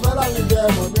aïta, on va faire la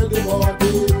rivière, on va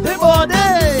demander.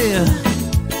 Demander.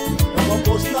 Dans mon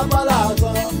poste la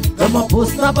balaza, Dans mon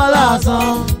pouce na balaza.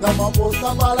 dans mon poste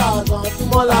la balaza, Tout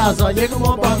mon laza, y'a que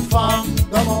mon bonne femme.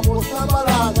 dans mon poste la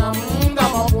balaza, dans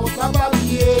mon poste la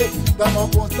balaye, dans mon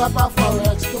poste la pas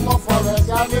forex, tout mon forex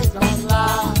avec là.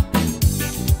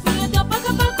 Tous les temps pas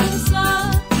comme ça,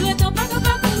 tous les temps pas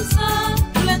comme ça,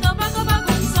 tous les temps pas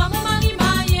comme ça, mon mari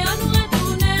marié à nous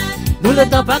retourner. Nous les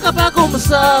temps pas comme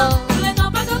ça. Tous les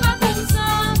temps pas comme ça,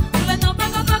 tous les temps pas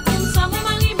comme ça, mon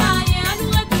mari marié à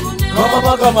nous retourner.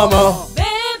 Maman.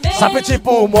 Bébé, Ça petit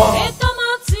pour moi. et t'as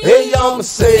menti. Et yam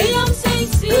c'est. Et yam c'est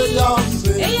ici. Et yam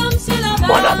c'est. Et yam c'est là-bas.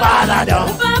 Mon pas là-dedans.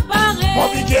 On va parer. Mon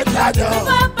biquet On là-dedans.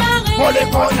 va parer. Mon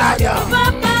école là-dedans. On va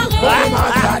parer. Vraiment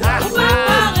là-dedans. On va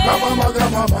parer.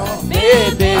 Maman,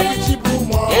 Bébé, petit pour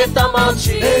moi. et t'as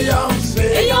menti. Et yam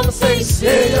c'est. Et yam c'est ici.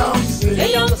 Et yam c'est.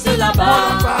 Et yam c'est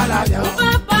là-bas. Pas là-dedans. On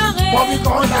va parer. Mon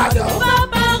biquet là-dedans. On va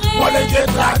parer. Mon équipe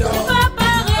On là-dedans. va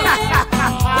parer.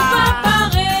 On va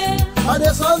parer. À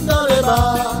descendre dans les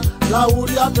bars, là où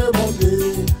il y a fait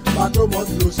monter. Bateau monte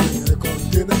l'océan,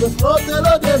 conteneur de flotter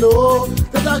le de l'eau.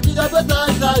 C'est à qui j'avais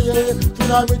taillé,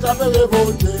 tsunami j'avais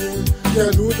révolté.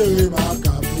 Des doutes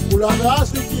remarquables, pour la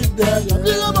grâce qui derrière.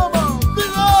 Viens maman,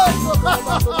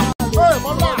 viens. Ouais,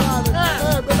 maman.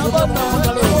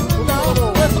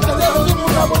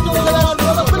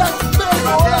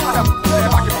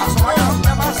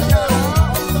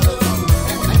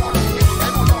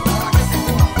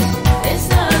 Et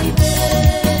ça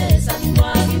arrivait, ça doit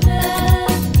arriver.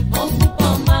 Mon coup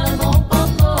pas mal, mon pas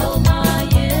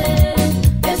maillé.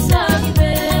 Et ça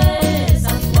arrivait,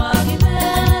 ça doit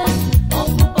arriver. Mon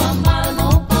coup pas mal,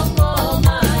 mon pas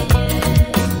maillé.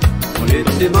 On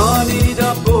était mani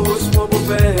dans poche, mon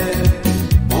beau-père.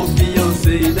 Mon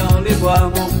fiancé dans les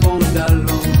bois, mon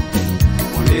pantalon.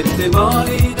 On était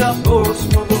mani dans poche,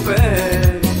 mon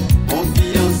beau-père. Mon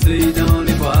fiancé dans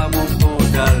les bois, mon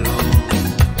pantalon.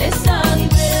 Et ça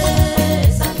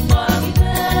arrivait, ça doit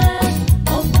arriver.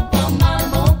 Mon coup pas mal,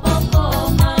 mon pas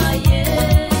maillé.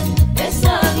 Et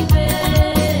ça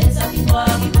arrivait, ça doit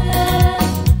arriver.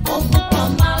 Mon coup pas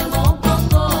mal, mon pas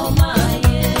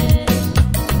maillé.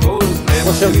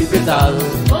 Mon chéri pétale.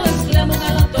 Cause claire, mon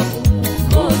galanteau,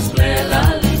 cause claire, la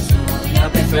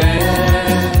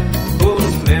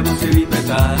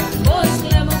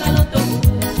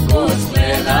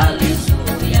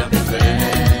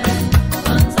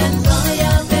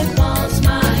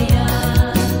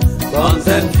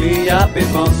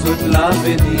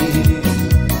l'avenir.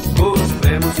 Cause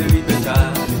clair, mon série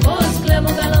pétard. Cause clair,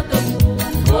 mon galant de bout.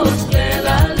 Cause clair,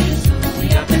 la lisou, y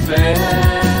a fait faire.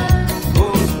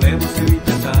 Cause clair, mon série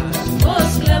pétard.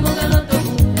 Cause clair, mon galant de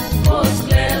bout. Cause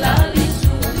clair, la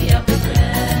lisou, y a fait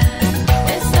faire.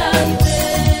 Et ça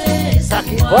arrive, ça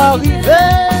qui va arriver.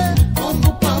 On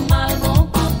coupe pas mal, on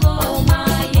pas encore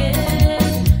maillé.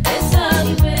 Et ça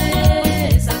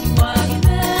arrive, ça qui va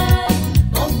arriver.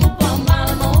 On coupe pas mal,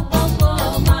 on pas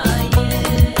encore maillé.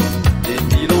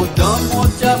 Depuis longtemps, mon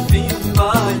t'a fin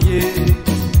maillé.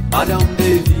 Madame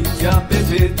David, t'a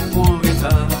pété mon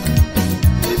retard.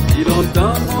 Depuis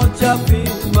longtemps, mon t'a fin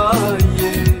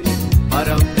maillé.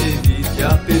 Madame David,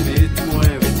 t'a pété mon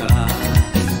retard.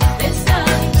 Et ça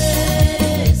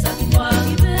arrive, ça qui va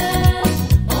arriver.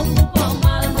 On coupe pas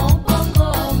mal, on pas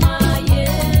encore maillé.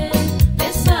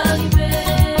 Et ça arrive,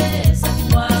 ça qui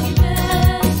va arriver.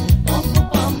 On coupe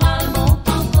pas mal, on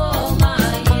pas encore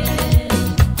maillé.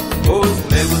 Cause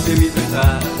clair, mon série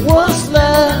pétard.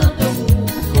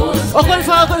 Encore une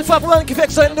fois, pour un qui fait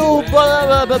que c'est nous.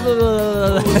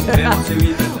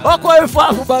 Encore une fois,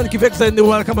 pour un qui fait que c'est nous.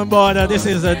 Welcome on board. This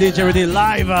is DJ Rudy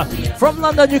live from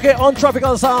London, UK on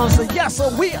Tropical Sounds. Yes,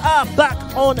 we are back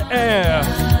on air.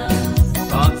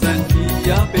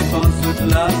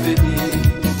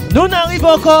 Nous n'arrivons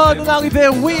encore, nous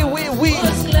n'arrivons, oui.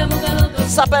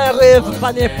 Ça peut rêve,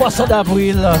 pas des poissons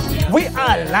d'avril. We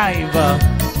are live.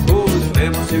 Cause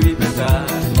clair, mon série pétard.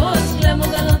 Cause clair, mon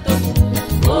galant de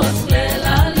bout. Cause clair,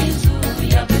 la lisou, y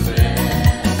a fait faire.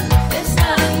 Et ça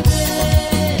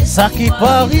arrive, Ça qui peut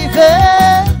arriver,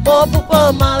 bon pour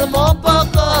pas mal, mon pas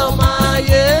comme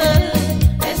ailleurs.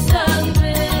 et ça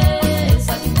arrive,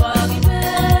 ça qui va arriver.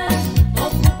 On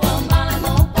coupe pas mal,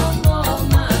 on pas encore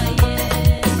maillé.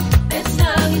 Et ça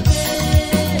arrive,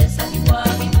 ça qui va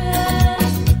arriver.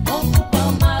 On coupe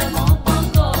pas mal, on pas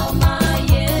encore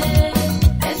maillé.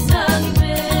 Et ça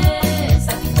arrive,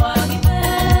 ça qui va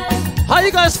arriver. How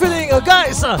you guys feeling?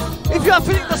 Guys, if you are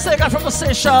feeling the same guy from the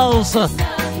Seychelles,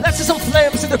 let's see some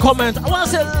flames in the comment. I want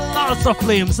to see lots of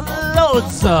flames,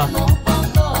 loads.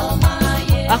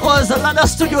 À cause là, le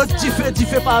studio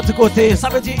diffé par tous côtés. Ça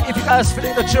veut dire, if you guys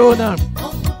feeling the tune,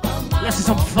 let's see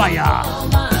some fire.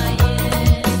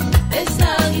 Et ça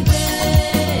arrive,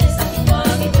 ça qui va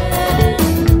arriver.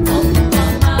 On coupe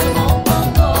pas mal, on pas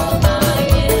encore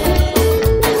maillé.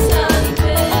 Et ça arrive,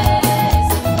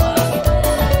 ça qui va arriver.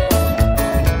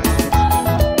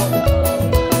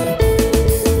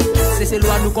 C'est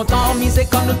loi nous comptons miser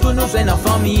comme nous tous nous jeunes en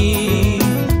famille.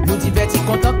 Nous divertis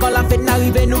contents quand la fête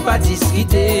n'arrive, nous pas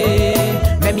discuter.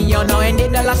 Même il y en a un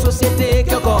dans la société qui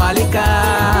est encore à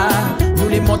l'écart. Nous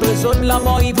les montrons les autres, la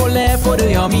mort ils volaient, faut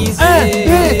de en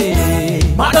miser.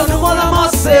 Madame nous on la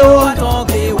masse, on va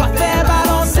tomber, on va faire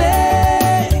balancer.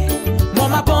 Mon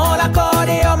ma bon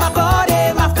l'accordéon,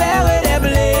 m'accordé, m'a fait des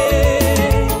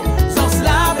blés. Sans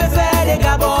cela, me fait des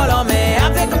gaboles en mer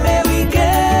avec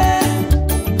américains.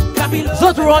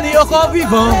 Zot Ronnie encore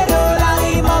vivant.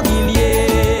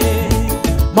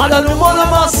 Madame nous on la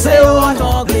masse, on va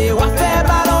tomber, on va faire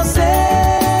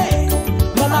balancer.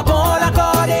 Mon ma bon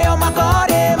l'accordéon,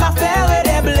 m'accordé, m'a fait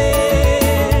des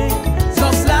blés.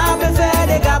 Sans cela, me fait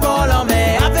des gaboles en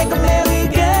mer avec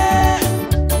américains.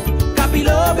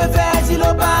 Capilo, me fait si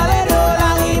l'on parlait de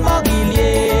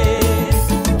l'immobilier.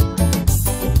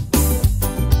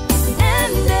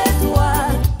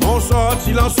 Mon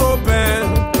sorti l'en sopin,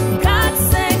 4,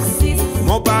 5, 6,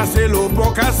 mon passé l'eau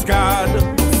pour cascade.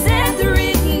 7,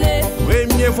 8, 9.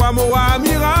 Première fois mon roi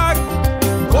miracle.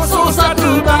 Qu'on ça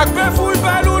tout bac, fait fouille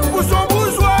baloute pour son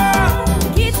bourgeois.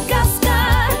 Quitte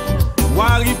cascade, Moi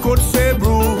arrive côte c'est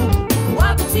brou.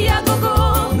 wapti à gogo.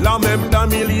 Là même dans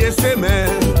milliers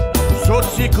semaines.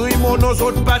 Sorti cri mon nos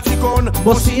autres patikon.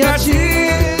 mon signature.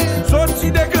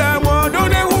 Sorti déclare-moi,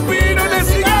 donnez roupi, donnez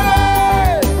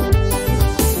cigarette.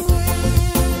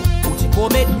 Pour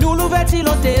mettre nous l'ouverture,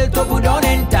 l'hôtel, tout pour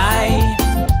donner une taille.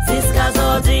 Jusqu'à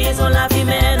aujourd'hui, on la vie,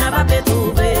 mais n'a pas pu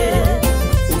trouver.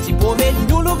 Pour mettre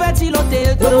nous l'ouverture,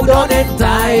 l'hôtel, tout pour donner une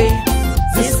taille.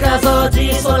 Jusqu'à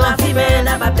aujourd'hui, on la vie, mais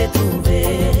n'a pas pu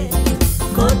trouver.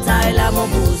 Kotaï là, mon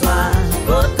bourgeois.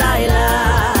 Kotaï là,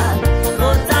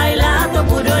 tout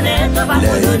pour donner, tout pas pour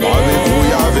donner.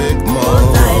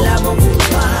 Kotaï là, mon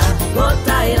bourgeois.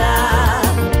 Kotaï là,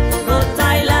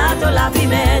 tout la vie,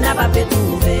 mais n'a pas pu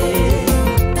trouver.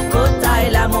 Kotaï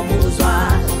là, mon bourgeois.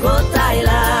 Kotaï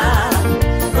là,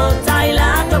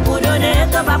 tout pour donner,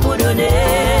 tout pas pour donner.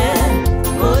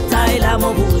 Kotaï là,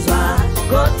 mon bourgeois.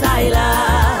 Kotaï là,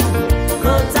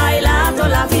 tout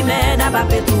la vie, mais n'a pas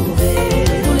pu trouver.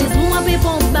 Tous les jours, on fait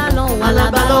pompe ballon, à la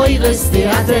ballon, il restait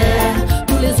à terre.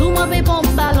 Tous les jours, on fait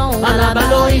pompe ballon, à la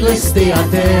ballon, il restait à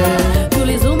terre. Tous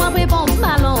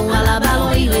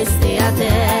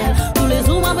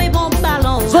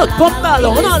pompe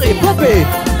ballon, on allait pomper.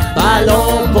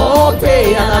 Ballon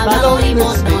monté, à la ballon il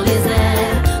monte dans les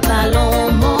airs.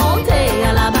 Ballon monté,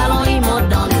 à la ballon il monte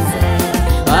dans les airs.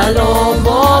 Ballon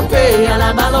monté, à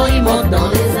la ballon il monte dans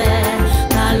les airs.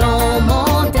 Ballon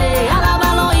monté, à la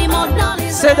ballon il monte dans les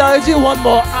airs. Say that you one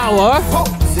more hour.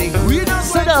 Say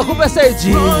that who say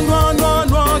G.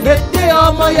 Mettez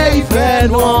en moi il fait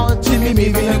noir. Jimmy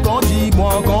Miguel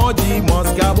moi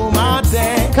scabo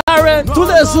matin. Karen, tous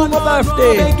les jours mon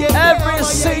birthday. Every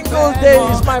single day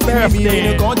is my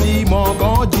birthday. Tantôt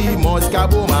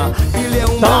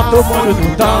mon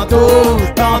doudou,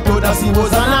 tantôt dans si vos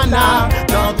ananas.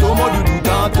 Tantôt mon doudou,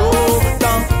 tantôt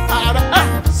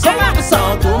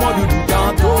mon doudou,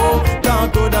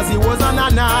 tantôt dans si vos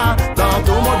ananas.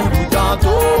 Tantôt mon doudou,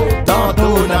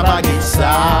 tantôt n'a pas dit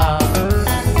ça.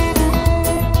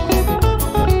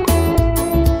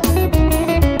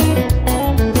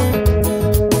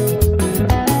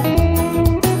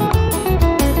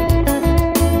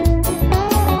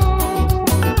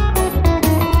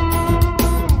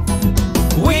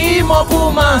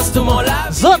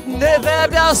 Zot neve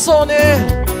bien sonné,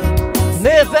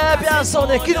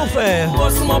 qui nous fait?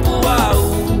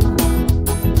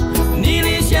 Ni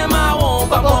les chiens marrons,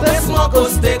 pas mon baissement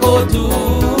costé cotou.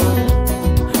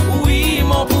 Oui,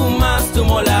 mon poumas, tout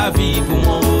mon la vie pour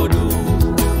mon rodou.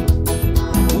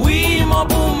 Oui, mon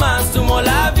poumas, tout mon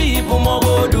la vie pour mon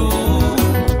rodou.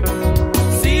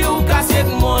 Si vous cassez le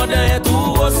monde, et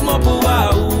tout, osmo pour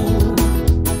ou.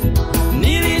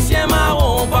 Ni les chiens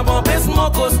marrons, pas mon baissement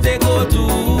costé cotou.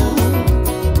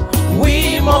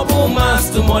 Oui, mon poumas,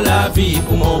 tout mon la vie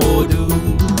pour mon rodou.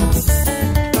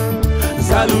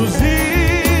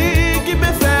 Jalousie qui me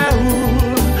fait où,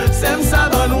 c'est me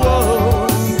savon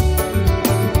rose.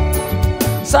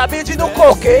 Ça veut dire nous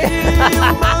coquer.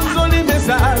 Un joli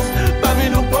message, parmi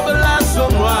nous pour la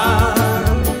sommoire.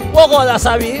 Pourquoi là,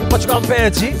 ça veut dire, tu comme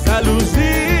perdu?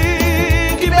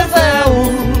 Jalousie qui me fait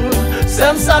où,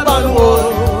 c'est me savon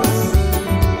rose.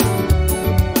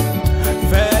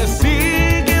 Fais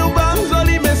si qui ou un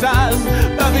joli message,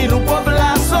 parmi nous pour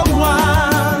la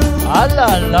sommoire. Ah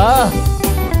là là.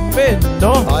 Mais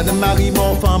non. Anne-Marie,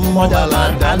 mon femme, mon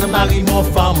malade. Anne-Marie, mon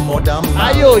femme, mon dame.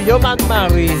 Aïe, yo,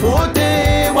 Anne-Marie. Faute,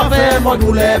 moi faire mon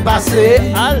douleur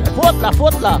passé.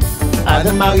 Faute là.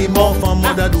 Anne-Marie, mon femme,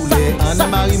 mon douleur.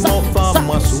 Anne-Marie, mon femme,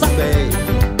 moi souffler.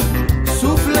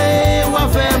 Souffler, moi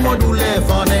faire mon douleur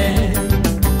fondé.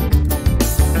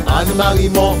 Anne-Marie,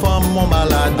 mon femme, mon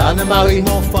malade. Anne-Marie,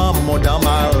 mon femme, mon dame.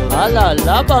 Ah là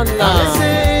là, bonne là.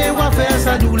 Laissez, moi faire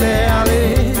sa douleur,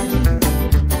 allez.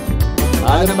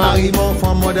 Anne-Marie, mon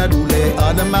femme, moi douleur.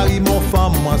 Anne-Marie, mon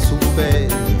femme, moi souffert.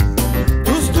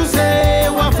 Tous, c'est,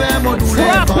 on va faire mon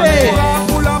douleur. Frappez!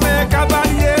 Pour la main,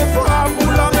 cavalier, frappe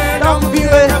pour la main.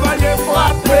 Cavalier,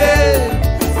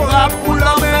 frappe pour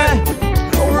la main.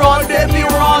 Run, baby,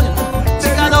 run.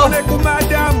 Tigano, les coups,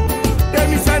 madame. Des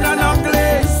missions en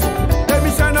anglais, des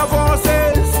missions en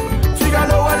français.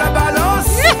 Tigano à la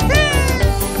balance.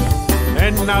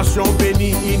 Une nation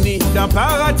bénie, unie dans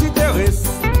paradis terrestre.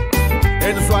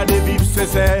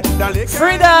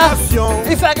 Frida,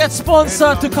 if I get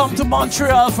sponsored to come to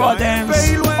Montreal for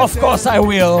dance, of course I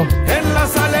will.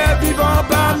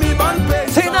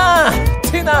 Tina.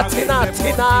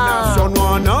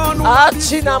 Ah,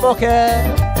 Tina Moke.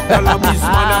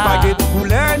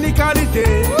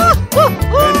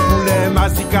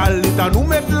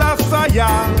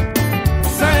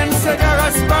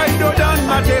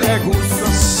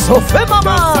 Sauf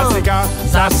maman.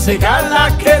 Ça c'est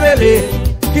la kelele.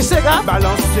 Qui c'est gars?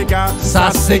 Balance c'est gars. Ça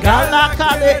c'est gars la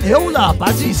kelele. Et où là?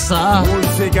 Pas dit ça.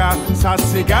 C'est gars. Ça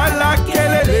c'est gars la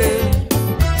kelele.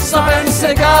 Ça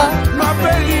c'est gars.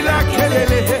 M'appelle la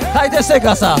kelele. Qualité c'est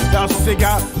gars ça. C'est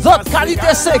gars. Votre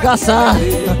qualité c'est gars ça.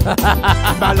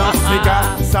 Balance c'est gars.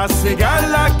 Ça c'est gars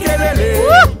la kelele.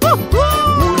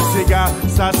 C'est gars.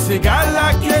 Ça c'est gars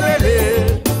la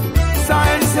kelele. Ça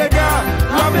c'est gars.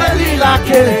 M'appelle la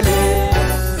kelele.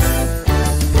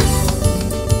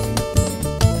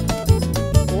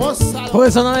 Oui,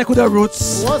 ça dans un coup de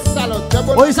roots.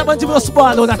 Oui, ça m'a dit mon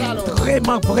sport, on a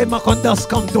vraiment content ce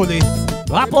qu'on donne.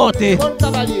 Rapportez. Bon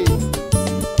cavalier.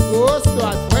 Gauche,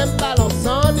 droite, frame, ballon,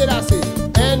 sans délasser.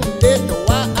 1, 2,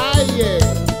 3, aïe.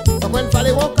 Donc, il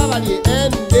fallait bon cavalier. 1,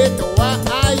 2, 3,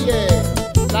 aïe.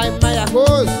 Là, il m'a à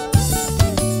gauche.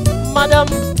 Madame.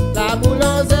 La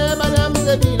boulanger, madame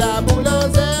Zebi. La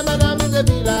boulanger, madame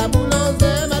Zebi. La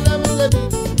boulanger, madame Zebi.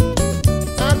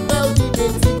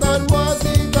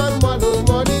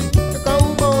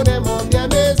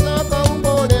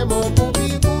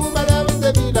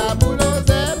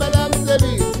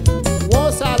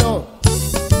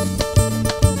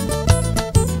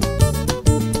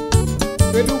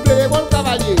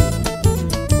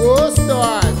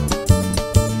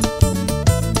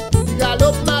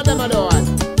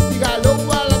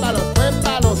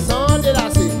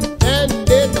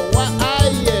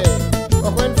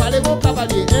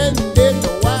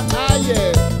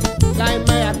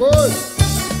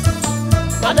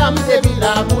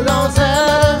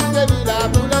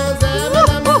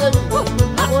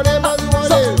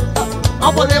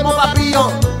 connais mon papillon.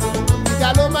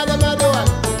 Gallo, madame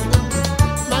Adoine.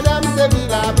 Madame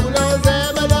Sevilla Boulanger,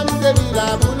 Madame Sevilla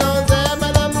Boulanger,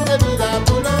 Madame Sevilla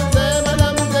Boulanger,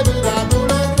 Madame Sevilla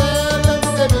Boulanger, Madame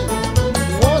Sevilla.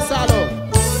 Mon salon.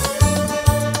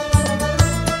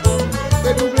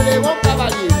 Dédoublez mon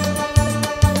cavalier.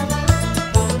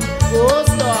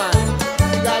 Grosse noire.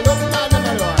 Gallo, madame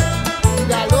Adoine.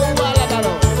 Gallo, à la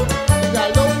ballon.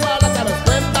 Gallo, à la ballon.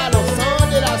 Même ballon sans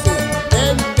délasser.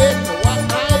 Un, deux, trois,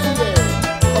 aïe.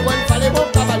 Comment il fallait mon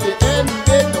cavalier? Un,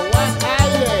 deux, trois,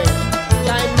 aïe.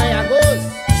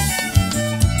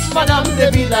 Madame de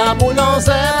Villa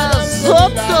Boulanger,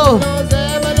 Soto.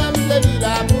 Madame de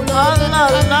Villa Boulanger,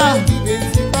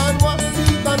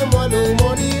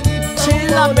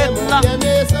 Chila maintenant.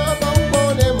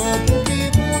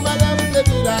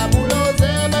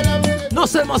 Non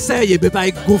seulement c'est, mais pas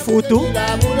avec go photo.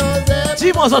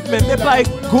 Dis-moi autres même, mais pas avec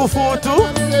go photo.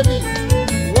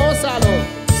 Mon salon.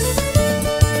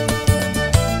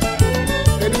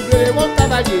 Dédoublez mon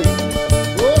cavalier.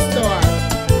 Au store.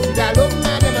 Gallo,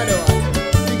 madame Adoine.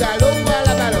 Gallo, à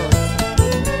la ballon.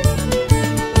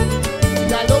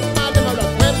 Gallo, madame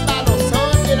Adoine. Même ballon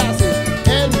sans délasser.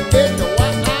 Un, deux,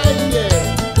 trois, aïe.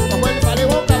 Comment il fallait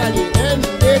mon cavalier? Un,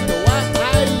 deux, trois,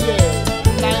 aïe.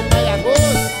 La maille à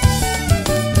gauche.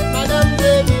 Madame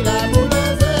de Villa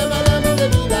Boulanger, Madame de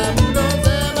Villa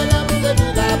Boulanger, Madame de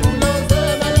Villa Boulanger,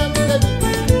 Madame de Villa.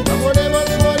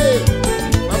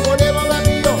 Mamone, mon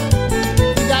papillon.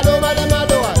 Gallo, madame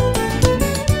Adoine.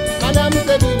 Madame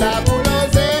de Villa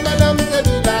Boulanger, Madame de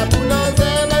Villa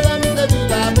Boulanger, Madame de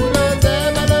Villa Boulanger,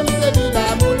 Madame de Villa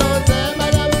Boulanger,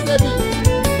 Madame de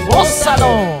Villa. Au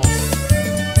salon.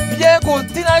 Bien good.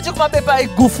 Tina, tu crois pas avec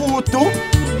go photo?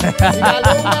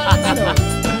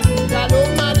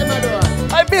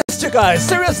 I missed you guys,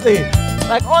 seriously.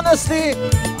 Like honestly,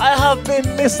 I have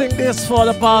been missing this for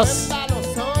the past,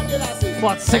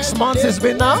 what, 6 months it's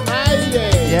been now?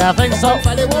 Yeah, I think so.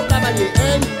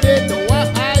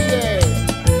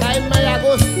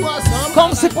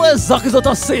 Comme c'est pour les autres qui sont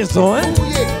en saison, hein?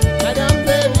 Madame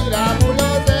de Villa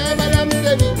Boulanger, Madame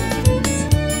de Villa.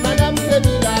 Madame de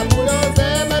Villa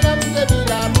Boulanger, Madame de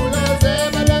Villa Boulanger,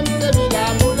 Madame de Villa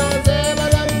Boulanger,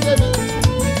 Madame de Villa.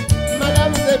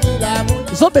 Madame de Villa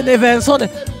Boulanger. Ils ont bien événements, sont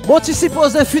bon, tu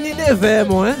supposé finir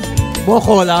l'événement, hein?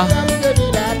 Bon, là. Madame de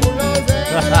Villa Boulanger,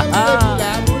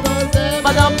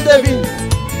 Madame de Villa.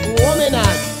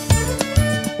 Womanage.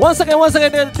 Once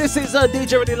again, this is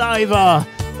DJ Rudy Live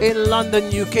in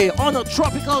London, UK, on a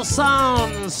Tropical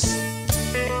Sounds.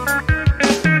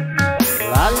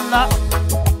 La la.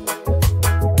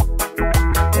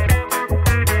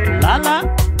 La la.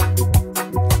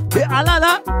 Et ah la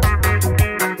la.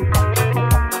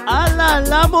 Ah la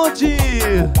la, mon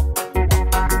Dieu.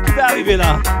 Qui va arriver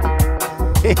là?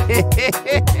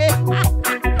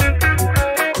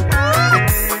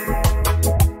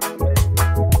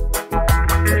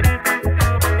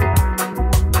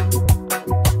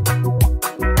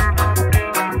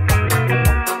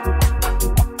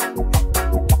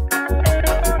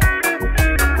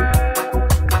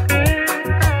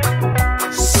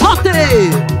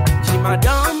 Dis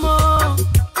madame,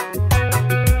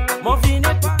 mon vie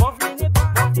n'est pas,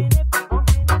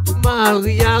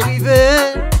 Marie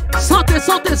arrivée. Santé,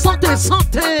 santé, santé,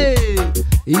 santé.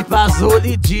 Il passe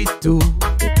joli du tout.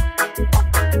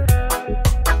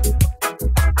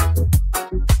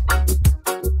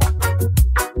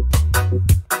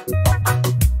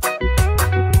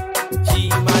 dis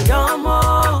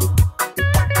madame,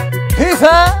 Qui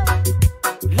fait?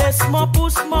 laisse-moi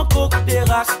pousser mon coq des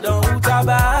races dans le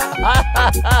tabac.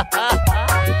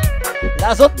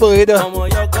 La autre bride. Comment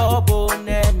y'a encore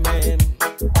bonnet même.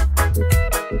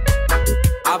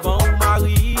 Avant ou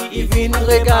mari, il vient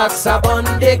regarder sa bonne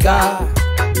dégâts.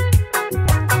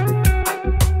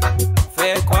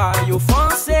 Fais quoi y'a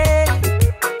offensé?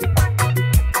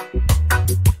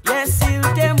 Yes, il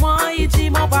témoin, il dit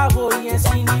mon parole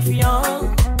insignifiant.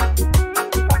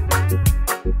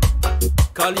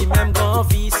 Quand il même grand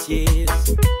vicieux.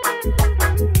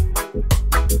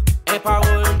 Et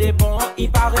parole des bons,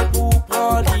 il paraît pour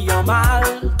prendre en mal.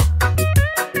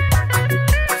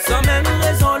 Sans même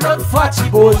raison, l'autre fois tu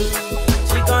boule.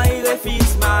 Tu quand il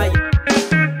refuse maille.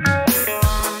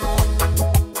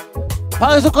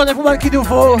 Par exemple, qu'on est pour moi qui nous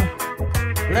faut.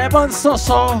 Les bonnes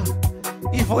chansons,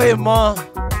 il vraiment.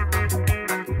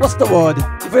 What's the word?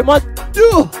 Il vraiment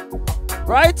do.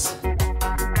 Right?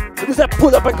 We say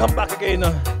pull up and come back again.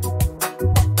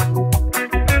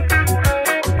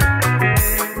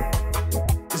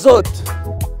 Zot,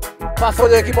 pas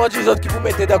faudrait qu'ils m'ont dit zot qui vous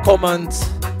mettez des comments.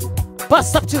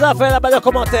 Passe sa petite affaire là-bas dans les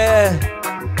commentaires.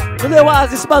 Nous les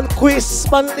oasis, man quiz,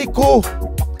 man lico.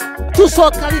 Tout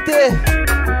sorte qualité.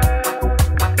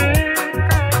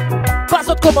 Pas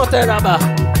d'autres commentaires là-bas.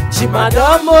 Dis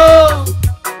madame,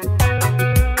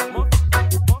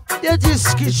 il y a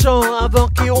discussion avant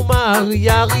qu'on marie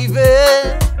arrivé.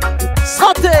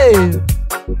 Santé.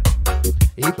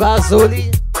 Il passe au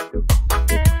lit.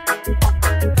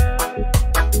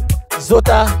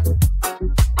 Zota.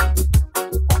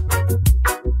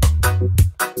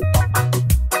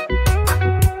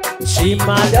 Dis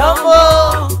madame,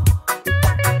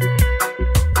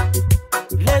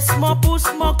 laisse-moi pousser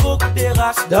mon coq des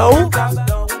races. D'où?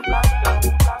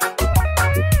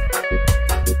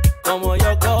 Comment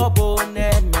y'a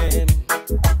bonnet même.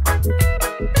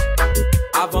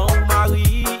 Avant ou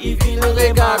mari, il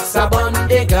regarde sa bonne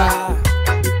dégâts.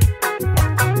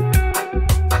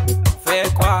 Fais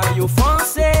quoi y'a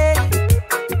offensé?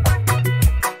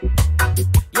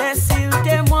 Yes, il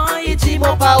témoin, il dit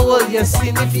mon parole, yes,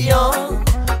 signifiant.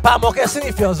 Pas mon qu'est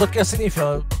signifiant, autres qu'est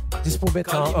signifiant. Dispo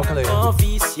maintenant, ok.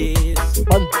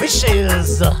 Bonne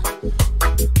bitches.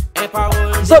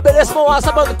 Zobé, laisse-moi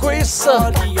sa bonne quiz.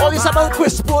 On lit sa bonne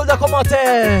quiz pour le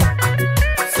commentaire.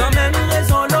 Sans même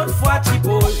raison, l'autre fois, tu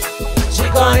poses. J'ai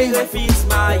gagné le fils,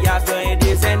 ma y'a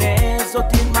des aînés.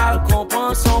 Sautin mal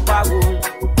comprend son parole.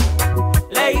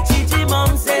 Les titi mam,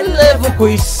 c'est lève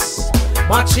quiz.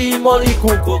 Machi moli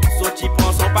koukou. Sauti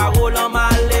prend son parole en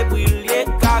mal et briller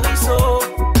carisso.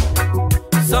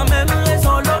 Sans même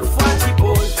raison, l'autre fois, tu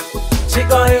poses. J'ai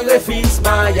gagné le fils,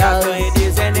 ma y'a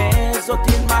des aînés.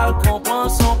 Sautin mal comprend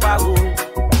son parole.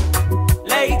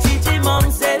 Les titi mam,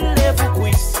 c'est lève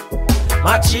quiz.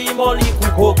 Machi moli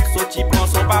koukou. Sauti prend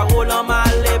son parole en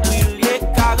mal et briller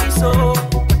carisso.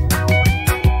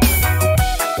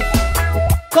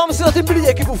 Comme si on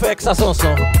t'oubliait qui vous fait que ça son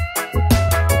son.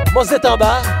 Mon c'est en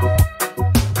bas.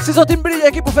 Si on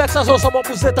t'oubliait qui vous fait que ça son son, mon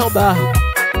pouce est en bas.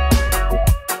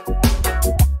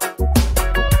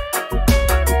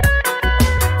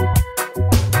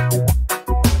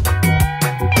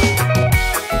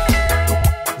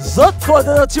 Zot for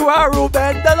the Tua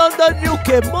Ruben de London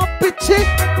UK, mon petit.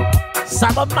 Ça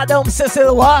va madame c'est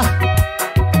le roi.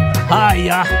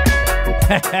 Aïe.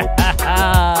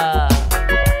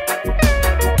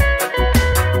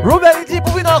 Ruben il dit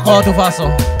pour venir encore de toute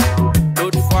façon.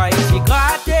 L'autre fois il dit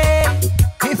gratté.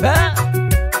 Qui fait?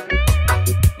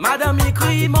 Madame il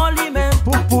crie mon lit même.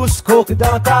 Pour pousse coke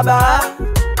dans tabac.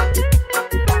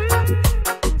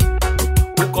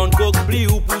 Pour qu'on coque plie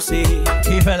ou pousser.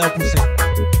 Qui fait la pousser?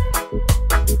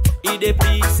 Il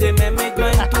déplie ses mêmes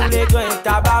grains, tous les grains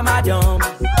tabac madame.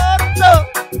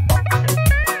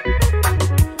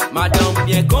 Madame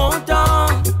bien content.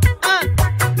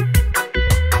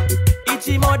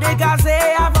 Il m'a dégazé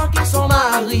avant que son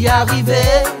mari arrive.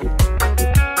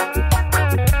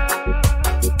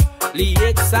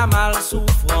 Lié que ça mal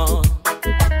souffrant.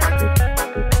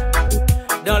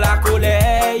 Dans la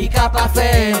colère, il n'a pas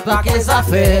fait pas qu'elles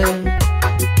affaires.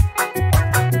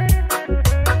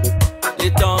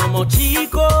 Les temps mon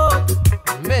chico.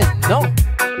 Mais non.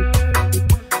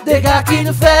 Des gars qui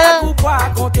ne fait pourquoi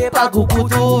compter pas beaucoup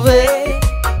trouver.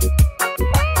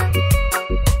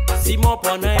 Si mon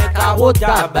prenait un carreau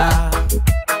tabac.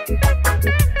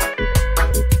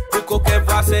 Pour qu'on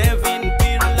voit ses vines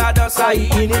pile là dans sa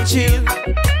inutile.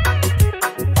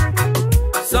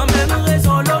 Sans même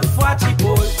raison l'autre fois tu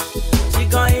poses. Tu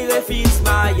gagnes le fils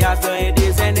ma y'a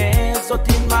des aînés.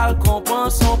 Sautin mal comprend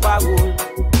son parole.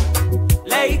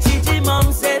 Les titi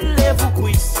mam c'est les vous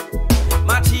quiz.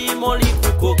 Machi mon lit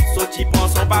coucou. Sauti prend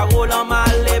son parole en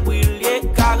mal et briller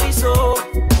carisso.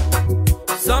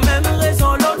 Sans même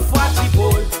raison l'autre fois tu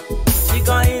poses. Tu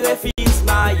gagnes le fils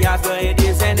ma y'a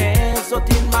des aînés.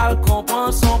 Sautin mal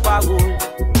comprend son parole.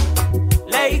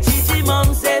 Les titi mam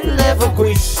c'est les vous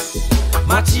quiz.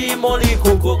 Machi mon lit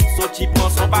coucou. Sauti prend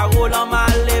son parole en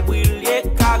mal et briller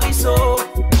carisso.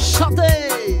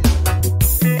 Chantez.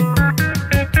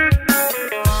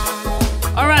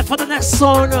 Alright, for the next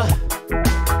song,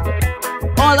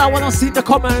 all I want to see in the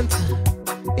comment,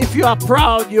 if you are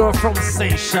proud you're from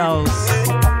Seychelles.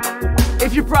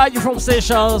 If you're proud you're from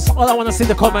Seychelles, all I want to see in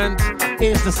the comment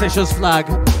is the Seychelles flag.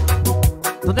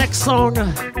 The next song,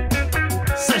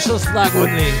 Seychelles flag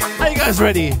only. Are you guys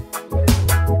ready?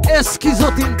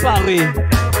 Esquizotin Paris.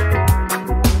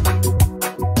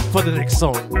 For the next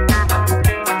song,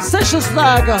 Seychelles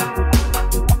flag.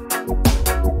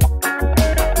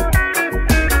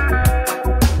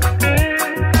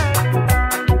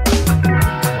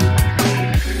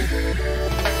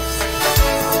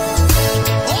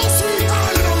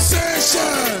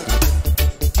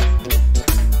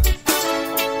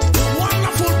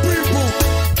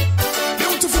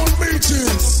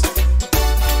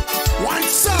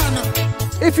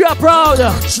 If you are proud,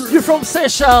 you're from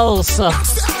Seychelles.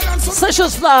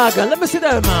 Seychelles flag, let me see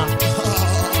them.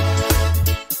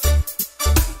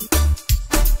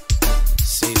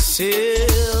 Cécile,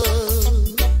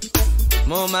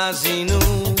 mon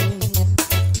mazinou,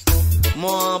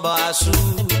 mon bassou,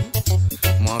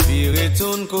 mon vie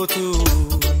retourne couture.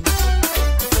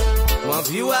 Mon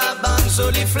vieux à ban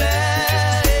solifleur,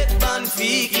 bonne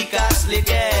fille qui casse les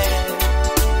guerres.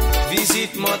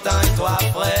 Visite montagne, toi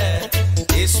frère,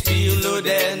 expire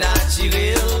l'odeur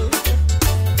naturelle.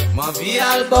 Mon vie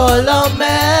à le bol en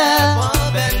mer,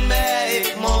 mon ben mère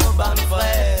et mon bon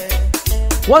frère.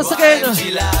 Once again,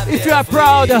 if you are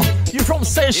proud, you're from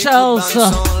Seychelles.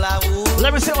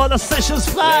 Let me see all the Seychelles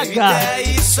flag.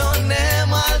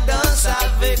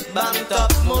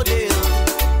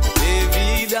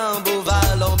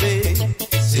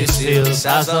 Cécile,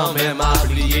 ça s'en même à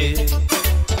oublier.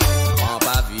 En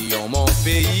pavillon, mon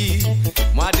pays,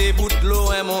 moi des bouts de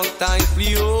l'eau et montagne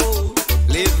plus haut.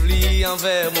 Les plis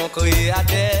envers mon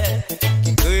créateur,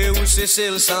 qui crée où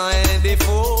Cécile sans un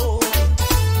défaut.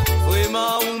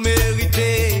 Vraiment, vous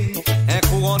méritez un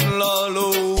couronne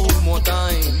l'eau ou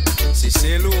montagne.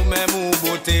 Cécile ou même ou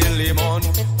beauté les mondes,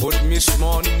 autre miss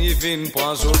monde, ils viennent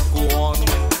prendre autre couronne.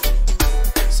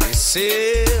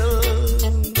 Cécile,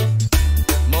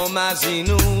 mon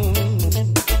mazinou,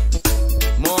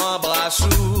 mon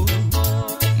brassou,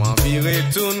 mon viré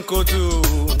tourne couture.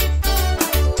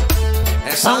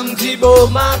 Un samedi beau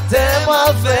matin,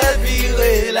 moi fait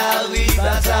virer la rue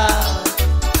bazar.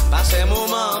 Passe un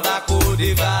moment bas Côte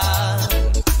d'Ivoire.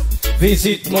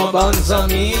 Visite mon bon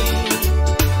ami,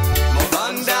 mon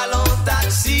bon dalon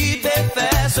taxi,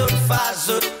 défait, saute face,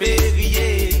 saute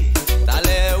périer. T'as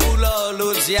l'air où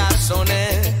l'audia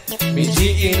sonnait.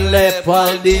 Midi in les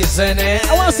poils des aînés.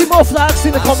 I want to see more flags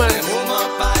in the comments. Moment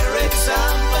pirate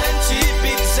Sam, petit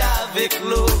pizza avec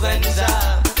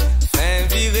Lorenza. Fin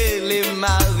virer les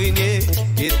mariniers,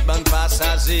 quitte bon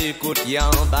passager, côte y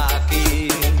embarqué.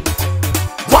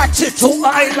 Watch it to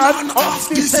island of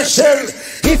the Seychelles.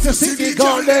 If you see the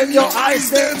gun, then your eyes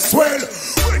them swell.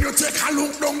 When you take a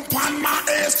look down on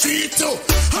my street too,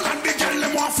 and the girl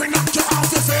them want to knock you off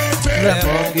the face. Le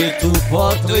monde est tout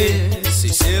portrait.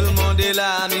 Cécile, mon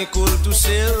délani coule tout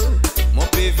seul. Mon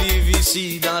père vive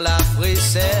ici dans la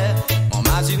fraîcheur. Mon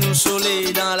mari nous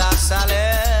soleil dans la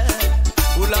salaire.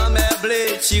 Ou la mer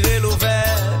blé tirer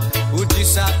l'ouvert. Ou du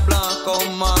sac blanc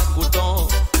comme un coton.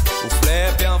 Ou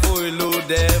fleur bien envoyer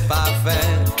l'odeur parfum.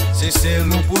 Cécile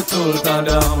nous pour tout le temps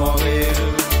dans mon rêve.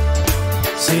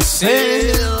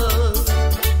 Cécile,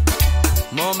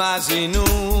 mon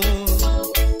mazinou,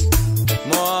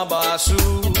 mon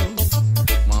bassou,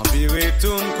 mon viré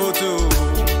tourne couture.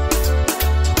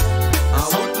 En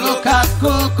route le cap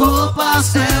coco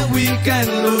passe un week-end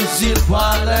aux îles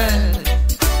Poilin.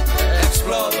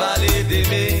 Explore vallée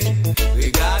d'Aimé,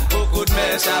 regarde beaucoup de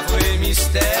mer, ça vrai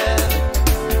mystère.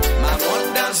 Ma compte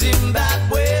dans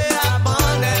Zimbabwe,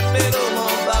 abandonne pédo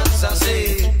mon bac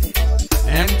sensé.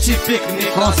 Un petit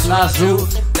pique-nique en slazo,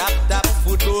 tap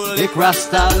football et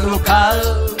crasta local.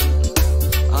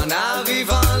 En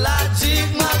arrivant la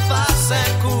digue, ma passe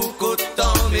un coup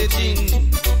coton médine.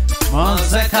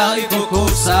 Mange un carré coco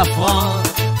safran,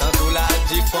 dans tout la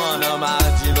digue pendant ma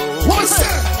dilo. What's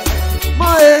that?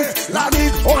 My la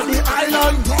digue on the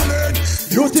island calling.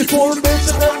 Beautiful beach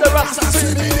and the rocks are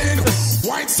singing.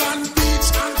 White sand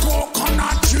beach and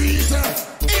coconut trees.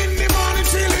 In the morning,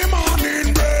 feel the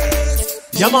morning breeze.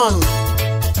 Yeah, man.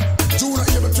 Juna,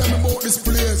 you ever tell me about this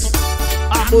place?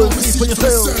 I'm going to see for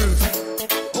yourself.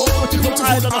 Oh, beautiful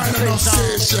island of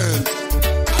Seychelles.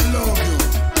 I love you.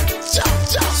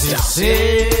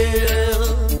 Cécile,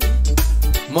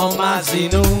 mon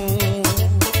mazinou,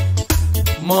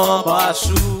 mon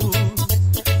bassou,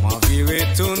 mon viré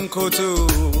tourne couture.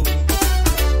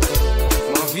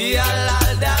 Mon vie à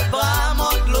l'Aldabra,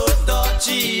 mon l'eau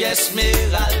tortille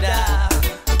Esmeralda.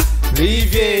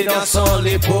 Rivière dans son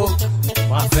l'épaule,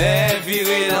 moi fait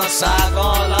virer dans sa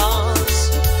grande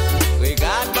lance.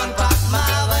 Regarde bon pape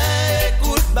marin,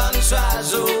 écoute bon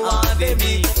oiseau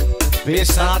endémique.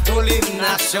 Baissant tout l'hymne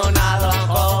national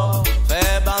encore,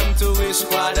 fait bon touriste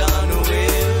quoi dans nous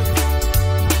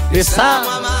rêves. Et ça,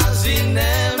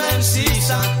 même si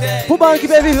santé. Pour ceux qui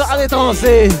peuvent vivre à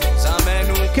l'étranger,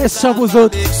 question pour vous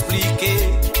autres.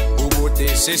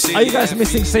 Are you guys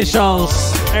missing Seychelles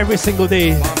every single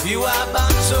day?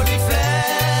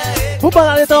 Pour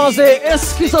à l'étranger,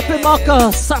 est-ce qu'ils ont pu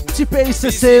marquer sa petit pays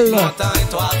Cécile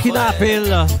qui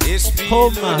n'appelle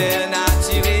home?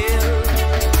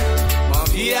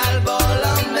 Qui a le bol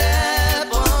en mer,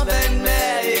 prend ben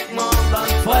mer et mon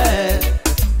bon frère.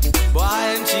 Bois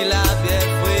un petit la bien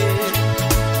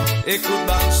frais. écoute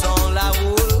ban son la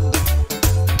roule.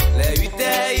 Les 8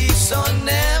 heures ils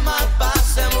sonnaient, mal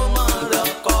passé moment le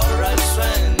choral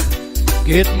swing.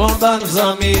 Quitte mon bon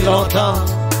ami longtemps,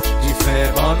 qui fait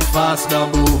bonne face dans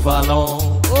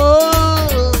Bouvalon. Oh,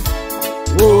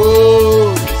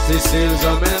 oh, Cécile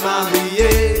jamais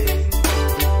marié.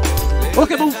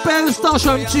 Ok, vous faites un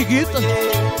station chiquite.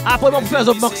 Après, vous faites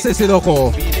un mock Cécile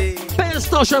encore. Faites un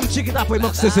station chiquite après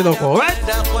mock Cécile encore, right?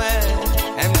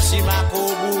 MC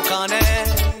Mako Boucanet,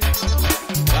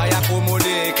 Kaya Komole,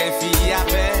 qu'un fille a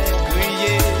fait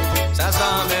crier, ça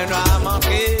s'emmène à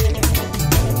manquer.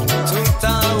 Tout le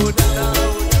temps au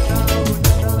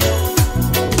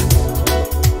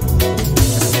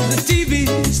The TV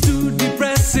is too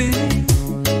depressing.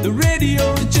 The radio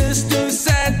is just too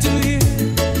sad to hear.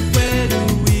 Where do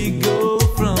we go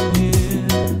from here?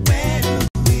 Where do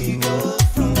we go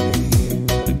from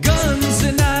here? The guns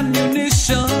and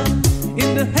ammunition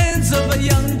in the hands of a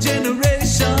young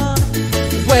generation.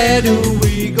 Where do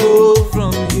we go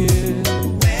from here?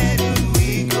 Where do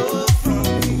we go from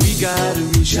here? We gotta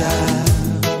reach out.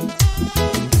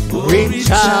 Oh, reach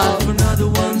out for another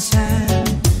one's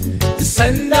hand. To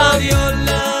send out your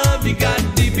love, you got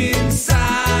deep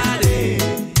inside it.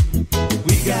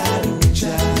 We gotta reach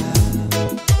out.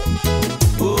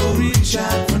 Oh, reach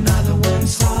out for another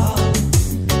one's heart.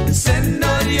 And send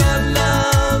out your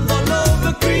love all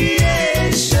over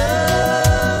creation.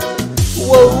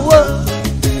 Whoa, whoa.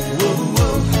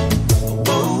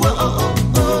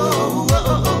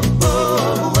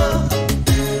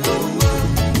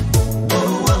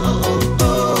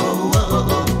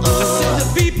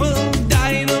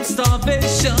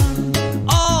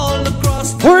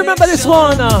 Who remember this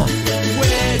one?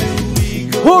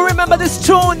 Who remember this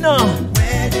tune?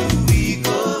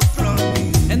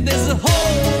 And there's a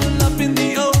hole up in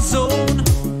the ozone,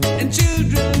 and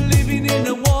children living in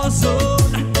a war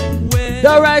zone.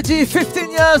 The RUDY, 15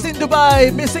 years in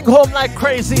Dubai, missing home like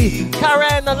crazy.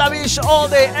 Karen, lavish all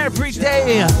day, every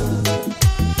day.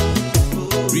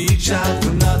 Reach out for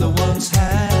another one's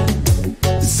hand.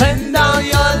 Send out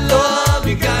your love,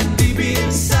 you got deep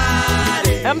inside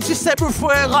it. Empty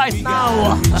Sebufwe right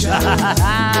now.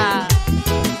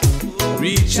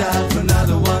 Reach out for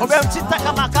another one's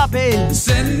heart.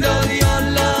 Send out your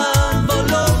love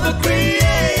all over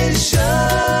creation.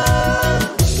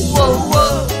 Whoa,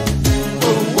 whoa.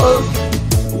 Whoa, whoa.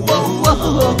 Whoa, whoa,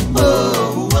 whoa, whoa,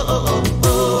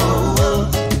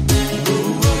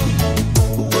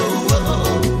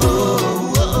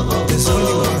 whoa. There's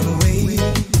only one way,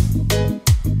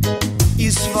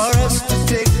 is for us to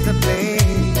take the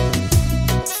blame.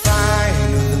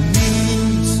 Find the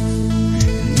means,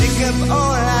 make up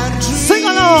all our dreams. Sing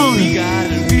along. We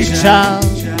gotta Reach out.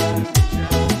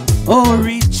 Oh,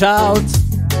 reach out.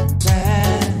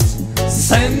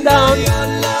 Send out your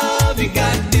love, you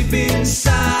got deep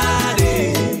inside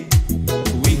it.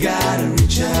 We gotta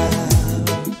reach out.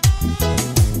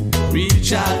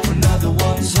 Reach out for another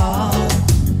one's heart.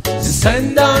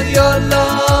 Send out your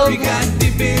love, you got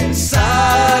deep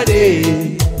inside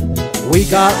it. We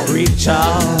got reach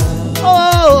out.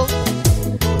 Oh,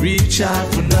 reach out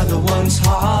for another one's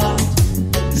heart.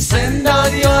 Send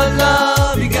out your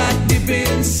love, you got deep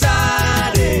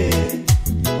inside it.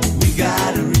 We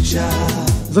gotta reach out.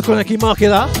 Vous connaissez qui marque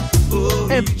là?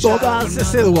 Et Boba,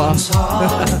 c'est loin.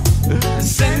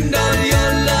 Send out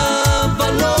your love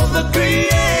all over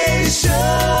creation.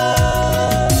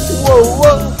 Whoa,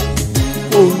 whoa.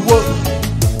 Whoa, whoa.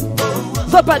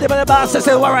 The body by the bar, c'est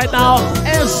loin right now.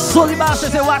 Et Soliman,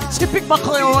 c'est loin, typiquement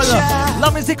créole. La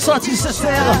musique sortie, c'est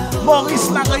Maurice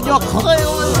Marignon créole.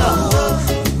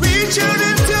 Reach out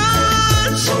and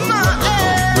touch my hand.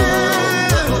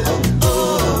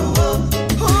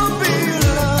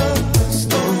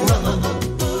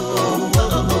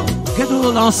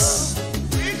 Lance.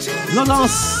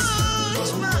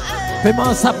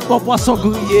 Fais-moi ça pour poisson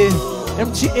grillé. Un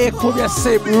petit écho de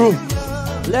sébro.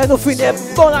 Là, nous finissons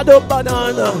bon à dos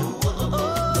banane.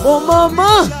 Mon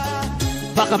maman.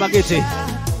 Pas qu'à baguetter.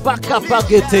 Pas qu'à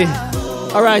baguetter.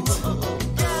 All right.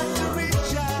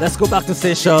 Let's go back to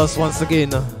Seychelles once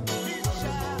again.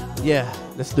 Yeah,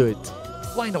 let's do it.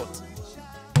 Why not?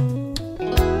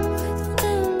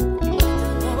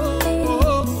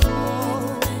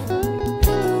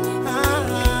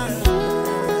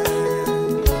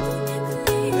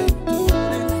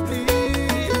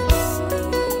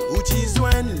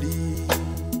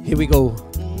 Here we go.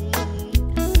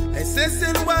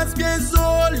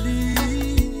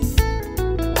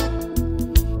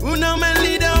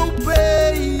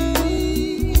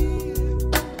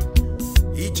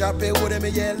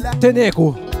 Tenez,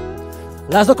 coup.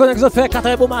 La zone qu'on a fait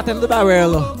 4 bon matin de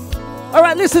barrel.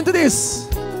 Alright, listen to this.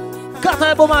 Got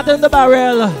un bon matin de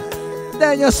barrel.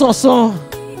 Dernier chanson.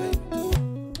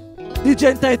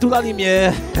 DJ Ntaï tout la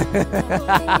lumière.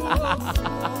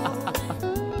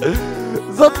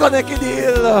 Vous autres connaissez qui dit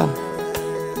là.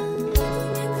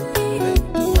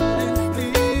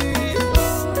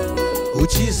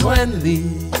 Uchi Swenli.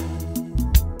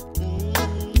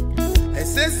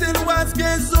 Esse silwas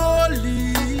bien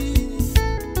zoli.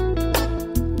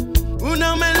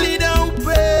 Una men leader au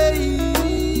pays.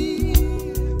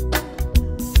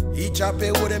 Il chape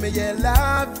ou de meilleur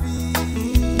la vie.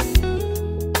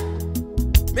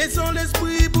 Mais son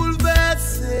l'esprit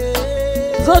bouleversé.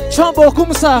 Zot chambo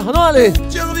comme ça, non allez.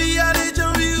 J'ai envie aller, j'ai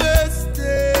envie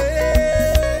rester.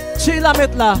 Chi la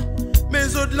mettre là.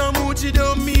 Mais autres l'amour qui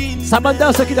domine. Ça m'a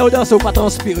danse qui doit danser ou pas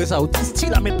transpirer ça. Chi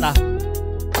la mettre là.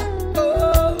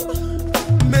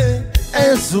 Mais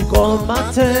un soukon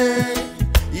matin.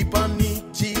 Il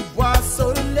panique, tu vois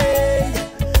soleil.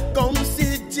 Comme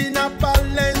si tu n'as pas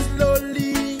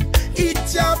l'insloli. Il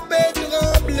t'a fait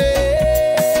trembler.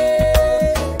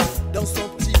 Dans son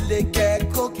petit légué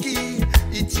coquille.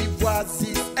 Il t'y voit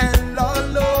un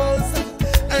lolos.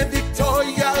 Un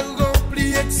Victoria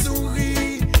rempli de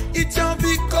souris. Il t'a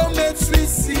envie comme un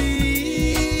suicide.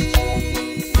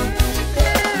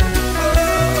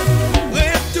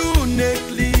 Retournez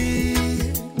clean.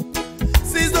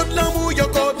 Si d'autres l'amour y'a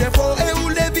encore des faux. Et où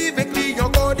les vivent avec lui y'a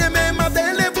encore des mêmes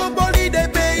matins. Les beaux bolis des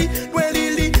pays. Où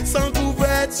Lili sans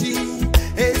couverture.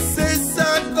 Et c'est ça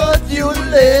qu'on you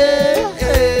l'est.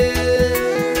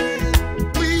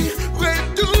 Oui,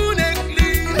 retournez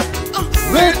clean.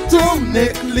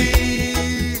 Retournez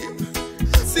clean.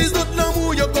 Si d'autres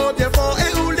l'amour y'a encore des faux.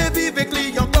 Et où les vivent avec lui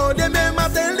y'a encore des mêmes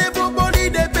matins. Les beaux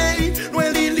bolis des pays. Où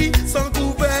Lili sans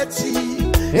couverture.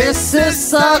 Et c'est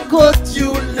ça que tu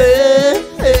l'es.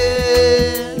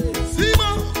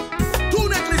 Simon, tout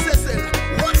n'est que c'est celle.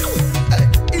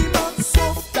 Il manque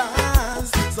sauvetage,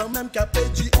 sans même qu'à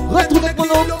perdu. Retournez pour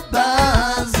nos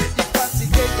bases. Il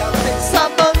fatigué avec sa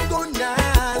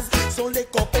bandonnaise. Sont les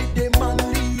copains des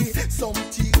manlis, son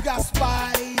petit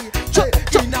Gaspard.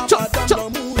 Il n'a pas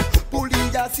d'amour pour lui,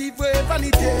 y a si vraie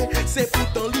vanité. C'est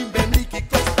pourtant lui-même qui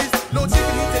cause plus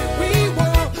l'autorité. Oui,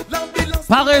 l'ambulance.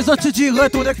 Pareil, tu dis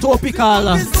retourne avec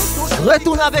Tropical.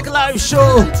 Retourne avec Live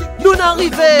Show. Nous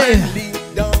n'arrivons.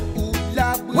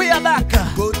 We are back.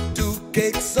 Go to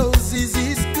quelque chose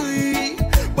ici.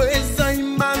 Présent,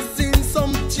 imagine son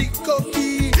petit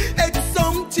coquille. Et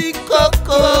son petit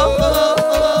coco.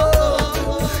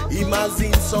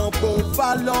 Imagine son beau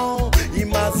ballon.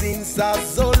 Imagine sa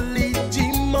solide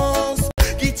immense.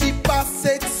 Qui t'y passe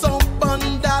avec son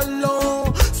pantalon.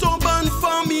 Son bonne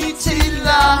famille, t'y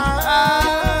là.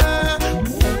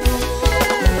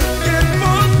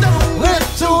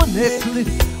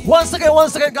 Once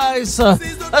again, guys, a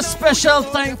special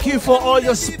thank you for all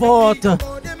your support to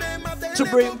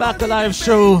bring back the live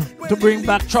show, to bring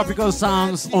back Tropical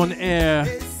Sounds on air.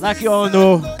 Like you all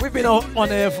know, we've been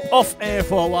off air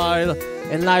for a while,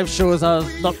 and live shows have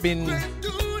not been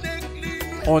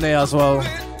on air as well.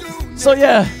 So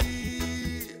yeah,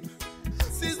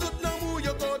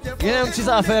 il y a un petit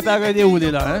affaire à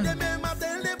regarder là, hein?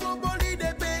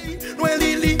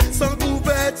 Sans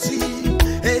couverture.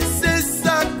 Et c'est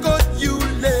ça que you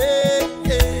l'es.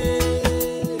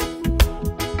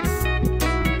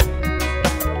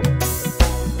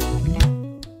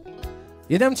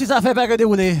 You them cheese affair back the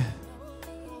way.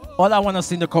 All I want to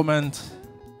see in the comment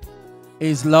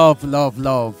is love, love,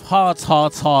 love. Hearts,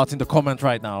 hearts, hearts in the comment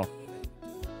right now.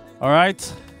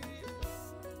 Alright?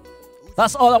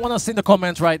 That's all I want to see in the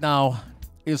comment right now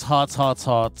is hearts, hearts,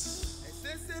 hearts.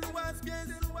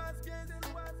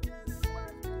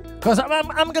 Because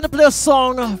I'm going to play a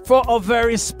song for a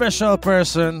very special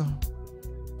person.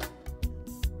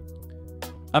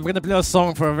 I'm going to play a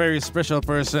song for a very special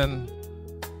person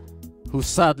who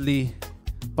sadly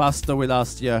passed away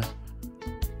last year.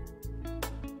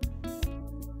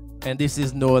 And this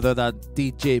is no other than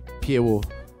DJ Piero.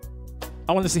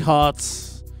 I want to see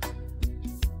hearts.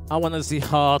 I want to see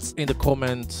hearts in the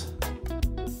comment.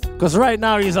 Because right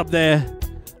now he's up there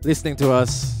listening to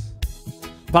us.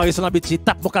 Paris son habitué,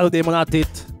 tape mon calodé mon la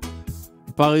tête.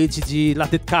 Paris tu dis la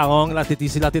tête carong, la tête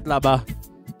ici, la tête là-bas.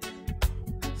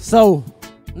 So,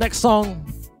 next song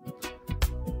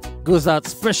goes out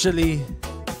specially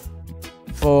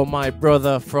for my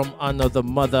brother from another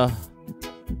mother.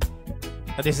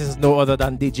 And this is no other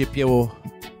than DJ Piero.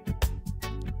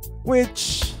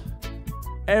 Which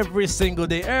every single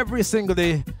day, I'm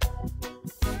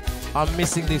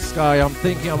missing this guy, I'm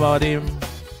thinking about him.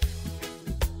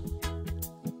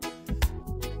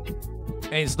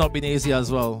 And it's not been easy as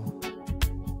well.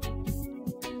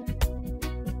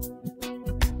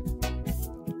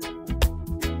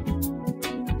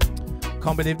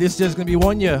 Can't believe this year's gonna be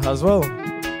 1 year as well.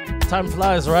 Time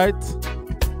flies, right?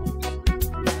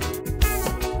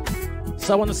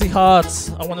 So I want to see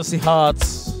hearts. I want to see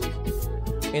hearts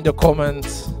in the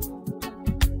comments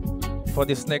for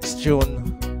this next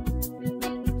tune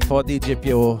for DJ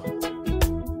PO.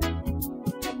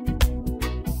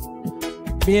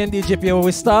 Me and DJ PO,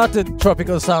 we started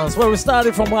Tropical Sounds. Well, we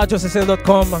started from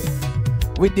RadioCCL.com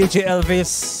with DJ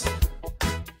Elvis.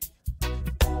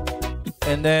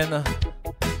 And then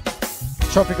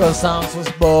Tropical Sounds was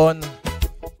born.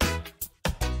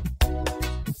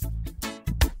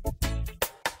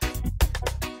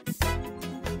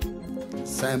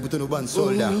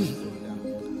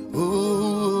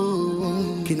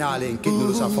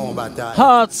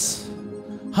 Hearts,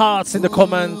 hearts in the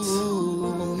comments.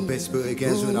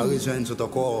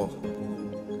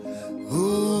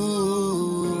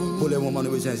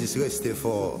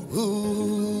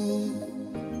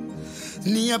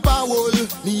 Ni un parole,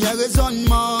 ni un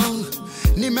raisonnement,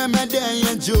 ni même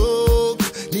un joke,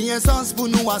 ni un sens pour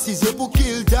nous assiser pour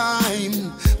kill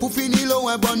time, pour finir l'eau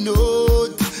un bon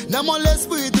note. Dans mon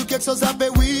esprit, tout quelque chose à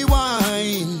faire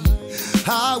rewind.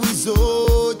 Ah oui,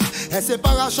 zot, une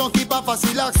séparation qui pas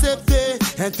facile à accepter,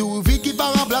 un tout vie qui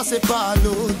pas remplacé par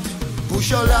l'autre.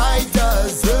 Push your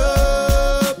lighters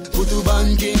up, pour tout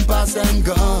ban qui passe un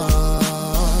gun.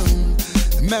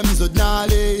 Même zot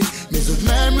n'allez, mes autres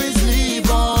memories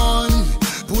live on.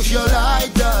 Push your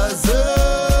lighters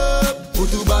up, pour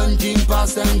tout ban qui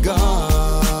passe un gun.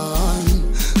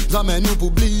 Jamais nous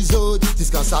pour blizzard,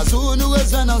 jusqu'à sa zone nous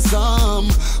résonnons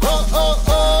ensemble. Oh oh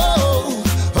oh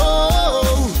oh oh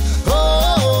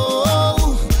oh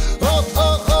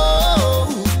oh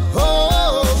oh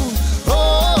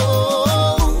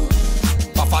oh.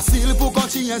 Pas facile pour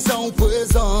continuer sans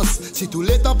présence. Si tous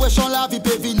les temps prêchons la vie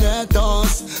peut venir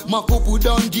intense. Ma coupe pour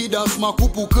donner guidance, ma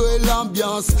coupe pour créer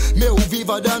l'ambiance. Mais où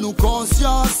vivre dans nos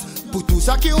consciences. Pour tout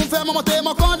ça qui ont fait monter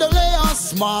mon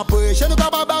condoléance. Ma prêche nous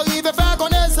capables d'arriver faire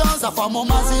connaissance. Ça fait mon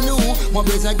masse nous. Mon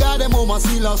besoin garder mon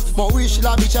silence. Mon wish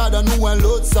la bicha dans nous un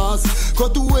l'autre sens. Quand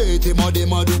tout était mon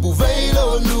demande pour veiller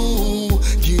nous.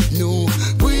 Guide nous,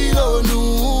 brille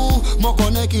nous. Mon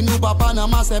connaît qui nous papa n'a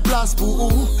masse place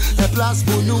pour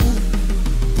nous.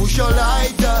 Push your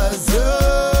lighters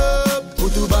up, pour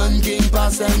tout ban qui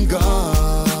passe un gun.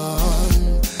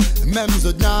 Même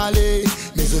autres n'allez,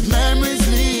 mes autres memories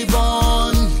live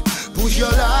on. Push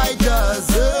your lighters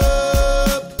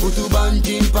up, pour tout ban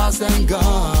qui passe un gun.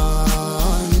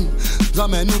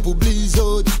 Jamais nous pour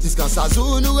blizzard, jusqu'à sa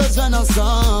zone nous résonnons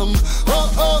ensemble. Oh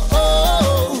oh oh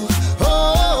oh oh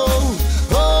oh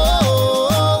oh.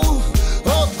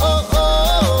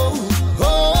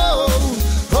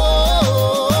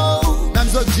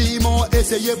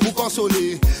 Essayez pour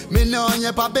consoler, mais non, il n'y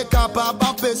a pas capable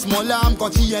d'empêcher mon larme quand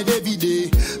il y a des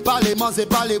vidés. Pas les mains et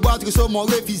pas les boîtes qui sont mon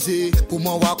révisé. Pour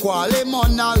moi, voir quoi les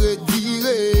mondes arrêtent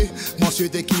virer. Mon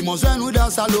souhaité qui mange un ou dans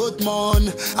sa l'autre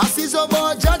monde. Assis au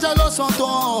bord, dja l'eau son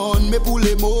ton. Mais pour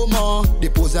les moments,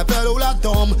 dépose un pelle ou la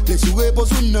tombe. Les souhaits pour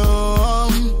son nom.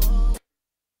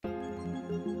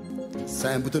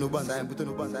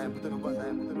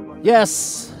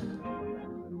 Yes.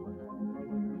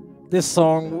 This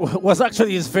song was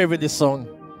actually his favorite, this song.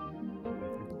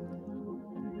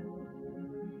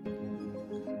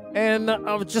 And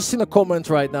I've just seen a comment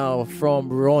right now from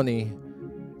Ronnie.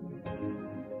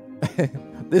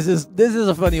 This is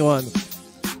a funny one.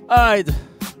 Alright.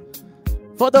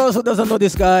 For those who doesn't know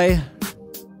this guy,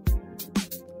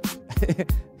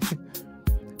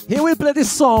 he will play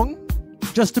this song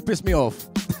just to piss me off.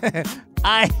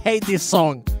 I hate this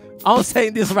song. I'm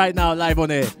saying this right now live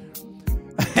on air.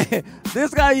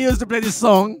 This guy used to play this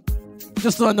song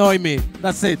just to annoy me.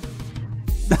 That's it.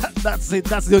 That's it.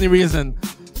 That's the only reason.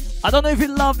 I don't know if he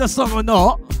loved the song or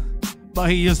not, but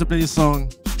he used to play this song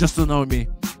just to annoy me.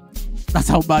 That's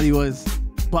how bad he was,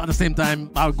 but at the same time,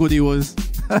 how good he was.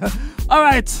 All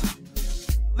right,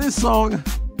 this song.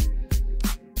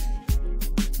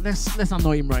 Let's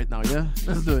annoy him right now. Yeah,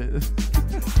 let's do it.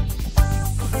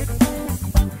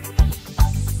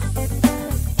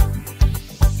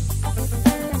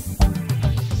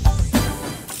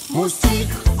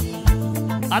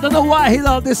 I don't know why he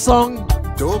loved this song.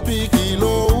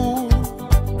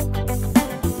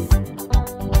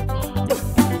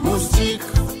 Moustique,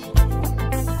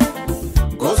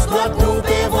 Gosquat nous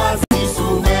te voici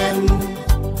sous-même.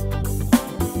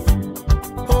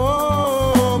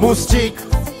 Oh, moustique,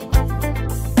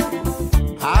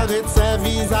 arrête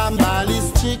service à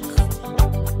balistique.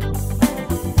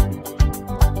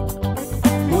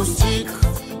 Moustique,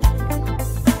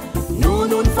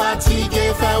 nous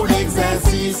fatigués faire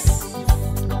l'exercice.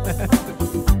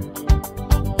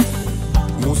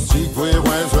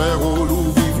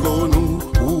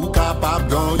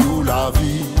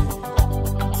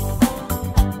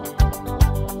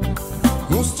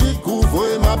 moustique,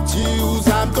 ouvrez ma petite ou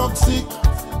âme toxique.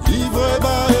 Livré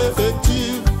bas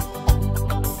effectif.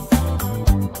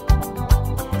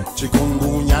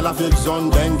 Chikungunya la fake zone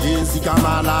dengue, Zika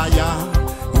malaya.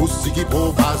 Moustique qui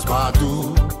propage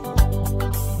partout.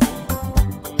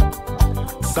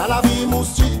 Ça la vie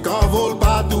moustique, envole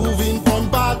partout, vine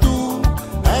pompe partout.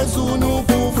 Elle sous nous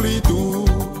pour tout.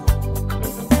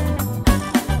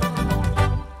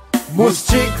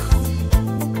 Moustique.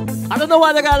 I don't know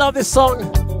why the guy love this song.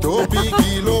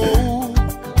 Topikilo.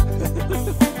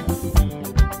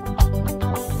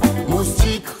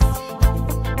 Moustique.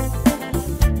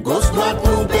 Gauche droite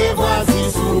nous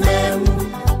voici sous même.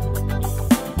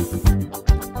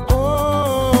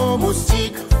 Oh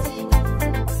moustique.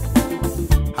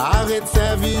 Arrête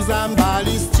service en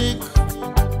balistique.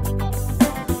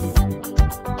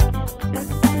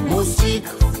 Moustique.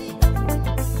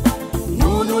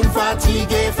 Nous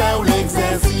fatigués, faire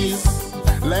l'exercice.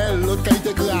 L'autre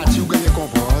qualité créative, vous gagnez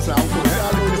comprendre.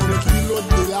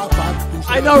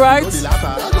 I know, right?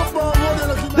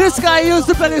 This guy used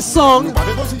to play this song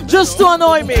just to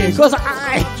annoy me because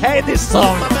I hate this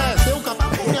song.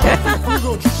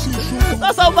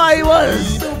 That's how bad he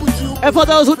was. And for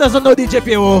those who doesn't know DJ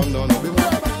Pierrot,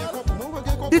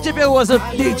 DJ Pierrot was a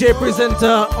DJ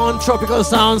presenter on Tropical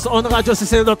Sounds on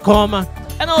RadioCC.com,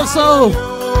 and also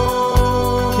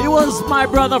he was my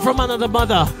brother from another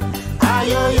mother.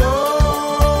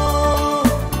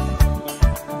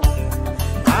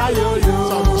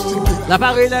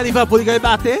 L'appareil là, il va pour le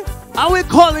battre. I will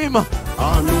call him.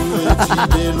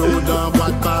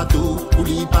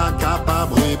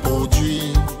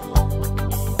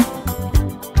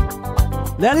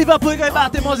 Là, il va pour le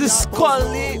battre, moi, je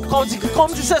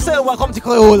comme tu sais, c'est comme tu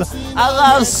créoles.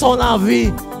 Arrase son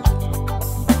envie.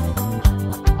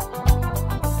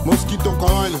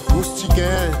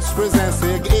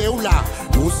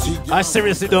 I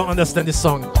seriously don't understand this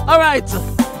song. All right.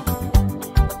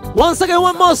 Once again,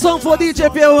 one more song for DJ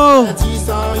Pierrot.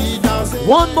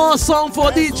 One more song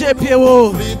for DJ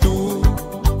Pierrot.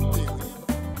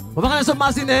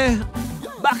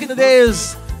 Back in the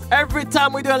days, every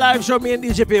time we do a live show, me and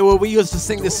DJ Pierrot, we used to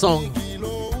sing this song.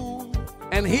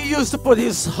 And he used to put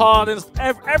his heart and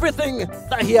everything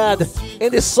that he had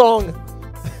in this song.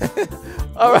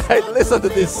 All right, listen to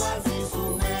this.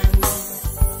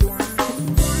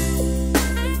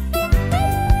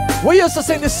 We used to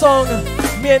sing this song,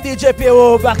 me and DJ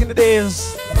Pierrot, back in the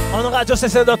days, on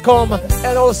RadioCC.com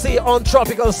and also on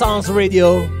Tropical Sounds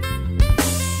Radio.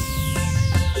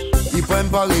 If I'm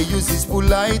Paris, use this pour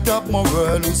light up my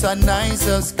world. Who's a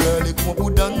nicest girl? It come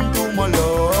put down to my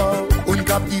love.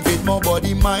 Uncaptivate my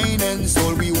body, mind and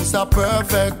soul. We use a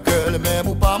perfect girl.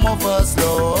 Me pas my first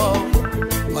love.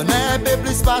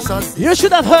 You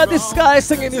should have heard this guy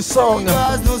singing this song.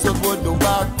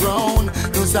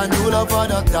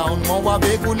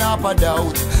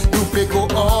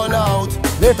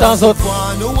 Les temps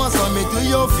autrefois, nous ensemble mettons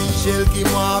yo fichel qui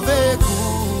moi avec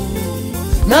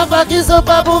vous. N'a pas qui sont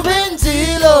pas pour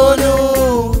ventilo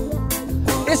nous.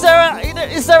 Is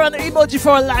there an emoji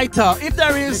for a lighter? If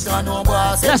there is,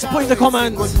 let's put in the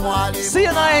comments. See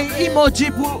an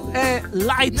emoji for a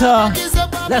lighter.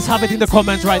 Let's have it in the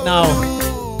comments right now.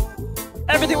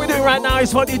 Everything we're doing right now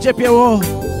is for DJ Pierrot.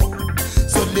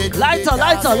 Lighter,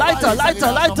 lighter, lighter,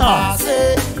 lighter, lighter.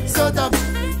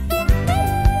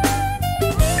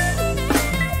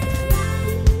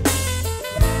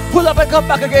 Pull up and come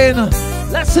back again.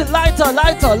 Let's see lighter,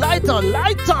 lighter, lighter,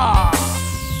 lighter.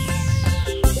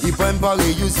 If I'm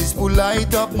Paris, use this pour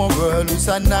light up my world. Who's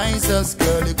a nicest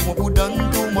girl? It come put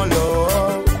down to my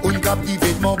love.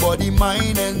 Uncaptivate my body,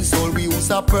 mind and soul. We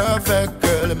use a perfect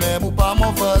girl. Me pas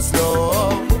my first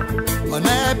love. On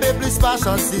a baby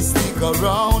special, stick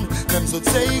around. Them so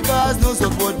say guys, no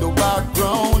support, no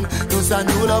background. No send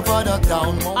you love for the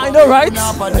town. I know, right?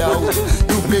 Here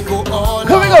we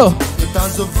go. Temps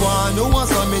de fois, nous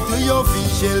ensemble mettons yo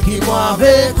fichel qui moi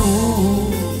avec vous.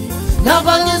 N'a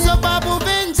pas qui sont pas pour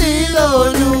ventilo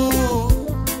nous.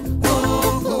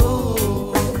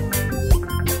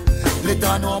 Les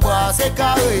temps nous embrasse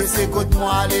carré, c'est côté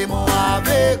moi les mots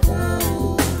avec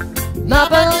vous. N'a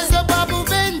pas qui sont pas pour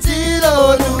ventilo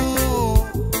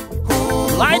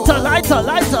nous. Lighter, lighter,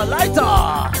 lighter,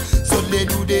 lighter. So les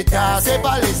nous détas, c'est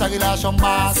pas les sacs la chambre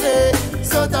massée.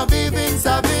 So t'en vivin'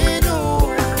 sa vie nous.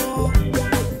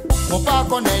 Mon pas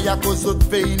connaît y'a cause autres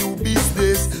pays nous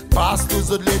business. Passe tous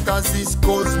autres l'état 6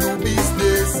 cause nous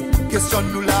business. Question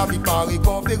nous la vie par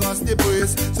conférence de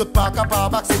presse. Ce pas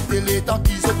capable d'accepter l'état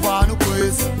qui se voit nous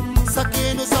presse. Ça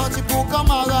qui nous sentit pour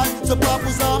camarades. Ce pas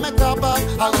pour ça mais capable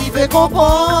arriver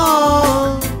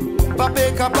comprendre. pas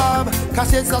capable,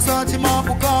 cacher sa sentiment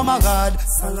pour camarade.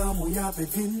 Salam ou y'a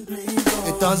pédine plaisant.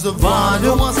 Et tant de voix,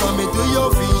 nous ensemble, et tout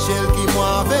yo fichel qui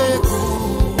moi avec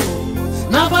vous.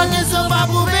 N'a pas de son pas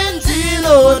pour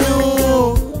ventilo,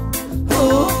 nous.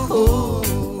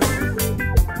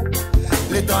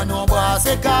 Les temps nous bois,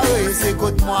 c'est carré, c'est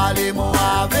côte moi, les mots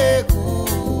avec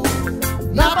vous.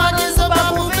 N'a pas de son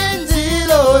pas pour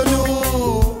ventilo, nous.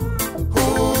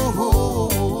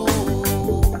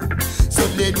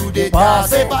 Les loups d'état,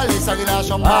 c'est pas les sacs de la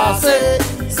chambre passée.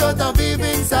 Sont en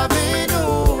vivant, savez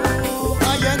nous.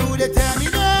 Aïe, nous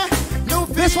déterminés.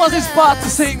 This was his part to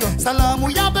sing.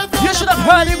 You should have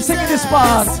heard him singing this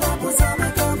part.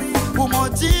 Pour mon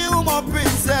dieu ou mon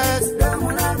princesse,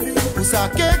 pour ça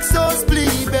quelque chose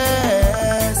plus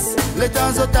baisse. Les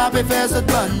temps sont tapés, faire cette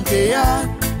bonne théâtre.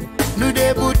 Nous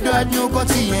débouts de droite, nous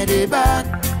continuons de battre.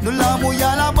 Nous l'amouillons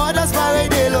à la mode, à se pareil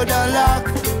de l'eau dans l'ac.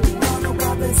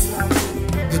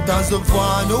 De temps en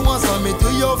fois, nous ensemble, et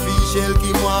tout yo fichel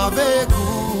qui moi avec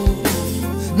vous.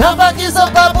 N'a pas qui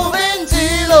sont pas pour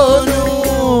ventilo,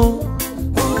 nous.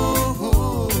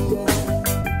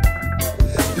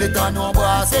 Les temps nous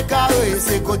bois, c'est carré,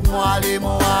 c'est côte moi, les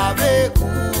mots avec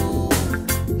vous.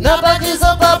 N'a pas qui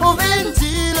sont pas pour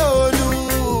ventilo,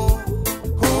 nous.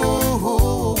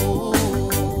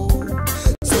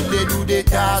 Sont les loups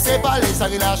d'état, c'est pas les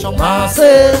sacs de la chambre.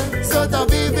 Sont en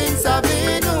vivant,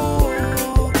 savez nous.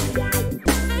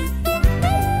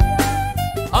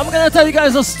 I'm gonna tell you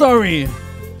guys a story.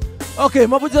 Ok, je vais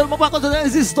vous raconter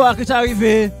des histoires qui sont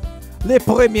arrivées le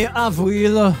 1er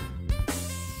avril,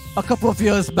 a couple of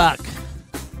years back.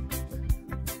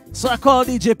 So I called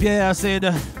DJ Pierre, I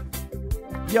said,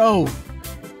 yo,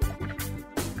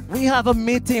 we have a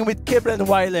meeting with Cable and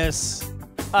Wireless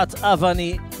at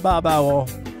Avani Barbaro.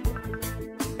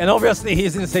 And obviously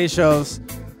he's in Seychelles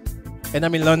and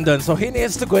I'm in London, so he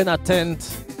needs to go and attend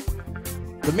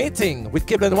the meeting with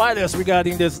Cable and Wireless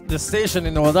regarding the station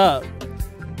and all that.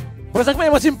 But it's like,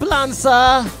 man, what's in plan,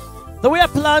 sir? The way I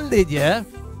planned it, yeah,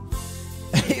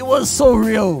 it was so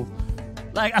real.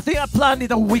 Like, I think I planned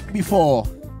it a week before.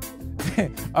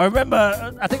 I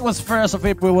remember, I think it was 1st of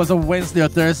April, it was a Wednesday or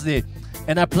Thursday,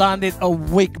 and I planned it a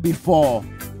week before.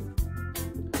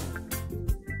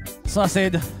 So I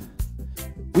said,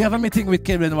 we have a meeting with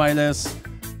Cable and Wireless.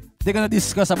 They're going to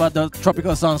discuss about the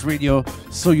Tropical Sounds Radio,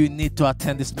 so you need to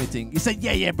attend this meeting. He said,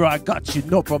 yeah, bro, I got you,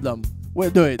 no problem. We'll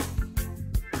do it.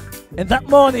 And that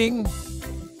morning,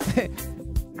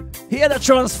 he had a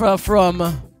transfer from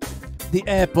the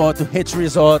airport to H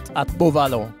Resort at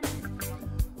Bovalo.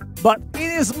 But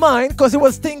in his mind, because he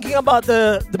was thinking about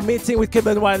the meeting with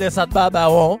Cable and Wireless at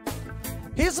Barbaro,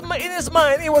 in his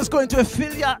mind, he was going to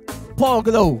Ephilia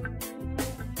Poglo.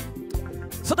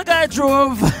 So the guy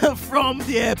drove from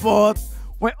the airport,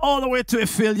 went all the way to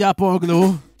Ephilia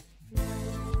Poglo,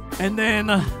 and then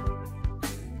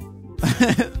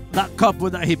that couple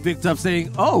that he picked up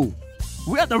saying, oh,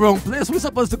 we're at the wrong place. We're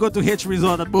supposed to go to H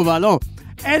Resort at Bovalo.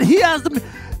 And he has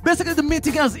basically the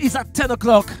meeting is at 10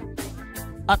 o'clock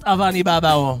at Avani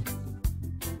Barbaro.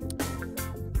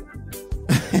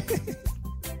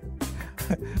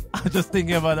 I'm just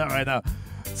thinking about that right now.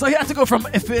 So he had to go from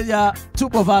Ephilia to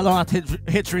Bovalo at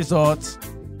H Resort,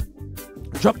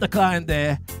 drop the client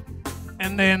there,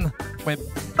 and then went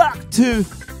back to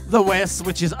the west,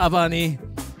 which is Avani.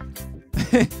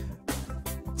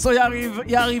 So il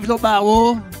arrive le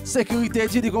barreau, sécurité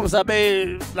dit comme ça,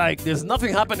 like there's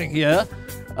nothing happening here.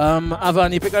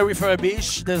 Avani pick a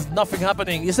refurbish, there's nothing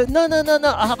happening. He said, no,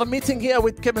 I have a meeting here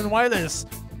with Cable and Wireless.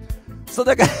 So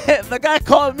the guy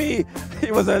called me.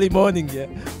 It was early morning, yeah.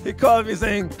 He called me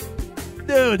saying,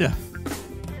 dude,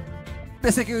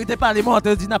 the security parliament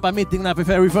dit n'a pas meeting, n'a pas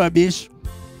fait refurbish.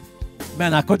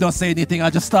 Man, I couldn't say anything. I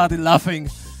just started laughing.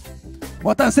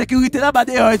 But en sécurité là-bas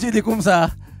dehors, il dit comme ça.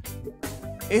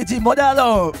 Il dit, modèle,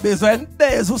 besoin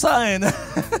de sous ça.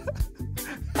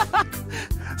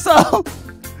 So,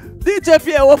 DJ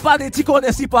Pierre, on parle de ti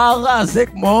connais si pas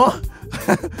avec moi.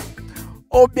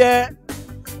 Ou bien,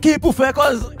 qui pour faire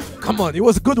cause. Come on, it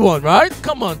was a good one, right?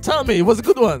 Come on, tell me, it was a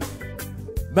good one.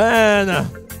 Man,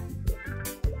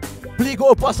 please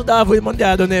go pastor d'avril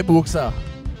mondial donner book ça.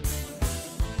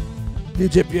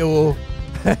 DJ Pierre,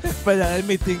 fait un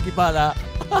meeting qui parle là.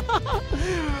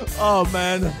 Oh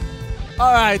man.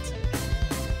 All right,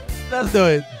 let's do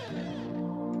it.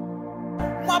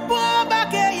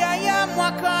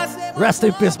 Rest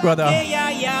in peace, brother.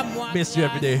 Miss you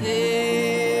every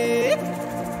day.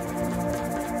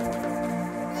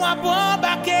 Moi bon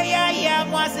baké ya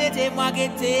moi c'était moi qui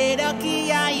étais dans qui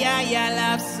ya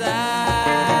la ça.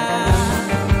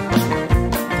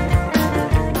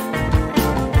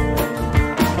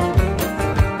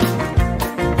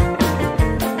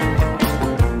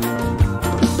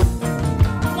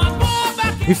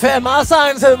 Il fait ma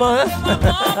scène seulement, hein?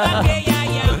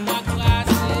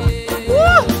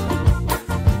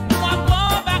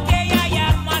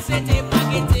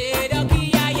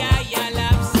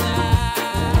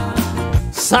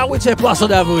 Ça, oui, c'est poisson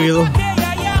d'avril.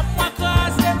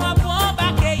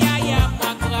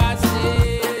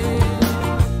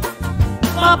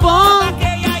 Ma bonne.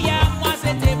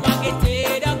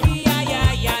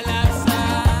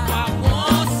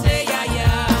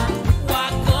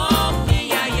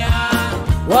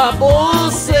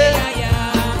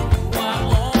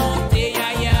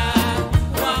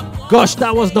 Gosh,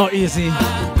 that was not easy.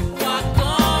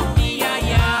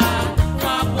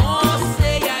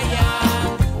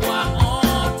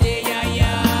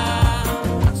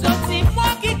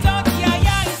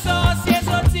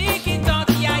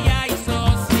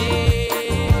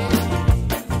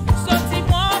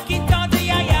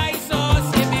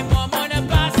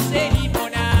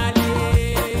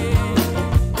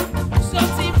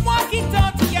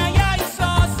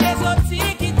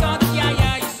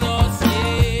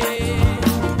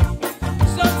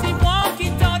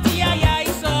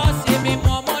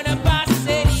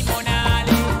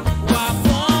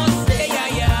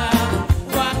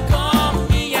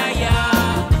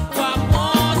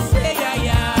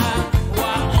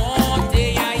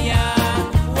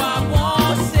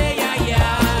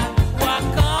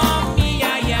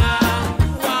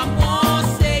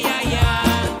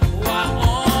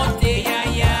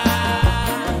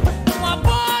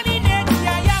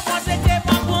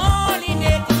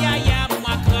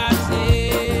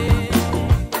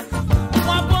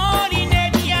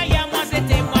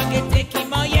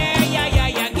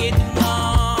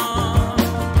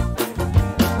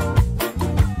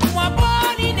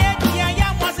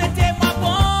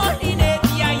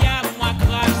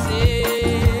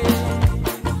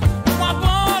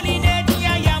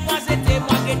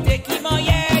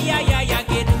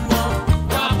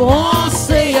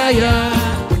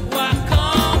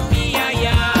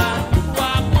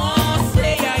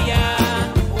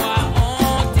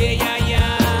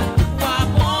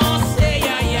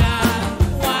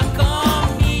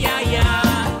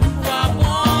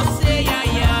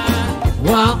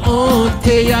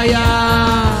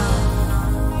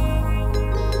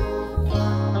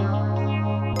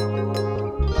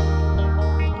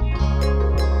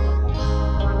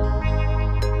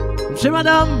 Chez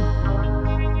madame.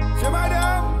 Chez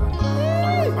madame.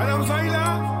 Madame Zaïla.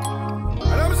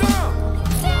 Madame Zan.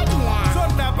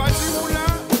 Zot n'a pas dit mon là.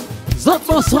 Zot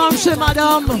bonsoir chez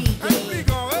madame.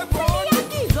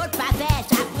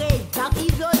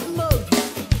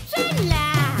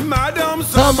 Madame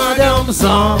Zan, madame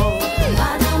Zan.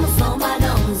 Madame Zan,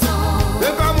 madame Zan.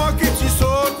 C'est pas moi qui t'y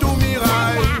saute au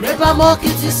mirail. C'est pas moi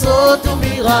qui t'y saute au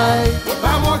mirail. C'est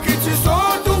pas moi qui t'y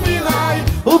saute au mirail.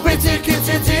 Ou petit qui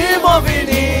t'y dit mon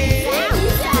vini.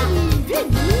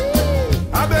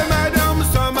 Ah ben madame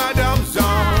Zan, madame Zan.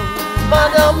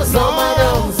 Madame Zan,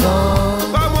 madame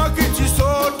Zan. Pas moi qui t'y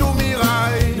saute au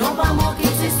mirail. Non, pas moi qui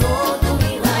t'y saute au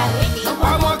mirail. Non,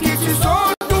 pas moi qui t'y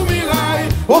saute au mirail.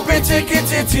 Ou petit qui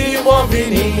t'y dit mon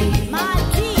vini.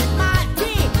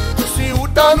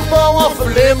 Dans nous on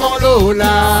fait mon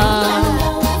lola.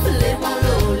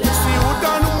 Si ou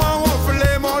dans nous on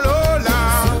fait mon lola.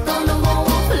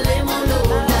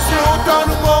 Si ou dans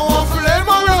nous on fait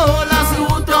mon lola. Si ou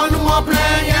dans nous on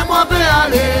plaigne moi peut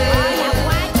aller.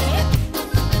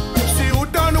 Si ou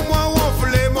dans nous on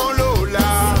fait mon lola.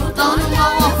 Dans nous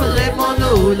on fait mon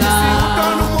lola. Si ou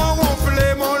dans nous on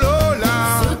fait mon lola.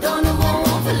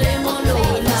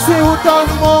 Si ou dans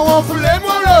nous on fait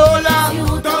mon lola.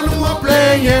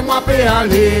 Et moi peut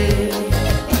aller.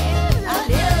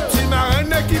 Si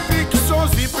marraine qui pique son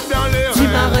zip dans les reins. Si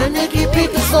marraine qui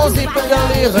pique son zip dans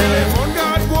les reins. On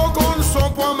garde vos comptes son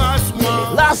point masse moi.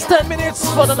 Last 10 minutes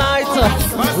for the night.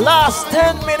 Last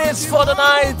 10 minutes for the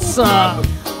night.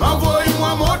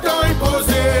 Envoyez-moi mon temps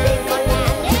imposé.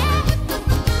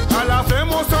 À la fin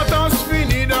mon sentence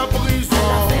finie dans prison.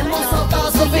 À la fin mon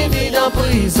sentence finie dans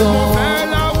prison. Fais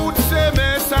la route c'est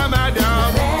mais ça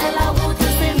madame.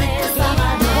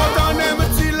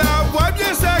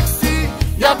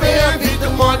 Y'a pas invite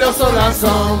moi dans son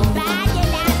ensemble.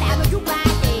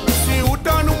 Si ou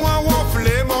dans nous on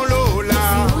fait mon lola. Si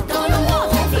ou dans nous on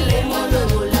fait mon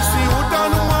lola. Si ou dans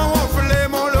nous on fait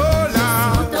mon lola.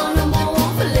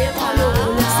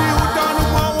 Si ou dans nous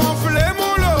on fait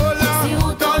mon lola. Si ou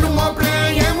dans nous on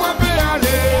plaigne moi peut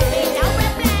aller.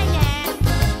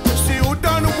 Si ou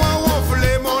dans nous on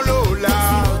fait mon lola.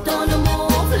 Si ou dans nous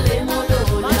on fait mon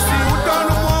lola. Si ou dans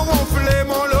nous on fait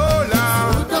mon lola.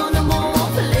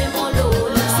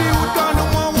 Si ou dans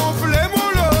nous on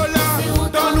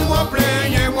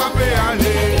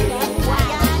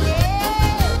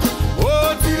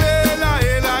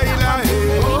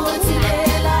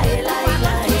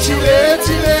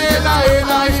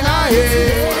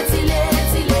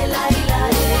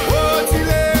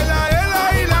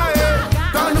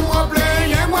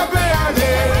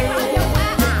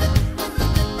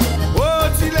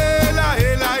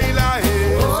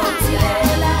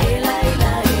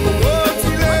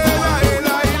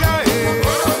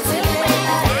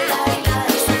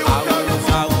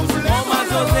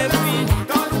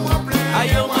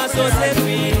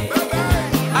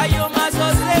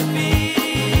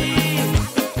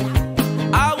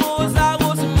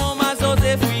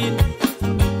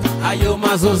Ayo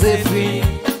ma Joséphine,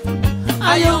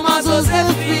 ayo ma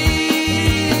Joséphine.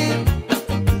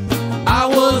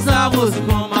 Arrose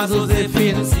con ma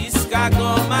Joséphine. Siska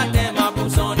grand matin m'a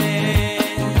boussonné.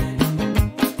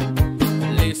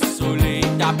 Le soleil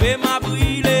tapé m'a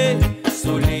brûlé.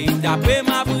 Soleil tapé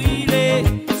m'a brûlé.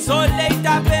 Soleil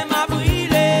tapé m'a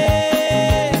brûlé.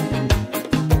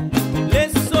 Le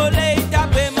soleil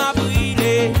tapé m'a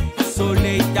brûlé.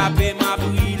 Soleil tapé m'a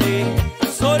brûlé.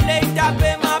 Soleil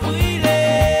tapé m'a brûlé.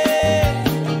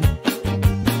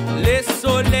 Le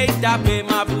soleil tapé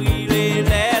m'a brûlé.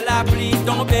 La pluie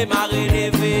tombée m'a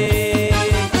relevé.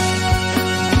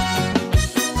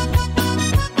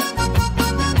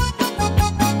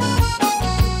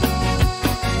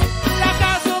 La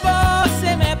case au bord,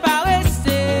 c'est mais pas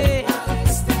resté.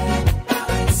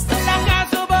 La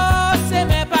case au bord, c'est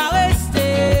mais pas resté.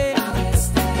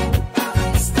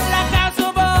 La case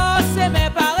au bord, c'est mais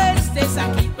pas resté. Ça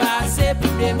qui passait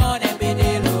pour des monnaies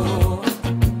bénélo.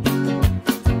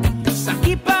 Ça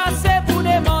qui passait pour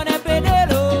des monnaies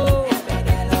bénélo.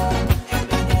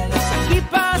 Ça qui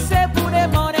passait pour des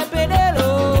monnaies bénélo.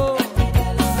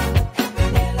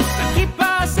 Ça qui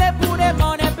passait pour des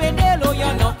monnaies bénélo.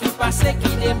 Y'en a qui passait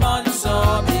qui demandent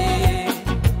sortir.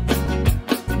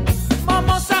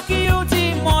 Maman, ça qui vous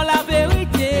dit, moi la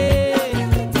vérité.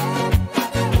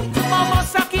 Maman,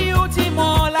 ça qui vous dit,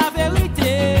 moi la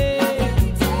vérité.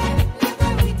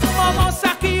 Maman, ça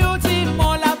qui vous dit,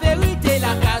 moi la vérité.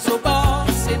 La case au bord,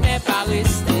 c'est même pas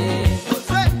resté.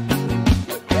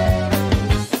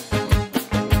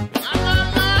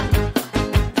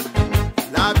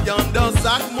 La viande dans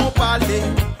sac, mon palais.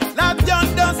 La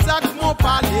viande dans sac, mon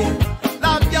palais.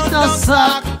 La viande dans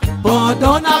sac,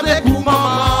 Pardonne avec vous,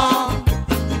 maman.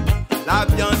 la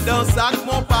viande dans sac,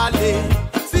 mon palais.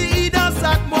 Si dans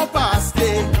sac, mon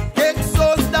pasté. Quelque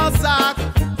chose dans sac,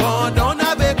 pardonne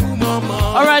avec vous,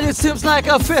 maman. Alright, it seems like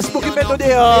a Facebook in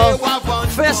Melodia.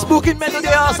 Facebook in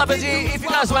Melodia. Ça veut dire, if you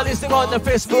guys were listening on the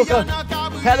Facebook,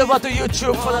 head over to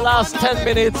YouTube for the last 10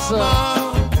 minutes.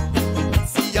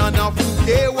 Si y'en a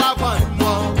fouté ou avant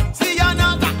moi, si y'en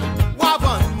a ou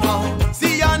avant moi,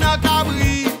 si y'en a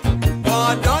cabri,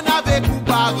 pardonne avec vous,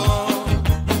 parents.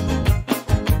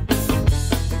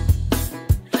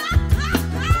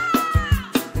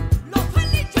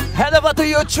 Head over to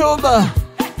YouTube.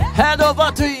 Head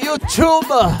over to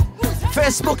YouTube.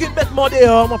 Facebook in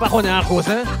Melodia. Moi, pas qu'on est à cause,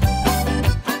 hein.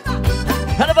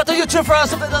 Head over to YouTube for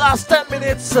us for the last 10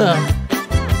 minutes.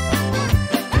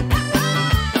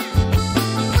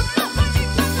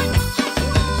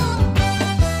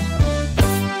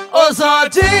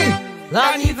 Aujourd'hui,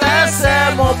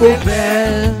 l'anniversaire, mon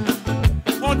beau-père.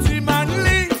 Mon petit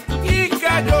manli, qui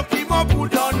cadeau qui m'en pour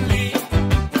donner.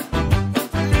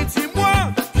 Les petits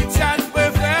moi, qui tiennent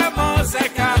vraiment c'est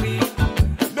carré.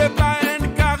 Mais pas un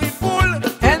carré poule.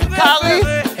 Un carré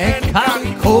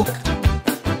coke.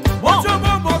 Mon Dieu,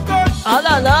 mon cocotte. Ah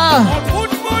là là. Mon bout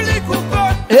de molly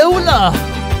cocotte. Et où là?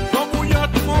 Mon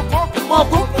bouillotte, mon coq. Mon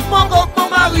coq, mon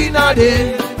marinade.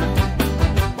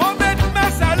 Mon bête, ma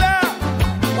salade.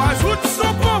 Moi, ajoute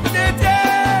son pomme de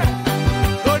terre.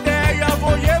 L'odeur, y'a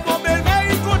voyé mon belle-mère,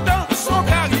 il content. Son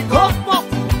carré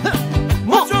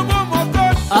Mon Dieu, mon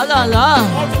cocotte. Ah là là.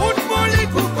 Mon bout de molly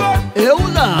cocotte. Et où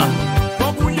là?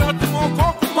 Mon bouillotte, mon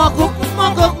coq. Mon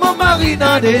coq, mon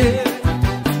marinade.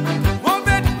 Mon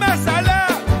bête, ma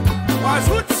salade. Moi,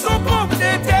 ajoute son pomme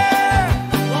de terre.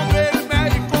 Mon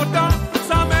belle-mère, il content.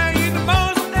 Sa main, il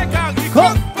mange des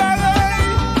caricots pareil.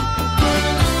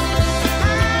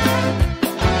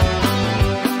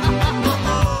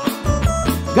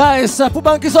 Guys, pour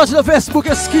banque qui sortent de Facebook,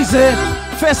 excusez.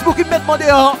 Facebook, ils mettent mon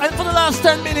dehors. And for the last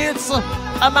 10 minutes,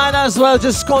 I might as well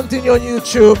just continue on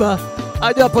YouTube.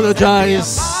 I do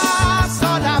apologize.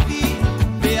 Sans la vie,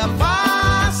 mais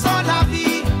pas sans la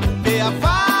vie, mais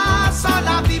pas sans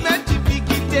la vie, même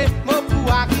difficulté, moi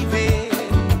pour arriver.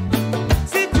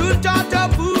 Si tout le temps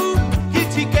debout, qui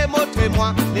dit que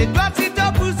montre-moi, les doigts si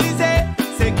debout disait,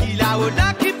 c'est qu'il a au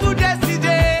là qui pour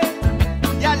décider.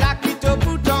 Y'a là qui te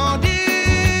pour t'en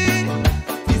dire.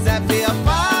 Disait, mais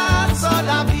pas sans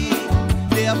la vie,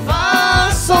 mais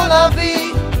pas sans la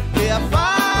vie, mais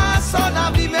pas sans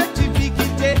la vie, même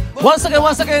difficulté. Once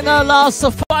again, last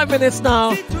 5 minutes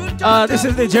now. This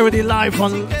is the JRD live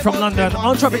from London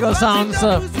on Tropical Sounds.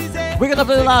 We're gonna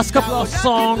play the last couple of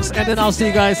songs and then I'll see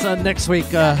you guys next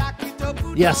week.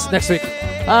 Yes, next week.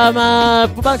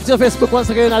 Back to Facebook once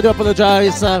again. I do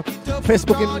apologize.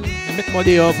 Facebook in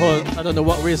mid-modio for I don't know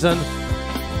what reason,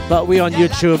 but we're on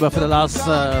YouTube for the last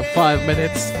 5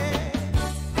 minutes.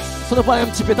 So the point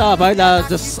I'm chipping up, right?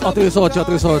 Just auto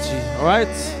research. All right.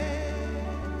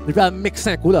 Je vais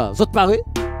mixer un coup là. Vous êtes parés?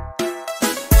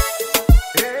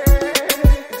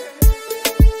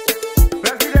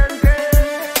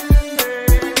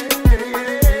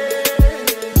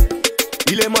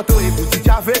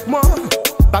 avec moi.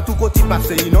 Pas tout côté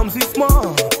passé, il nomme zisement.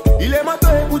 Il est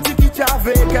menteur et boutique qui t'a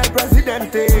avec quel président,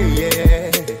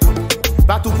 yeah.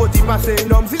 Pas tout côté passé, il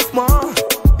nomme zisement.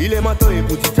 Il est menteur et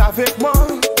boutique avec moi.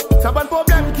 Ça pas de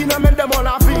problème qui n'amène de mon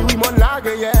la vie, oui, mon lague,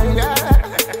 yeah, yeah.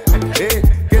 Et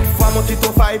quelquefois mon petit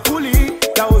faille pour lui.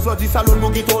 Là aujourd'hui, salon mon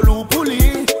guito loup pour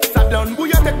lui. Ça donne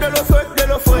bouillon tête de le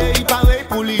fouet, il paraît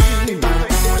pour lui.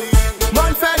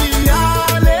 Mon fait y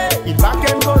aller, il va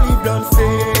qu'un go live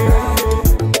danser.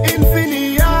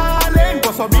 Infini aller,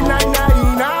 pour son bin inale.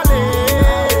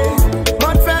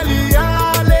 Mon fait y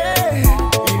aller,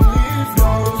 il live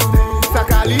danser. Sa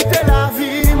qualité la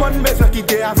vie, mon besoin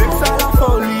quitter avec ça la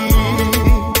folie.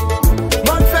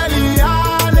 Mon fait y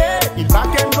aller, il va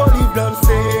qu'un go live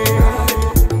danser.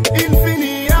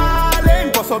 Infini aller,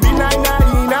 pour son bin inale.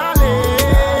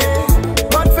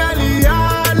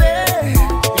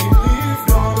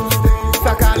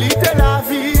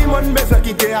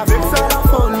 Quitter avec ça la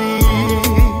folie.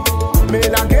 Mais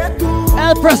la guerre tout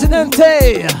El Presidente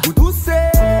ou tout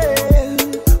seul,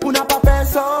 ou n'a pas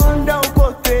personne d'un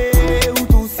côté, ou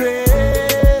tout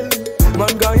seul. Mon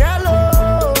gagnalo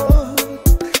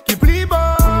qui plie bon.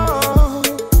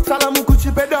 Salamou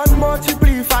couchi pe donne moi tu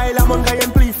plie faille la mon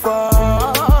gagne plie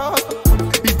fort.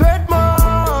 Il traite moi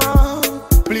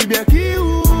plie bien qui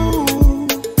ou.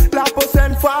 La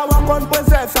prochaine fois on compte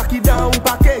préserve ça qui dans ou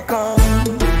pas quelqu'un.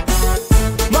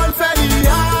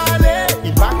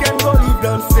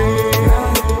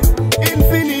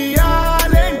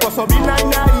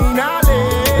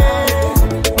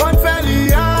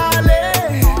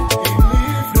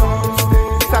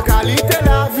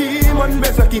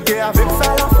 Quitter avec ça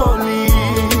la folie.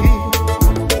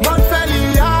 Mon fait y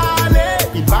aller,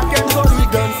 il va qu'un go lui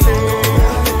danser.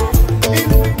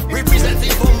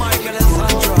 Representing for Michael and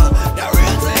Sandra, the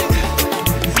real thing.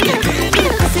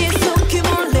 C'est ça qui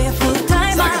m'enlève full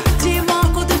time. Dis-moi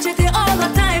qu'on te check all the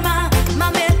time. Ma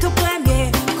mère tout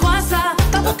premier, crois ça.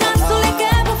 Pas pour casser les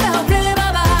gains pour faire pleurer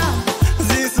baba.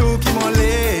 C'est ça qui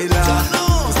m'enlève là.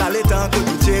 Ça l'étend que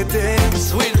tout j'étais.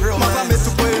 Sweet romance. Ma mère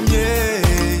tout premier.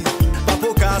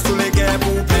 Sous les guerres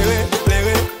pour plairer,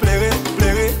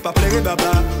 pas plairer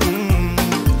baba.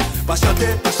 Pas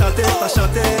chanter,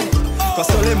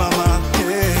 consoler maman.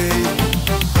 Hey.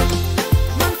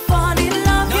 Man fall in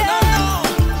love, yeah.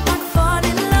 Man fall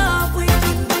in love with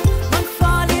you. Man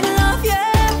fall in love,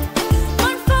 yeah.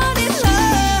 Man fall in love.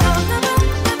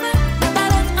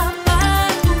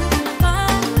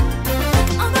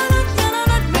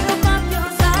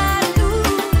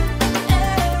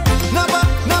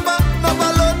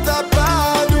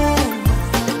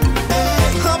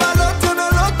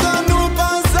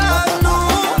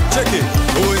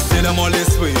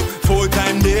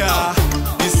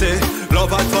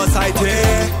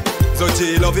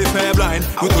 Société, love est fait blind.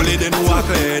 Vous tous les deux nous à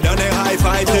clé, dans les high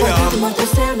five. Moi tout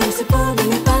seul, même si pas,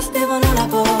 mais passe devant nous la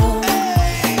porte.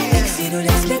 Excès de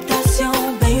l'expectation,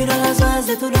 baigné dans la joie,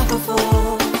 c'est tout d'un peu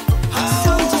fort.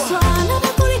 Sans du soir, n'a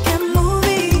pas pour les can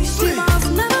movie. She wants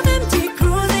never même petit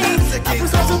cruising. La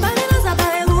pousse à son palais, là, ça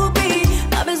paraît roupi.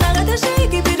 Pas besoin de toucher,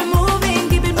 keep it moving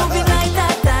like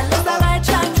that. Let's the right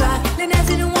track. Les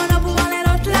nazis nous wanna pour aller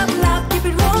dans lap, keep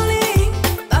it rolling.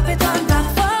 Pas fait ton back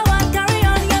forward, carry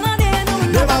on, y'en a des nous.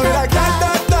 Never will like that,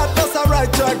 that's a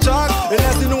right track. Et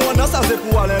laissez nous on ça c'est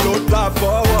pour aller l'autre lap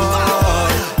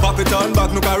forward. Pop it on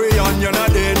back, nous carry on, y'en a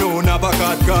des nous, n'a pas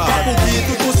 4 gars. Pour qui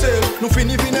tout seul, nous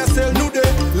finit finesse, nous deux.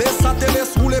 Les satés, les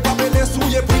sous, les papés, les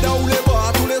souillés, puis dans où les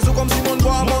bras. Tous les jours comme Simon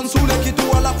bois, mon sous les qui tout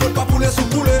à la faute, pas pour les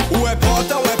sous-poulés. Où est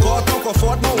porte,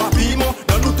 confortement, rapidement.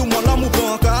 Dans nous tout le monde, l'amour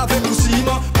banque avec ou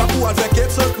ciment. Pas pour avec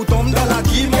être seul, pour tomber dans la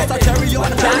guimauve. Ça carry on.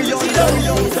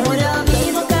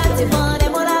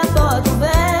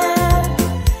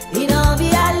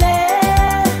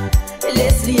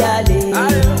 Laisse-lui aller.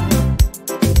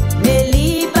 Mais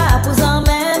lui pas pour en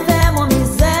même faire mon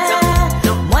misère.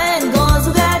 Moi un grand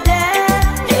sougadère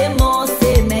et mon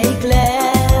sémeil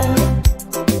clair.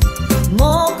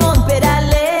 Mon compte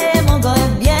pédalé, mon grand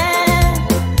bien.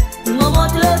 Mon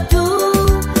montre le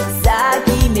tout, ça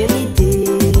qui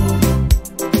méritait.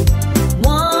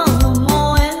 Moi,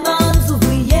 mon un bon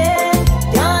ouvrier,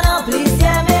 y'en a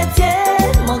plusieurs métiers.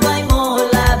 Mon grand, mon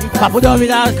la vie. Pas pour dormir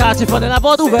dans le quartier, il faut la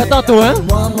porte ouverte tantôt, hein?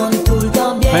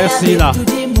 Merci là.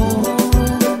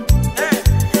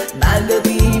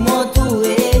 Malgré mon tout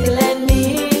et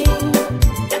l'ennemi,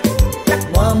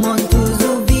 moi mon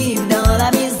toujours vivre dans la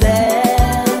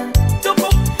misère.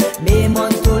 Mais mon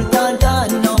tout le temps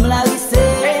non la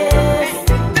richesse.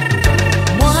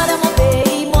 Moi dans mon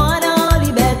pays, moi dans la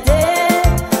liberté.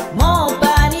 Mon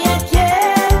panier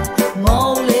inquiet,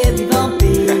 mon lait vivant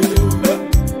paix.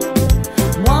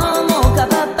 Moi mon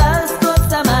capable parce que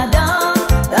ça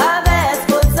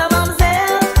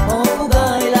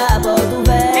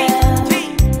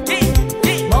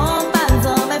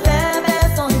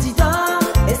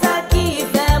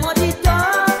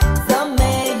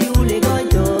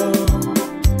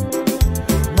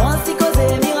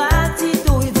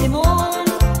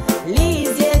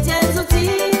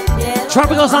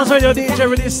Tropical Sounds Radio DJ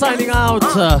really signing out.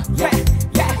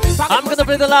 I'm gonna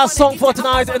play the last song for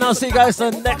tonight, and I'll see you guys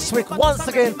next week. Once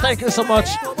again, thank you so much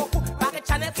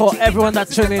for everyone that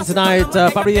tuned in tonight.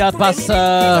 Probably à passe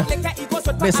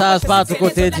message par tout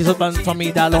côté, des autres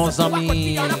familles, d'allons,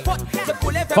 amis,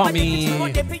 famille.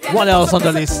 What else on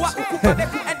the list?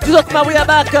 We are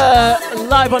back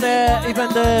live on air, even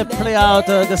the play out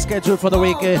the schedule for the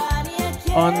week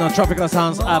on Tropical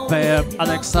Sounds app,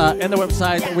 Alexa, and the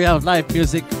website. We have live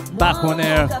music back on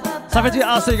air. So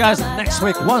I'll see you guys next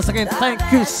week. Once again, thank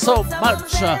you so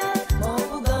much.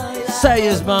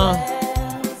 Seriously,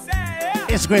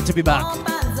 it's great to be back.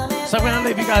 So I'm gonna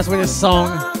leave you guys with this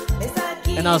song,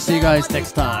 and I'll see you guys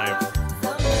next time.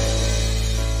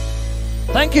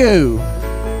 Thank you.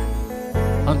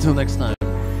 Until next time.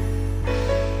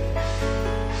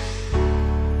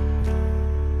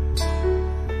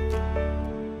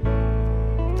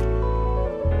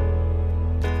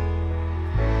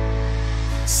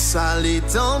 Ça les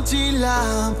temps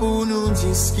là pour nous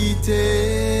discuter.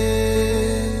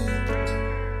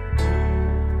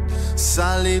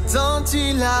 Ça les temps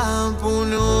là pour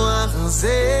nous arranger.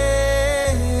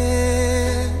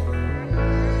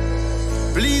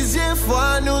 Plusieurs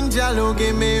fois nous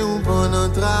dialoguer mais on peut nous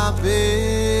attraper.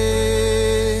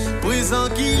 Présent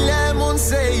qu'il est mon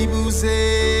sait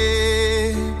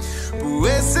bouger pour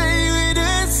essayer de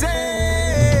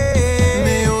essayer.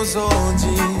 Mais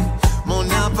aujourd'hui mon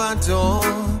n'a pas tort,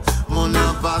 mon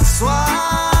n'a pas soif,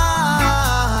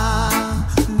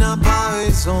 n'a pas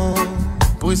raison.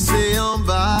 Pousser en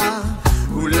bas,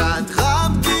 ou la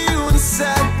trappe qui on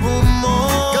sait pour moi.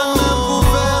 Quand même pour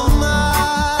faire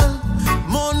mal,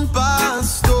 mon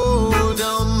passe tout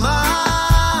dans mal.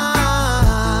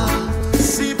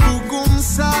 Si pour comme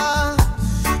ça,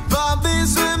 pas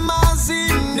besoin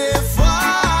d'imaginer des fois.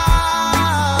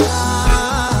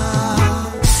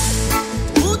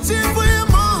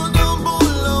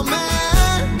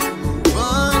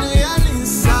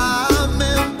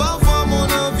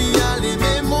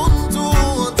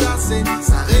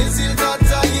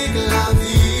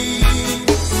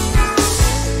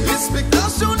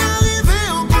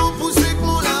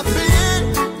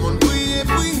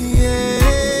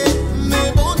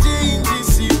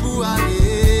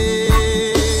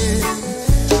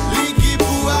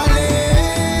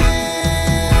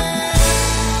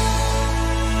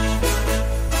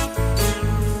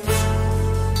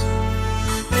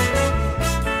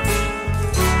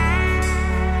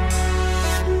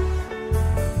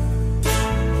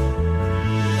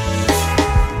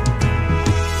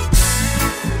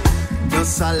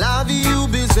 À la vie ou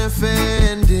besoin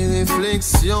faire des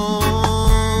réflexions.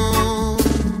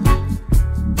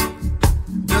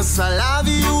 Dans sa la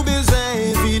vie ou besoin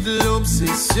éviter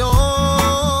l'obsession.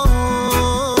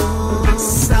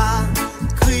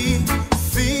 Sacrifice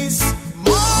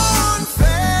mon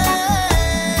fait.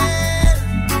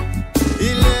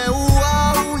 Il est où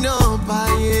ou non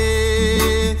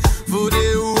paillé. Vous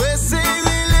devez essayer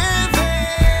de lever.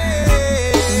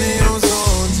 Mais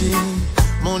aujourd'hui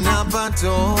mon n'a pas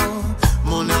tort,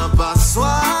 mon n'a pas soif,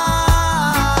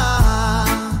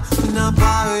 n'a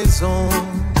pas raison.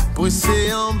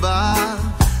 Pousser en bas,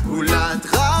 ou la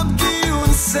trappe qui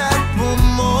on sait pour